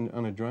say on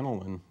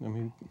adrenaline, I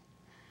mean,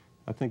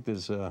 I think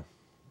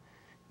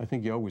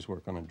you always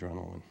work on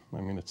adrenaline.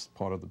 I mean, it's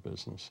part of the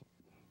business.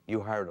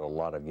 You hired a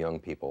lot of young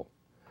people.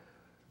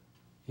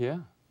 Yeah,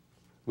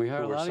 we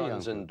hired a lot of young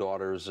sons and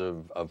daughters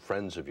of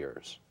friends of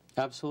yours.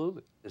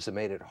 Absolutely. Has it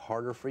made it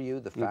harder for you,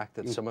 the fact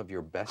that some of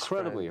your best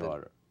incredibly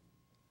harder.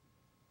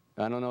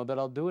 I don't know that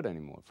I'll do it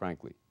anymore,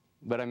 frankly.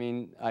 But I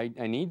mean, I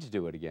need to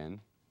do it again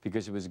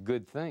because it was a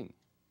good thing.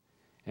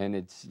 And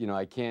it's, you know,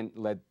 I can't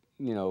let,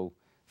 you know,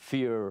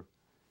 fear,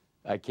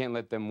 I can't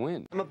let them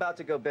win. I'm about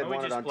to go bid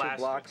one on 2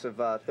 blocks of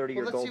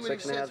 30-year gold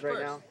 6.5s right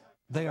now.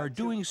 They are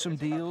doing some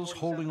deals,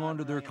 holding on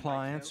to their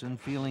clients, and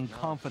feeling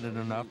confident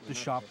enough to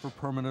shop for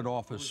permanent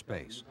office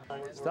space.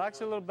 Stock's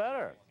a little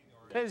better.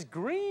 It's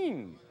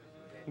green.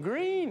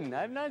 Green.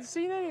 I've not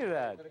seen any of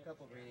that.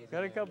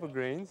 Got a couple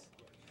greens.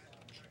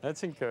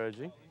 That's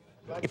encouraging.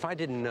 If I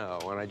didn't know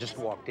and I just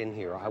walked in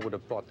here, I would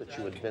have thought that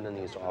you had been in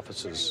these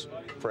offices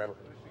forever.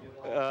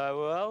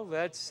 Well,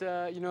 that's,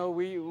 you know,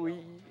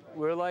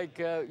 we're like,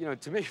 you know,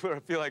 to me, I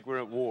feel like we're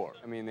at war.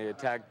 I mean, they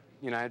attacked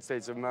the United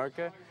States of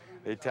America.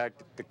 They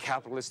attacked the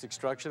capitalistic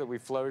structure that we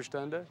flourished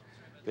under.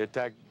 They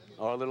attacked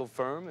our little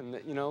firm, and,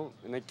 you know,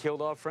 and they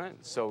killed our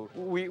friends. So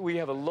we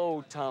have a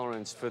low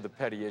tolerance for the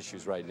petty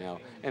issues right now.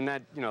 And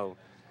that, you know,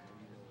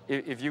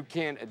 if you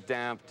can't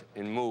adapt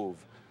and move,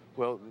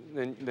 well,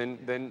 then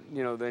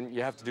you know, then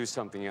you have to do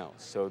something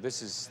else. So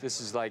this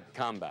is like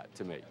combat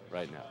to me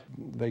right now.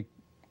 They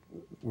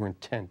were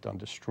intent on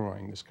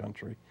destroying this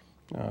country,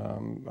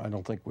 I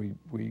don't think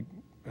we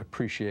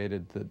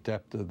appreciated the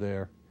depth of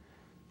their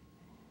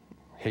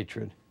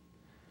hatred.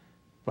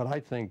 But I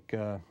think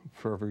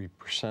for every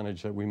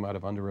percentage that we might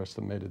have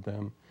underestimated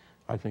them,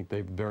 I think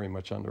they very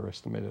much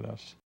underestimated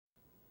us.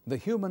 The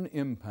human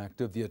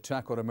impact of the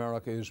attack on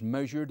America is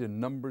measured in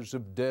numbers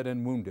of dead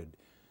and wounded,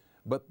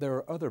 but there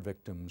are other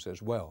victims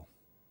as well.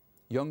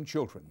 Young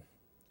children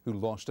who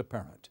lost a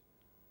parent.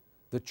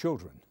 The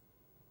children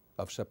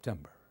of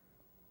September.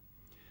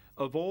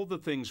 Of all the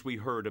things we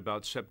heard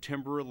about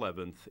September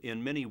 11th,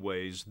 in many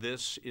ways,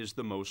 this is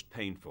the most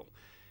painful.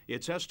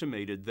 It's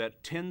estimated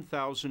that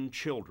 10,000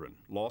 children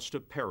lost a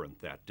parent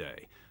that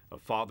day, a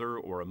father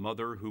or a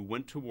mother who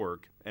went to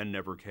work and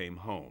never came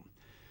home.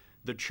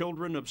 The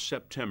children of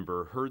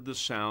September heard the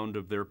sound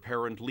of their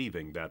parent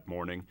leaving that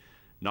morning,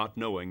 not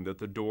knowing that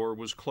the door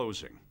was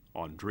closing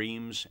on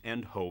dreams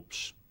and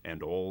hopes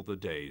and all the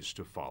days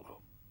to follow.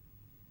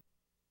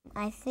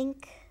 I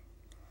think,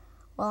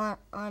 well,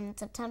 on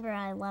September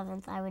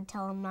 11th, I would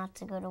tell him not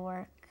to go to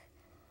work.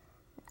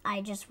 I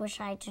just wish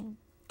I could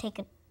take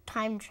a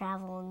time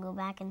travel and go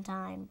back in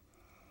time.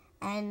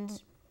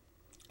 And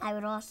I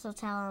would also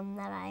tell him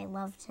that I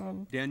loved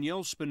him.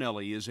 Danielle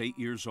Spinelli is 8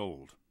 years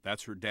old.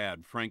 That's her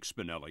dad, Frank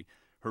Spinelli,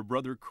 her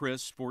brother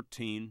Chris,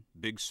 14,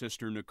 big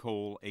sister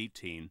Nicole,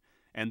 18,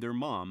 and their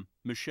mom,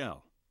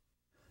 Michelle.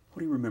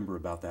 What do you remember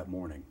about that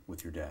morning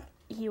with your dad?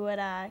 He would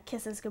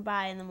kiss us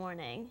goodbye in the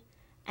morning.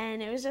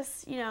 And it was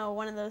just, you know,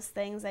 one of those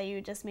things that you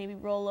would just maybe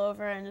roll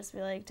over and just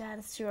be like, Dad,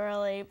 it's too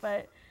early.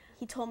 But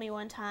he told me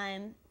one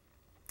time,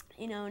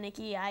 you know,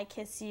 Nikki, I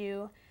kiss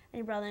you and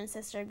your brother and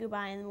sister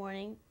goodbye in the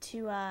morning to,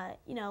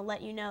 you know,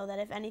 let you know that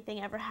if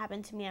anything ever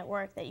happened to me at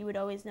work, that you would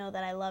always know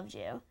that I loved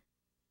you.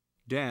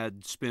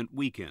 Dad spent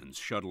weekends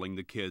shuttling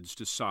the kids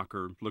to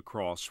soccer,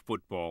 lacrosse,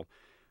 football.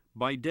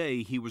 By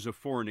day, he was a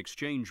foreign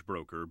exchange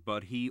broker,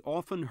 but he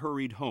often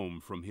hurried home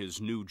from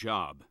his new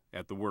job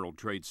at the World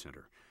Trade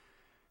Center.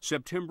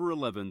 September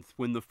 11th,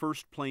 when the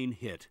first plane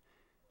hit,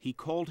 he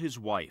called his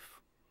wife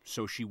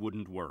so she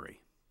wouldn't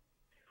worry.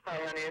 Hi,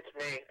 honey, it's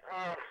me.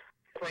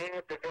 Plane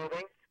hit the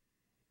building.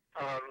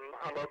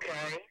 I'm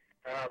okay.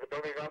 The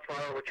building's on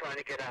fire. We're trying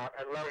to get out.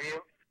 I love you.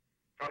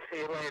 I'll see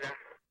you later.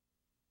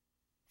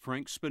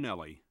 Frank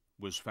Spinelli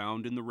was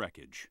found in the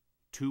wreckage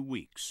 2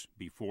 weeks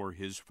before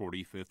his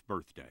 45th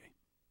birthday.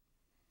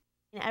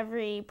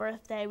 Every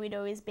birthday, we'd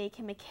always bake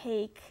him a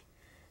cake,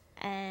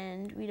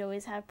 and we'd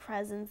always have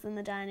presents in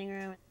the dining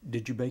room.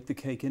 Did you bake the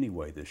cake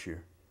anyway this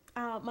year?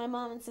 My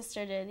mom and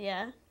sister did,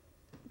 yeah.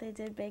 They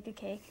did bake a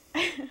cake.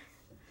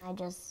 I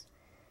just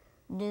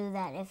knew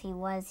that if he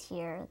was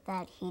here,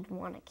 that he'd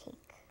want a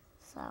cake.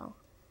 So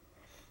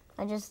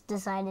I just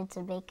decided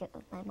to bake it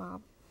with my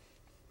mom.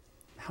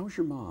 How's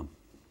your mom?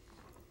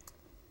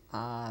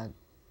 I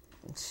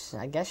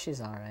guess she's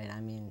all right. I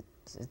mean,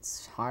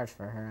 it's hard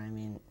for her. I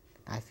mean,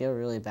 I feel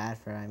really bad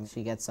for her. I mean,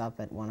 she gets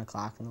up at 1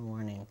 o'clock in the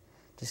morning,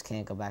 just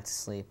can't go back to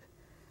sleep.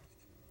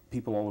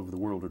 People all over the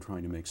world are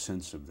trying to make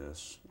sense of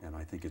this, and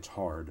I think it's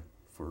hard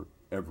for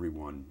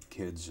everyone.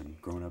 Kids and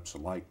grown-ups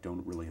alike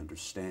don't really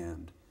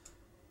understand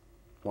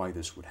why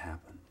this would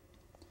happen.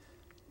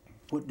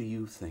 What do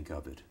you think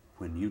of it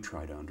when you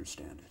try to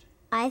understand it?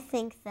 I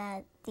think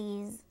that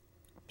these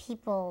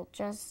people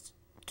just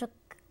took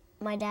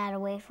my dad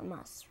away from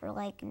us for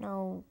like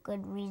no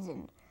good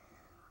reason.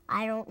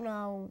 I don't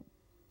know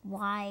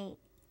why,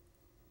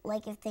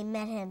 like if they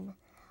met him,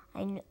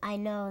 I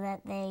know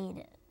that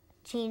they'd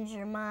change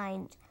their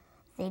mind.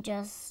 They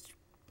just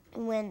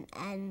went,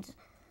 and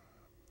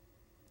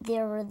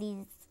there were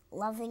these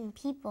loving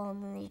people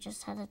and then they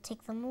just had to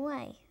take them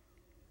away.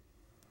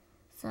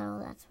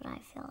 So that's what I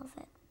feel of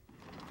it.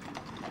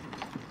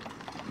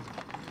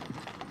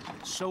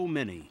 So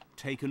many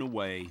taken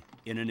away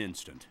in an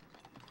instant.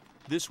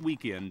 This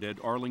weekend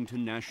at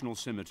Arlington National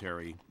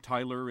Cemetery,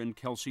 Tyler and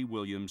Kelsey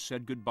Williams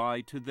said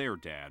goodbye to their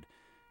dad,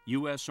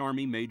 U.S.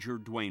 Army Major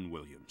Dwayne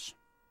Williams.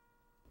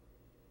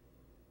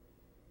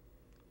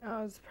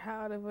 I was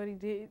proud of what he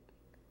did,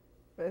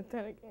 but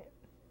then again,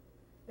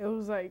 it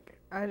was like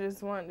I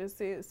just wanted to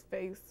see his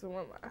face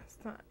one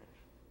last time.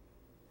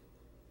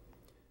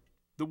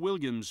 The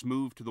Williams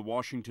moved to the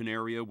Washington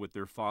area with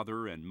their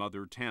father and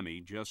mother, Tammy,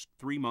 just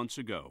 3 months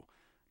ago.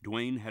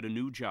 Dwayne had a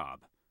new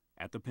job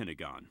at the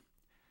Pentagon.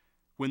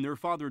 When their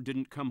father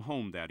didn't come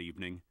home that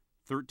evening,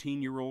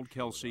 13-year-old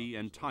Kelsey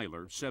and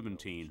Tyler,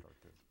 17,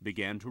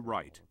 began to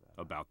write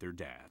about their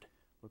dad.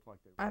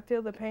 I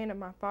feel the pain of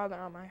my father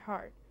on my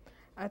heart.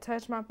 I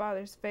touch my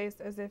father's face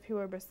as if he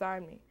were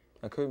beside me.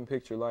 I couldn't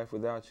picture life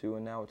without you,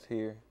 and now it's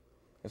here.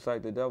 It's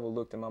like the devil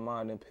looked in my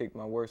mind and picked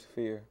my worst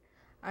fear.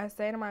 I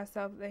say to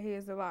myself that he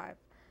is alive.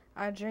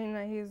 I dream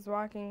that he is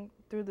walking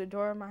through the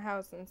door of my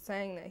house and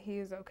saying that he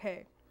is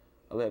okay.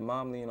 I let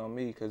Mom lean on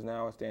me because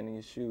now I stand in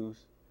your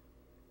shoes.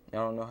 I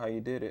don't know how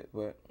you did it,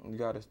 but you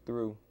got us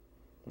through.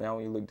 Now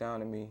when you look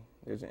down at me,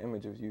 there's an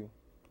image of you.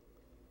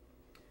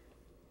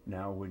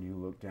 Now when you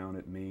look down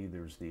at me,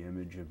 there's the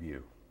image of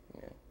you.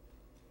 Yeah.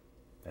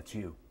 That's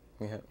you.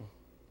 Yeah.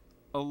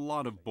 A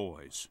lot of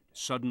boys,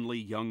 suddenly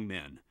young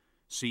men,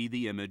 see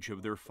the image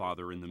of their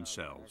father in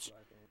themselves.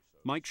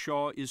 Mike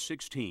Shaw is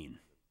 16,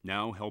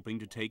 now helping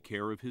to take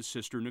care of his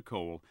sister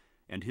Nicole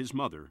and his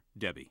mother,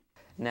 Debbie.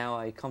 Now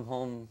I come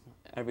home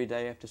every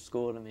day after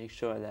school to make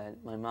sure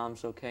that my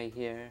mom's okay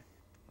here.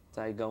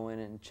 So I go in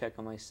and check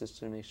on my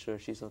sister to make sure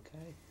she's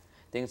okay.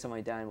 Things that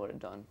my dad would have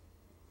done.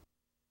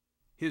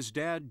 His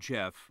dad,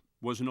 Jeff,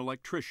 was an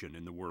electrician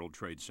in the World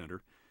Trade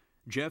Center.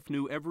 Jeff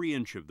knew every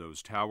inch of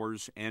those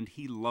towers, and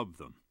he loved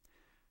them.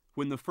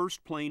 When the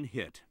first plane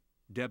hit,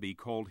 Debbie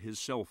called his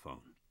cell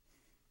phone.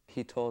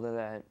 He told her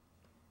that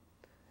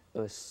it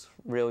was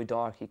really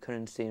dark. He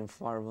couldn't see in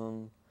front of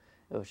him.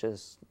 It was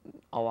just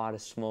a lot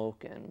of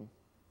smoke and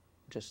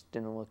just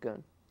didn't look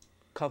good.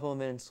 A couple of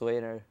minutes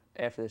later,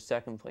 after the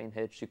second plane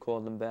hit, she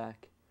called him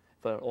back.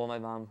 But all my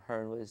mom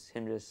heard was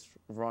him just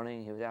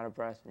running. He was out of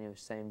breath and he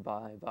was saying,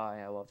 "Bye, bye,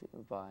 I love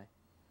you, bye."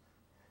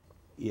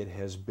 It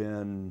has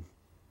been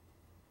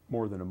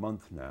more than a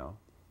month now,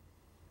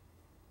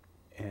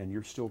 and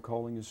you're still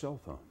calling his cell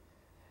phone.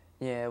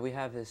 Yeah, we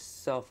have his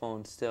cell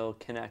phone still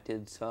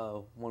connected,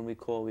 so when we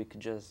call, we could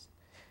just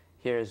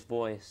hear his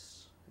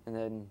voice and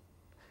then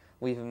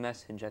leave a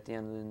message at the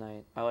end of the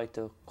night. I like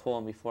to call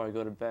him before I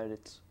go to bed.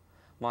 It's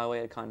my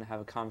way to kind of have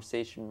a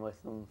conversation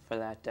with him for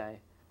that day.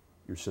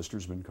 Your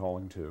sister's been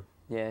calling too?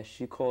 Yeah,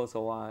 she calls a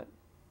lot.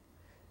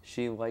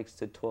 She likes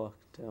to talk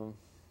to him.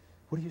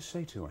 What do you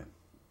say to him?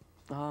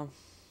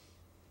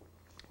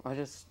 I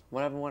just,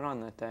 whatever went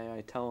on that day,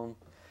 I tell him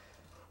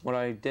what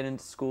I did in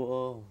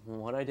school,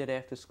 what I did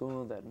after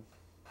school, that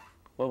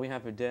what we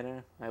have for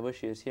dinner. I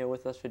wish he was here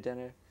with us for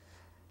dinner,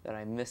 that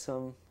I miss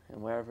him,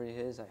 and wherever he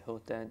is, I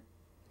hope that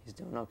he's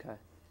doing okay.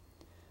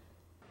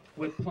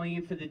 We're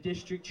playing for the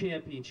district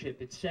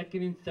championship. It's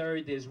second and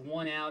third. There's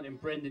one out, and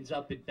Brendan's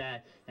up at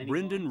bat. And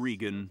Brendan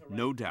Regan,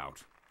 no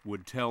doubt,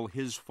 would tell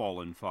his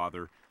fallen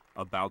father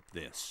about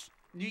this.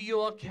 New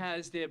York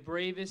has their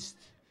bravest,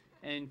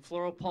 and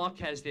Floral Park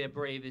has their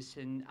bravest,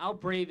 and our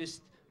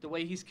bravest, the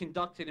way he's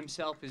conducted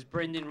himself, is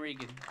Brendan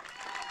Regan.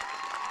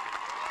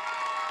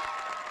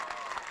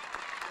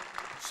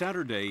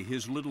 Saturday,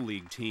 his Little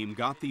League team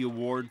got the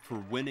award for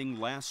winning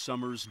last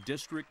summer's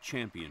district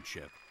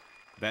championship.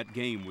 That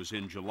game was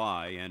in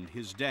July, and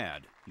his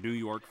dad, New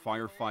York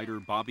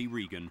firefighter Bobby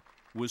Regan,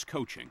 was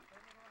coaching.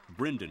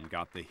 Brendan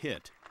got the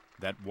hit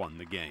that won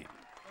the game.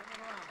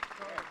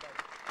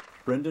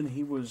 Brendan,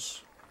 he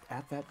was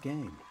at that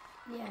game.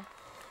 Yeah,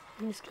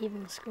 he was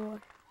keeping score.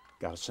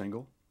 Got a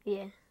single?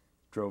 Yeah.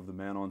 Drove the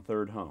man on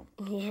third home.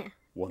 Yeah.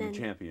 Won the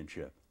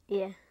championship.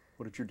 Yeah.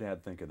 What did your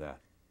dad think of that?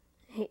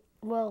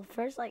 Well,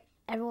 first,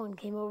 everyone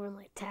came over and,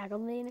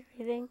 tackled me and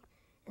everything.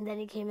 And then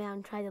he came out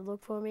and tried to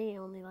look for me,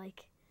 only,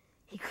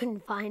 he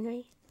couldn't find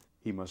me.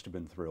 He must have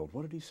been thrilled.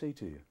 What did he say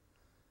to you?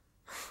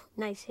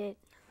 Nice hit.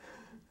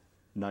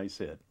 Nice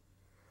hit.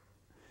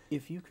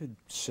 If you could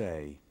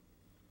say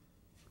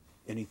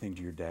anything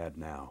to your dad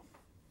now,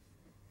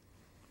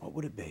 what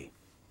would it be?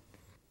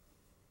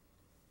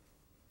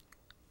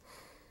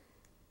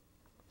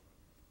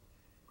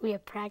 We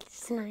have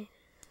practice tonight.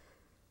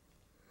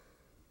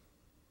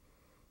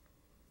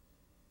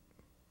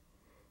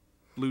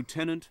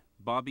 Lieutenant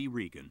Bobby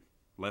Regan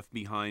left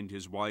behind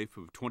his wife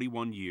of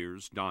 21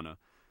 years, Donna,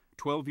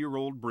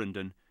 12-year-old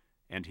Brendan,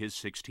 and his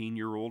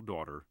 16-year-old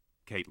daughter,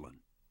 Caitlin.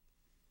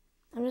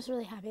 I'm just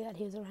really happy that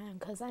he was around,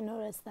 because I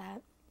noticed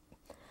that,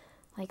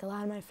 a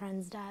lot of my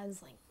friends'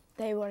 dads,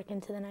 they work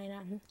into the night,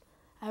 and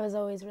I was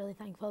always really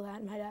thankful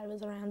that my dad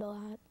was around a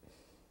lot,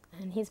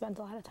 and he spent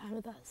a lot of time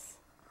with us.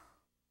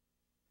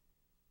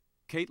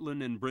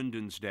 Caitlin and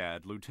Brendan's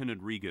dad,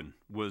 Lieutenant Regan,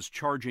 was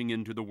charging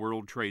into the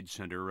World Trade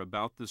Center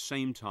about the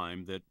same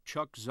time that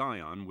Chuck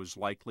Zion was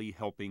likely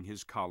helping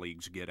his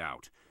colleagues get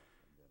out.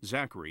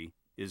 Zachary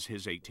is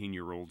his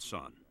 18-year-old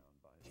son.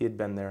 He had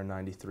been there in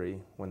 '93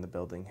 when the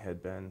building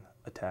had been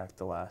attacked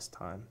the last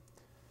time,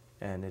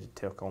 and it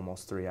took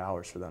almost 3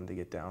 hours for them to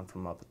get down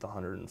from up at the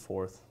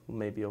 104th,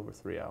 maybe over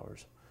 3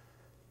 hours.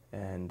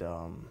 And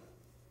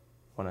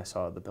when I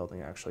saw the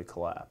building actually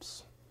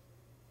collapse,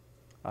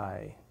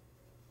 I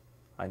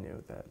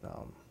knew that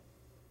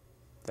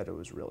that it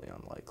was really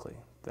unlikely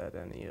that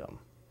any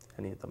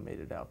of them made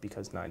it out,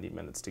 because 90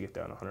 minutes to get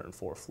down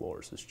 104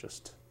 floors is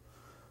just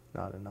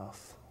not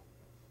enough.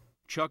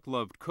 Chuck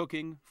loved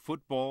cooking,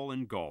 football,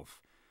 and golf.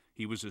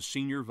 He was a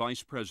senior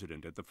vice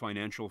president at the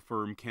financial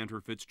firm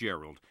Cantor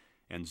Fitzgerald,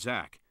 and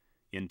Zach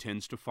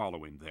intends to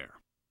follow him there.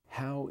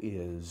 How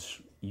is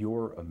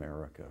your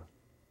America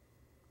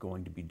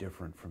going to be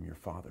different from your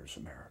father's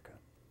America?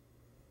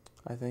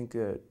 I think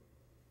that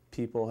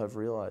people have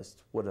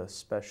realized what a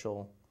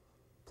special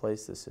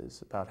place this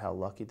is, about how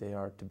lucky they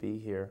are to be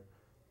here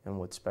and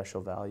what special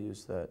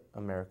values that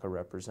America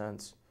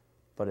represents.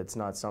 But it's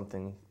not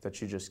something that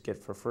you just get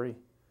for free.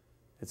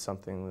 It's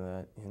something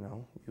that,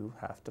 you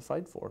have to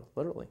fight for,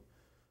 literally.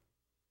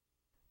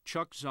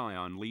 Chuck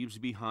Zion leaves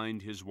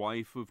behind his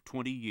wife of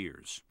 20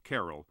 years,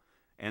 Carol,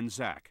 and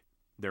Zach,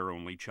 their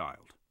only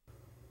child.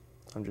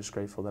 I'm just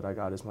grateful that I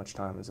got as much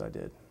time as I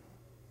did.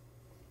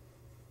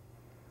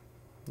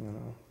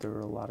 There are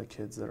a lot of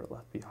kids that are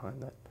left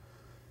behind that,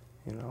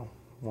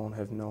 won't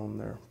have known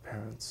their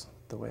parents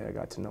the way I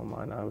got to know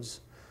mine. I was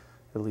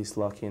at least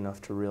lucky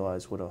enough to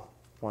realize what a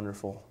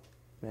wonderful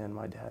man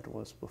my dad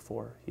was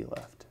before he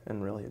left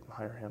and really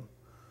admire him.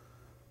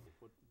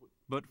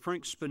 But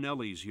Frank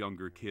Spinelli's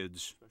younger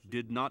kids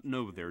did not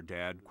know their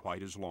dad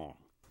quite as long.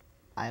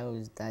 I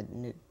always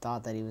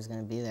thought that he was going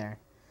to be there.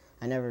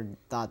 I never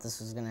thought this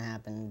was going to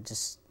happen. It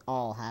just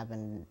all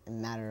happened in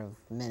a matter of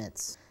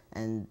minutes.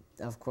 And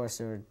of course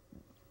there were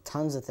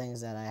tons of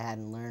things that I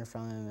hadn't learned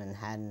from him and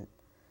hadn't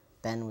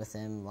been with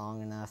him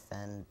long enough,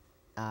 and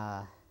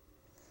I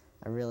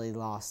really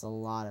lost a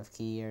lot of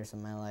key years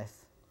of my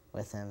life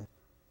with him.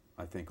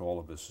 I think all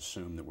of us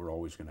assume that we're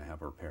always going to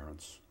have our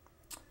parents.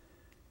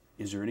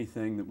 Is there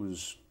anything that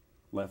was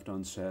left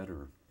unsaid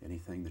or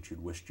anything that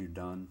you'd wished you'd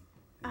done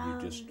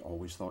and you just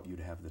always thought you'd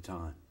have the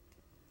time?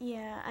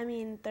 Yeah, I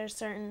mean, there's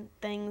certain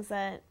things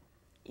that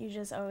you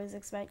just always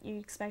expect. You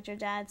expect your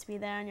dad to be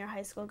there on your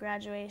high school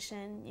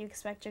graduation. You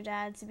expect your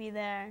dad to be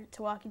there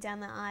to walk you down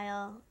the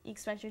aisle. You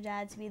expect your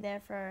dad to be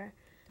there for,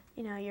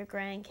 you know, your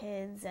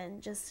grandkids,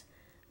 and just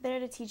there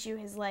to teach you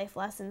his life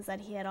lessons that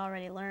he had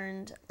already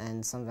learned.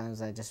 And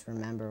sometimes I just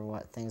remember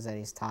what things that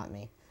he's taught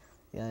me.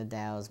 The other day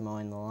I was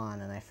mowing the lawn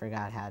and I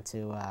forgot how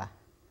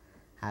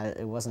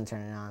it wasn't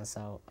turning on,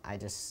 so I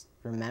just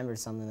remembered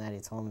something that he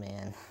told me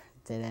and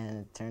did it, and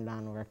it turned on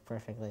and worked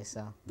perfectly.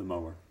 So The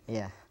mower?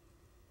 Yeah.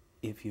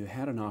 If you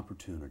had an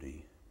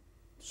opportunity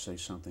to say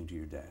something to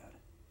your dad,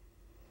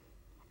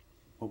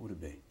 what would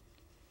it be?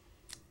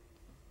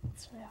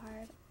 It's really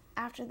hard.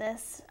 After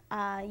this,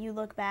 you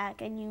look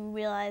back and you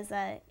realize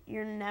that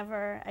you're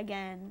never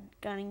again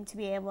going to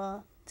be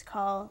able to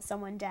call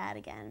someone dad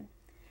again.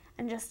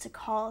 And just to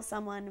call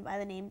someone by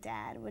the name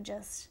Dad would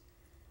just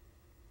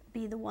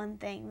be the one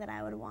thing that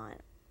I would want.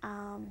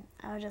 I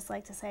would just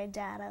like to say,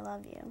 Dad, I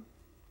love you.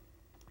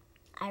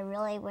 I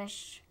really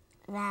wish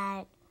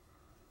that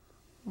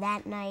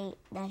that night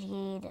that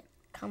he'd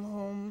come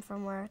home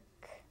from work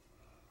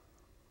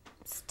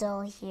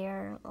still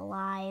here,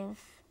 alive,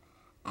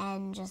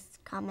 and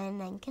just come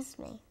in and kiss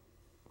me.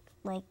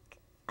 Like,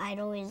 I'd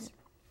always,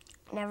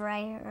 whenever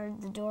I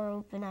heard the door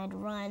open, I'd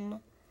run,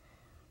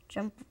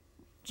 jump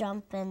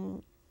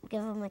and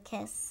give him a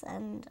kiss,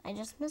 and I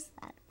just miss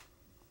that.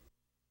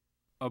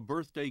 A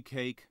birthday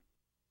cake,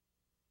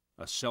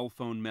 a cell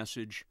phone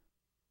message,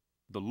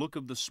 the look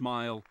of the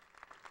smile,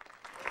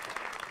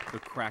 the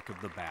crack of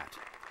the bat.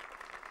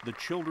 The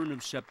children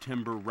of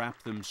September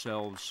wrap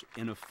themselves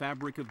in a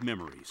fabric of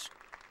memories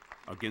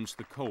against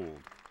the cold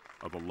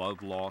of a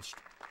love lost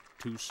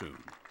too soon.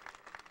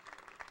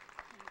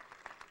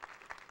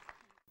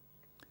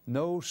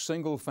 No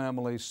single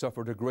family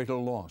suffered a greater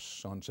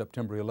loss on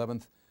September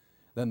 11th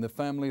than the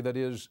family that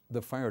is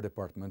the fire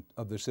department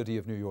of the city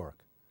of New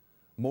York.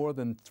 More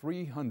than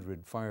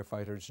 300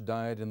 firefighters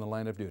died in the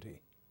line of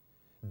duty,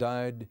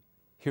 died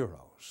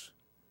heroes.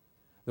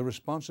 The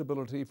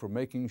responsibility for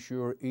making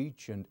sure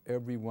each and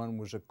every one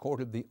was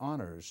accorded the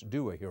honors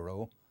due a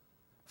hero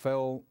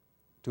fell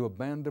to a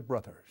band of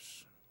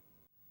brothers.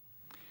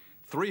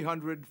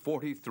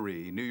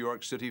 343 New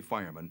York City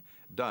firemen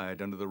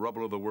died under the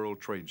rubble of the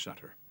World Trade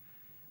Center.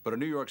 But a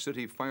New York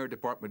City Fire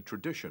Department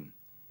tradition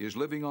is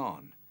living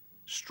on,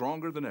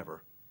 stronger than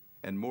ever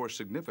and more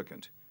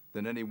significant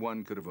than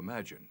anyone could have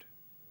imagined.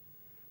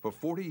 For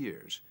 40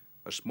 years,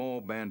 a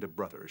small band of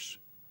brothers,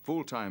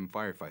 full-time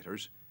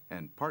firefighters,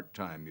 and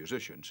part-time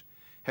musicians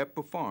have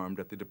performed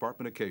at the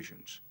department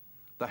occasions,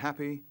 the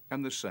happy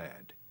and the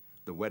sad,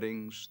 the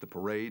weddings, the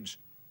parades,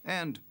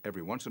 and,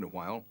 every once in a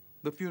while,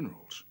 the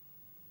funerals.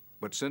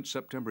 But since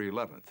September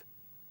 11th,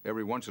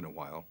 every once in a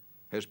while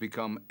has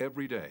become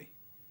every day,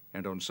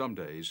 and on some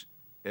days,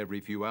 every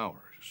few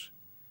hours.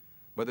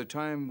 By the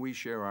time we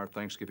share our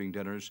Thanksgiving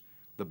dinners,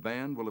 the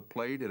band will have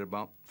played at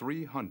about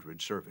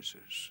 300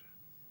 services.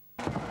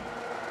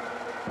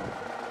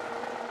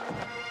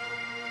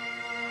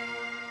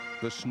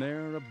 The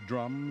snare of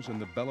drums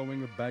and the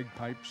bellowing of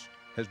bagpipes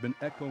has been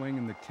echoing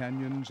in the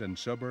canyons and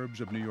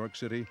suburbs of New York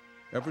City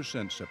ever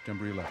since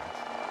September 11th.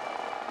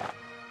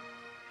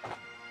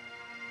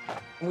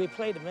 We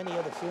played at many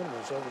other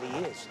funerals over the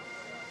years,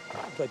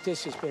 but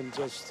this has been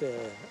just,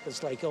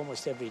 it's like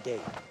almost every day.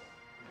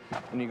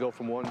 And you go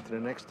from one to the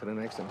next, and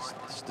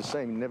it's the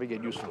same. You never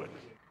get used to it.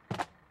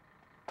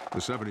 The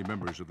 70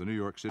 members of the New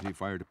York City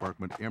Fire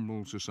Department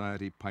Emerald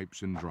Society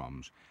Pipes and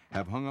Drums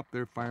have hung up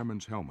their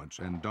firemen's helmets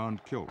and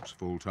donned kilts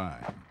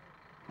full-time.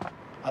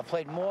 I've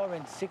played more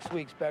in 6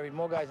 weeks, buried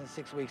more guys in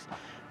 6 weeks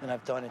than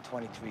I've done in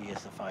 23 years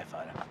as a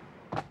firefighter.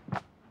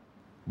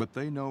 But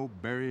they know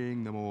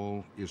burying them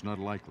all is not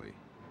likely.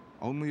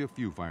 Only a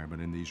few firemen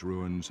in these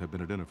ruins have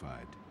been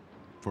identified.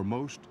 For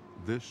most,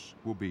 this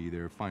will be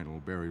their final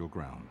burial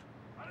ground.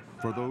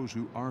 For those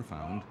who are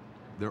found,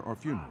 there are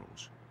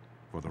funerals.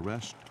 For the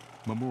rest,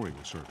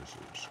 memorial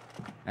services.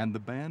 And the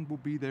band will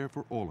be there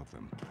for all of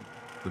them.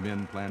 The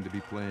men plan to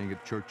be playing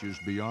at churches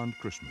beyond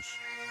Christmas.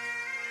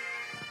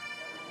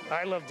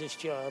 I love this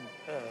job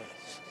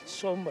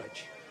so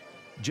much.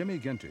 Jimmy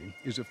Genty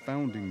is a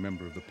founding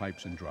member of the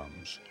Pipes and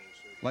Drums.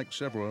 Like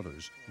several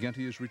others,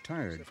 Genty is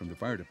retired from the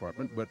fire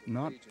department, but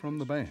not from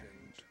the band.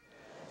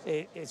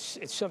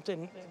 It's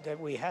something that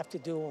we have to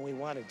do and we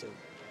want to do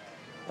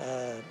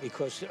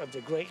because of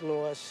the great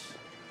loss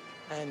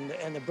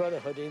and the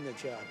brotherhood in the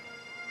job.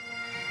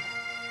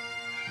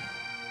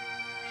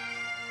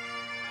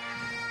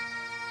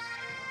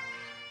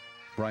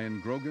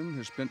 Brian Grogan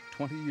has spent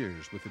 20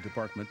 years with the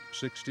department,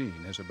 16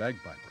 as a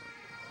bagpiper.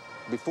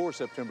 Before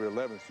September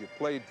 11th, you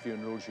played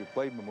funerals, you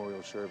played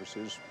memorial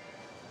services,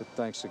 but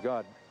thanks to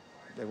God,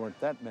 there weren't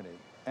that many.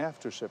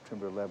 After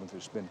September 11th,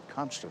 it's been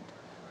constant.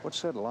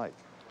 What's that like?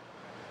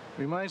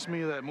 Reminds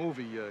me of that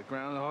movie,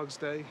 Groundhog's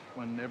Day,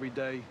 when every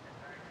day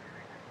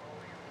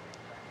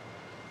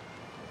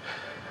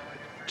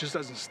just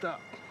doesn't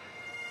stop.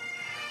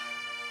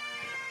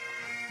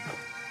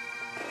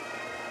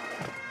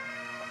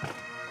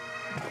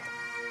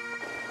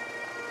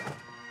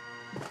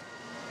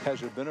 Has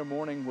there been a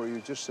morning where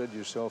you just said to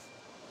yourself,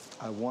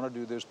 I want to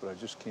do this, but I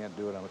just can't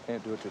do it. I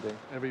can't do it today?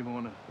 Every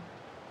morning.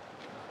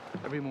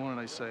 Every morning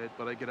I say it,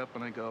 but I get up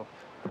and I go.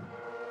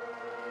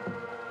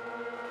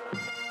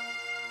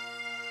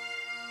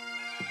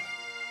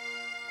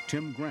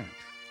 Tim Grant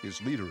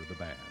is leader of the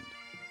band.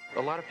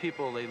 A lot of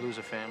people, they lose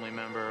a family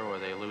member or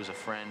they lose a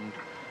friend.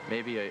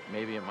 Maybe it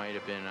might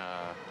have been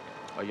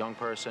a young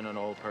person, an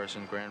old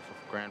person,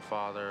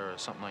 grandfather, or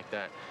something like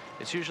that.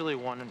 It's usually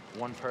one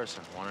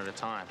person, one at a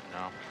time, you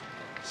know.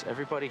 So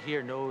everybody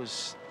here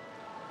knows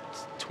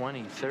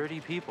 20, 30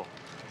 people.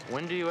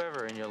 When do you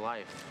ever in your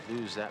life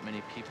lose that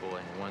many people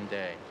in one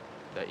day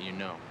that you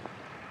know?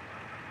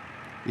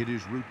 It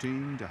is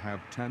routine to have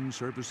 10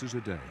 services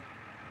a day.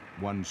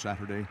 One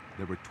Saturday,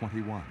 there were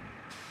 21.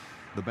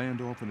 The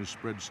band often is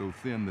spread so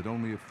thin that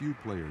only a few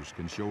players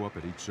can show up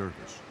at each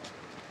service.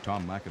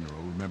 Tom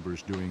McEnroe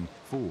remembers doing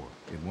 4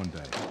 in one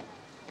day.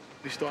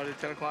 We started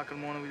at 10 o'clock in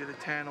the morning. We did a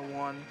 10, a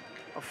 1,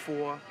 a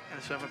 4, and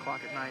a 7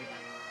 o'clock at night.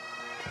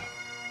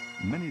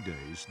 Many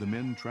days, the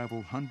men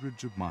travel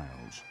hundreds of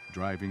miles,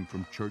 driving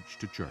from church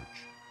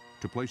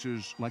to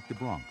places like the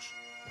Bronx,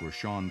 where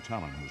Sean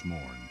Talon was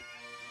mourned.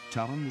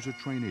 Talon was a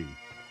trainee,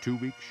 2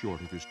 weeks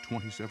short of his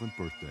 27th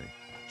birthday,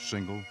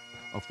 single,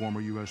 a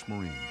former U.S.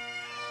 Marine.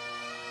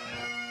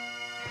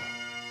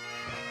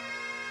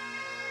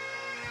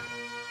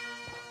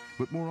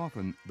 But more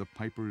often, the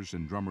pipers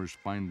and drummers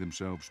find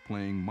themselves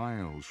playing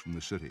miles from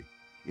the city,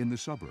 in the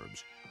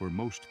suburbs, where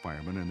most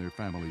firemen and their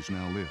families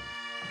now live.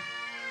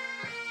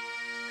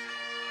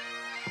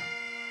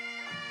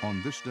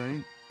 On this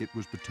day, it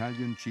was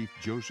Battalion Chief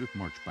Joseph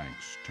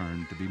Marchbank's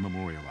turn to be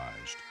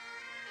memorialized.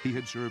 He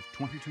had served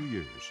 22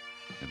 years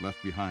and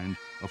left behind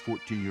a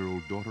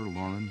 14-year-old daughter,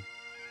 Lauren,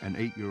 an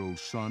 8-year-old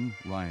son,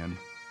 Ryan,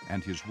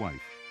 and his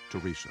wife,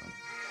 Teresa.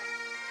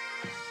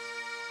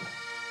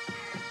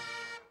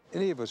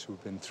 Any of us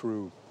who've been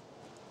through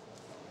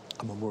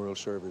a memorial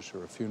service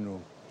or a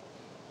funeral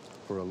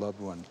for a loved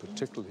one,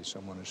 particularly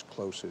someone as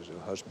close as a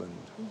husband,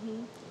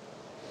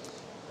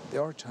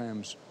 there are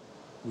times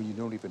when you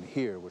don't even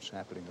hear what's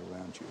happening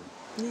around you.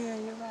 Yeah,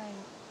 you're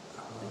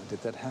right.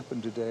 Did that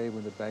happen today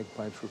when the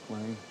bagpipes were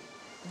playing?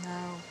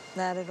 No,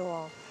 not at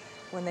all.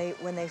 When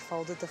they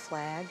folded the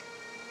flag,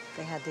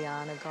 they had the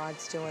honor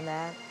guards doing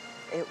that.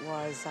 It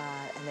was,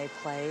 and they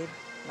played,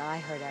 and I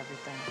heard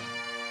everything.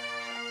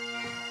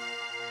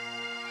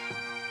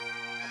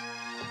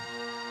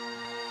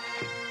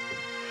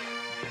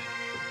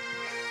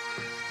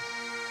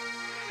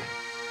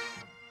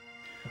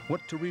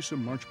 What Teresa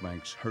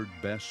Marchbanks heard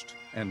best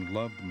and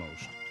loved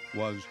most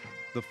was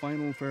the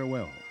final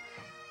farewell.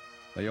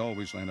 They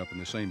always line up in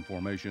the same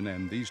formation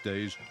and these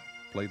days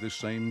play the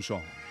same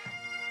song.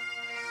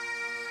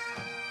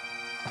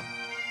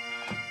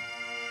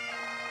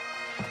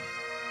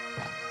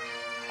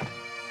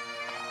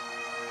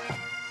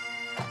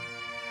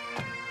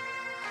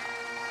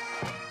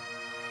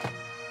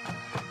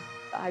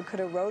 I could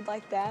have rode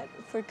like that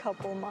for a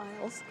couple of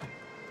miles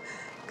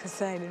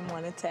because I didn't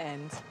want it to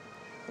end.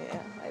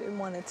 Yeah, I didn't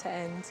want it to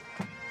end.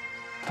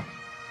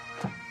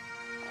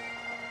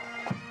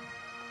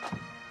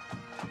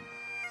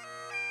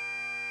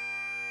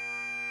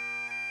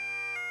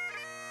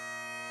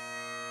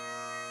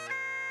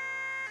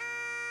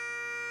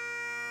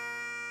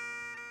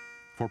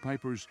 For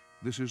pipers,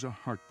 this is a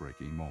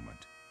heartbreaking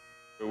moment.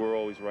 We're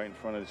always right in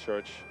front of the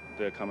church.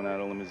 They're coming out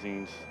of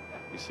limousines.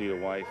 You see the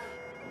wife,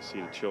 you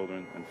see the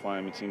children, and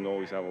firemen seem to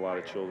always have a lot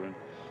of children.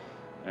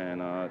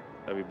 And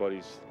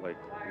everybody's like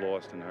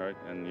lost and hurt,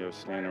 and you're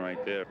standing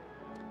right there.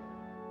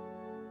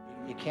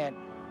 You can't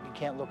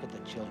look at the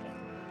children.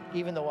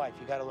 Even the wife,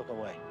 you got to look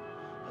away,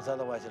 because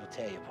otherwise it'll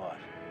tear you apart.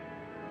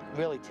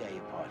 Really tear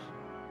you apart.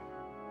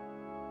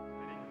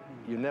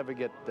 You never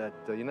get that,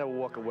 you never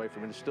walk away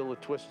from it. It's still a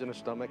twist in the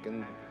stomach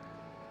and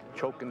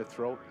choke in the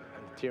throat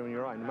and a tear in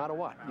your eye, no matter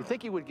what. You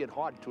think you would get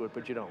hard to it,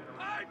 but you don't.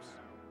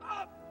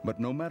 But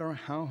no matter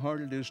how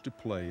hard it is to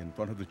play in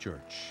front of the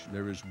church,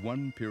 there is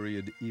one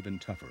period even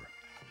tougher.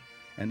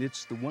 And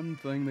it's the one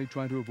thing they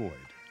try to avoid.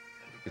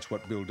 It's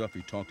what Bill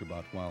Duffy talked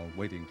about while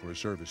waiting for a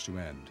service to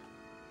end.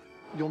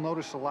 You'll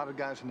notice a lot of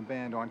guys in the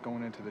band aren't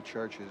going into the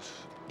churches.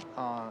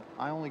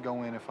 I only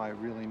go in if I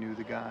really knew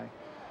the guy.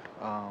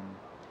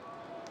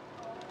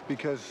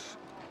 Because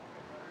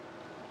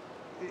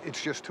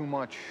it's just too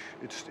much.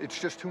 It's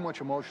just too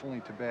much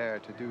emotionally to bear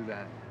to do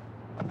that.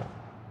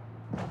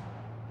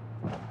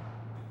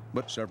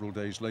 But several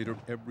days later,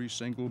 every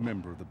single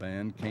member of the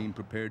band came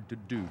prepared to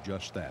do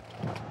just that.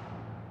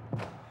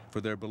 For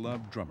their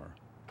beloved drummer,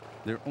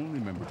 their only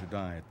member to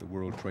die at the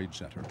World Trade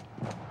Center.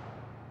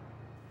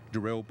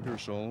 Darrell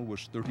Pearsall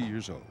was 30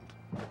 years old.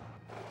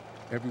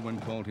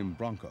 Everyone called him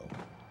Bronco.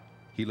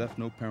 He left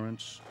no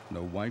parents,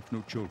 no wife,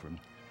 no children.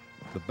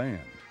 The band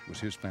was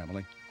his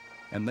family,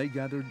 and they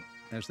gathered,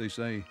 as they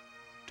say,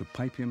 to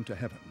pipe him to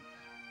heaven.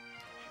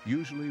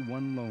 Usually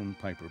one lone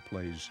piper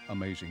plays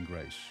Amazing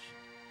Grace.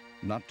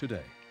 Not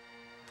today.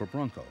 For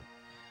Bronco,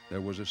 there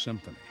was a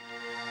symphony.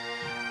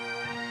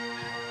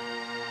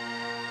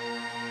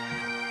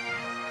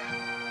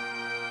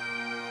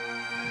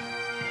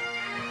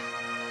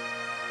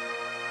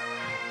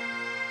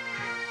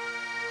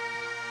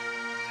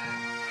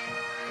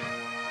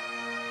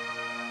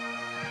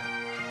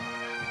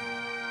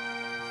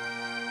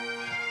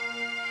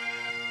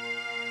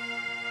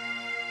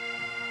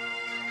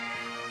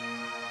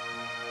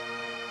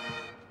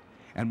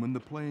 And when the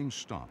playing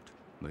stopped,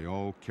 they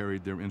all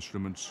carried their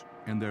instruments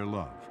and their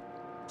love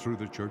through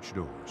the church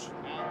doors.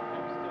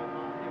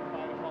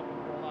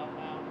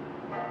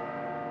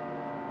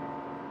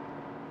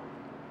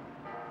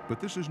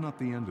 But this is not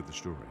the end of the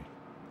story.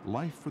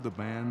 Life for the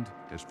band,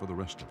 as for the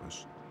rest of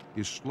us,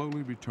 is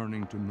slowly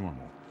returning to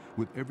normal.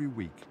 With every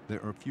week,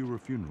 there are fewer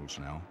funerals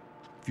now,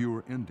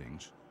 fewer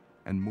endings,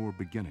 and more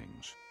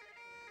beginnings.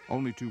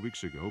 Only 2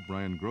 weeks ago,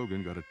 Brian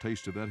Grogan got a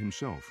taste of that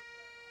himself.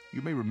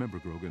 You may remember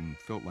Grogan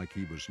felt like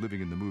he was living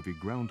in the movie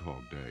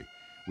Groundhog Day,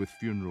 with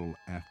funeral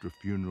after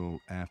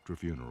funeral after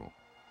funeral.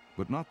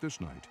 But not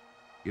this night.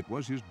 It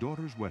was his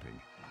daughter's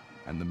wedding,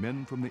 and the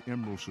men from the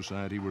Emerald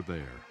Society were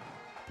there,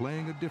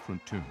 playing a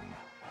different tune,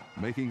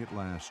 making at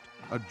last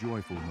a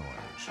joyful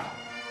noise.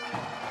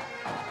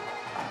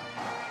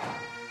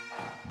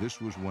 This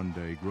was one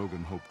day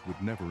Grogan hoped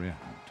would never end.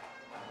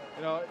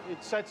 You know,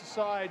 it sets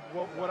aside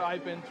what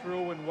I've been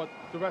through and what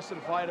the rest of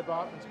the fire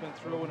department's been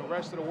through and the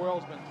rest of the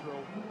world's been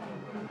through.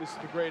 This is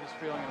the greatest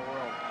feeling in the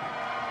world.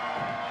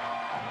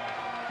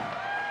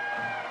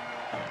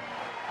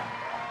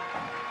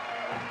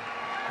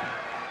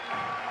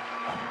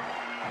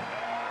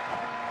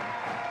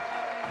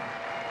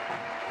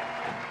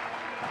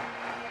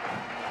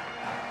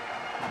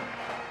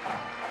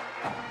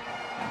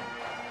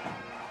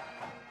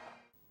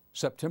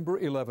 September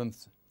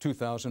 11th,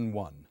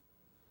 2001.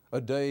 A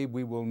day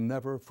we will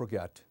never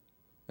forget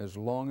as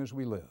long as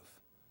we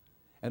live.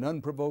 An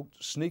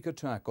unprovoked sneak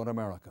attack on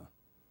America.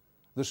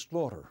 The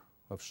slaughter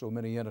of so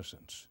many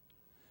innocents.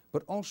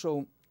 But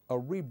also a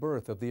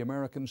rebirth of the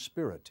American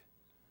spirit,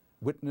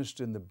 witnessed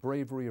in the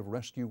bravery of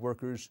rescue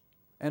workers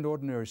and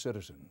ordinary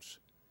citizens.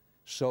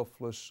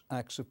 Selfless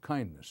acts of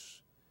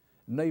kindness.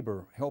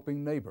 Neighbor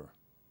helping neighbor.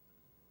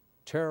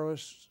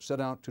 Terrorists set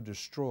out to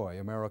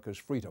destroy America's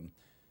freedom,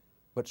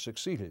 but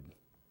succeeded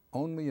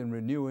only in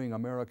renewing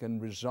American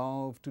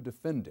resolve to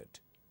defend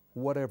it,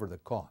 whatever the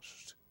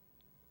cost.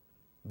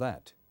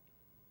 That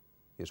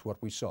is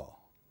what we saw.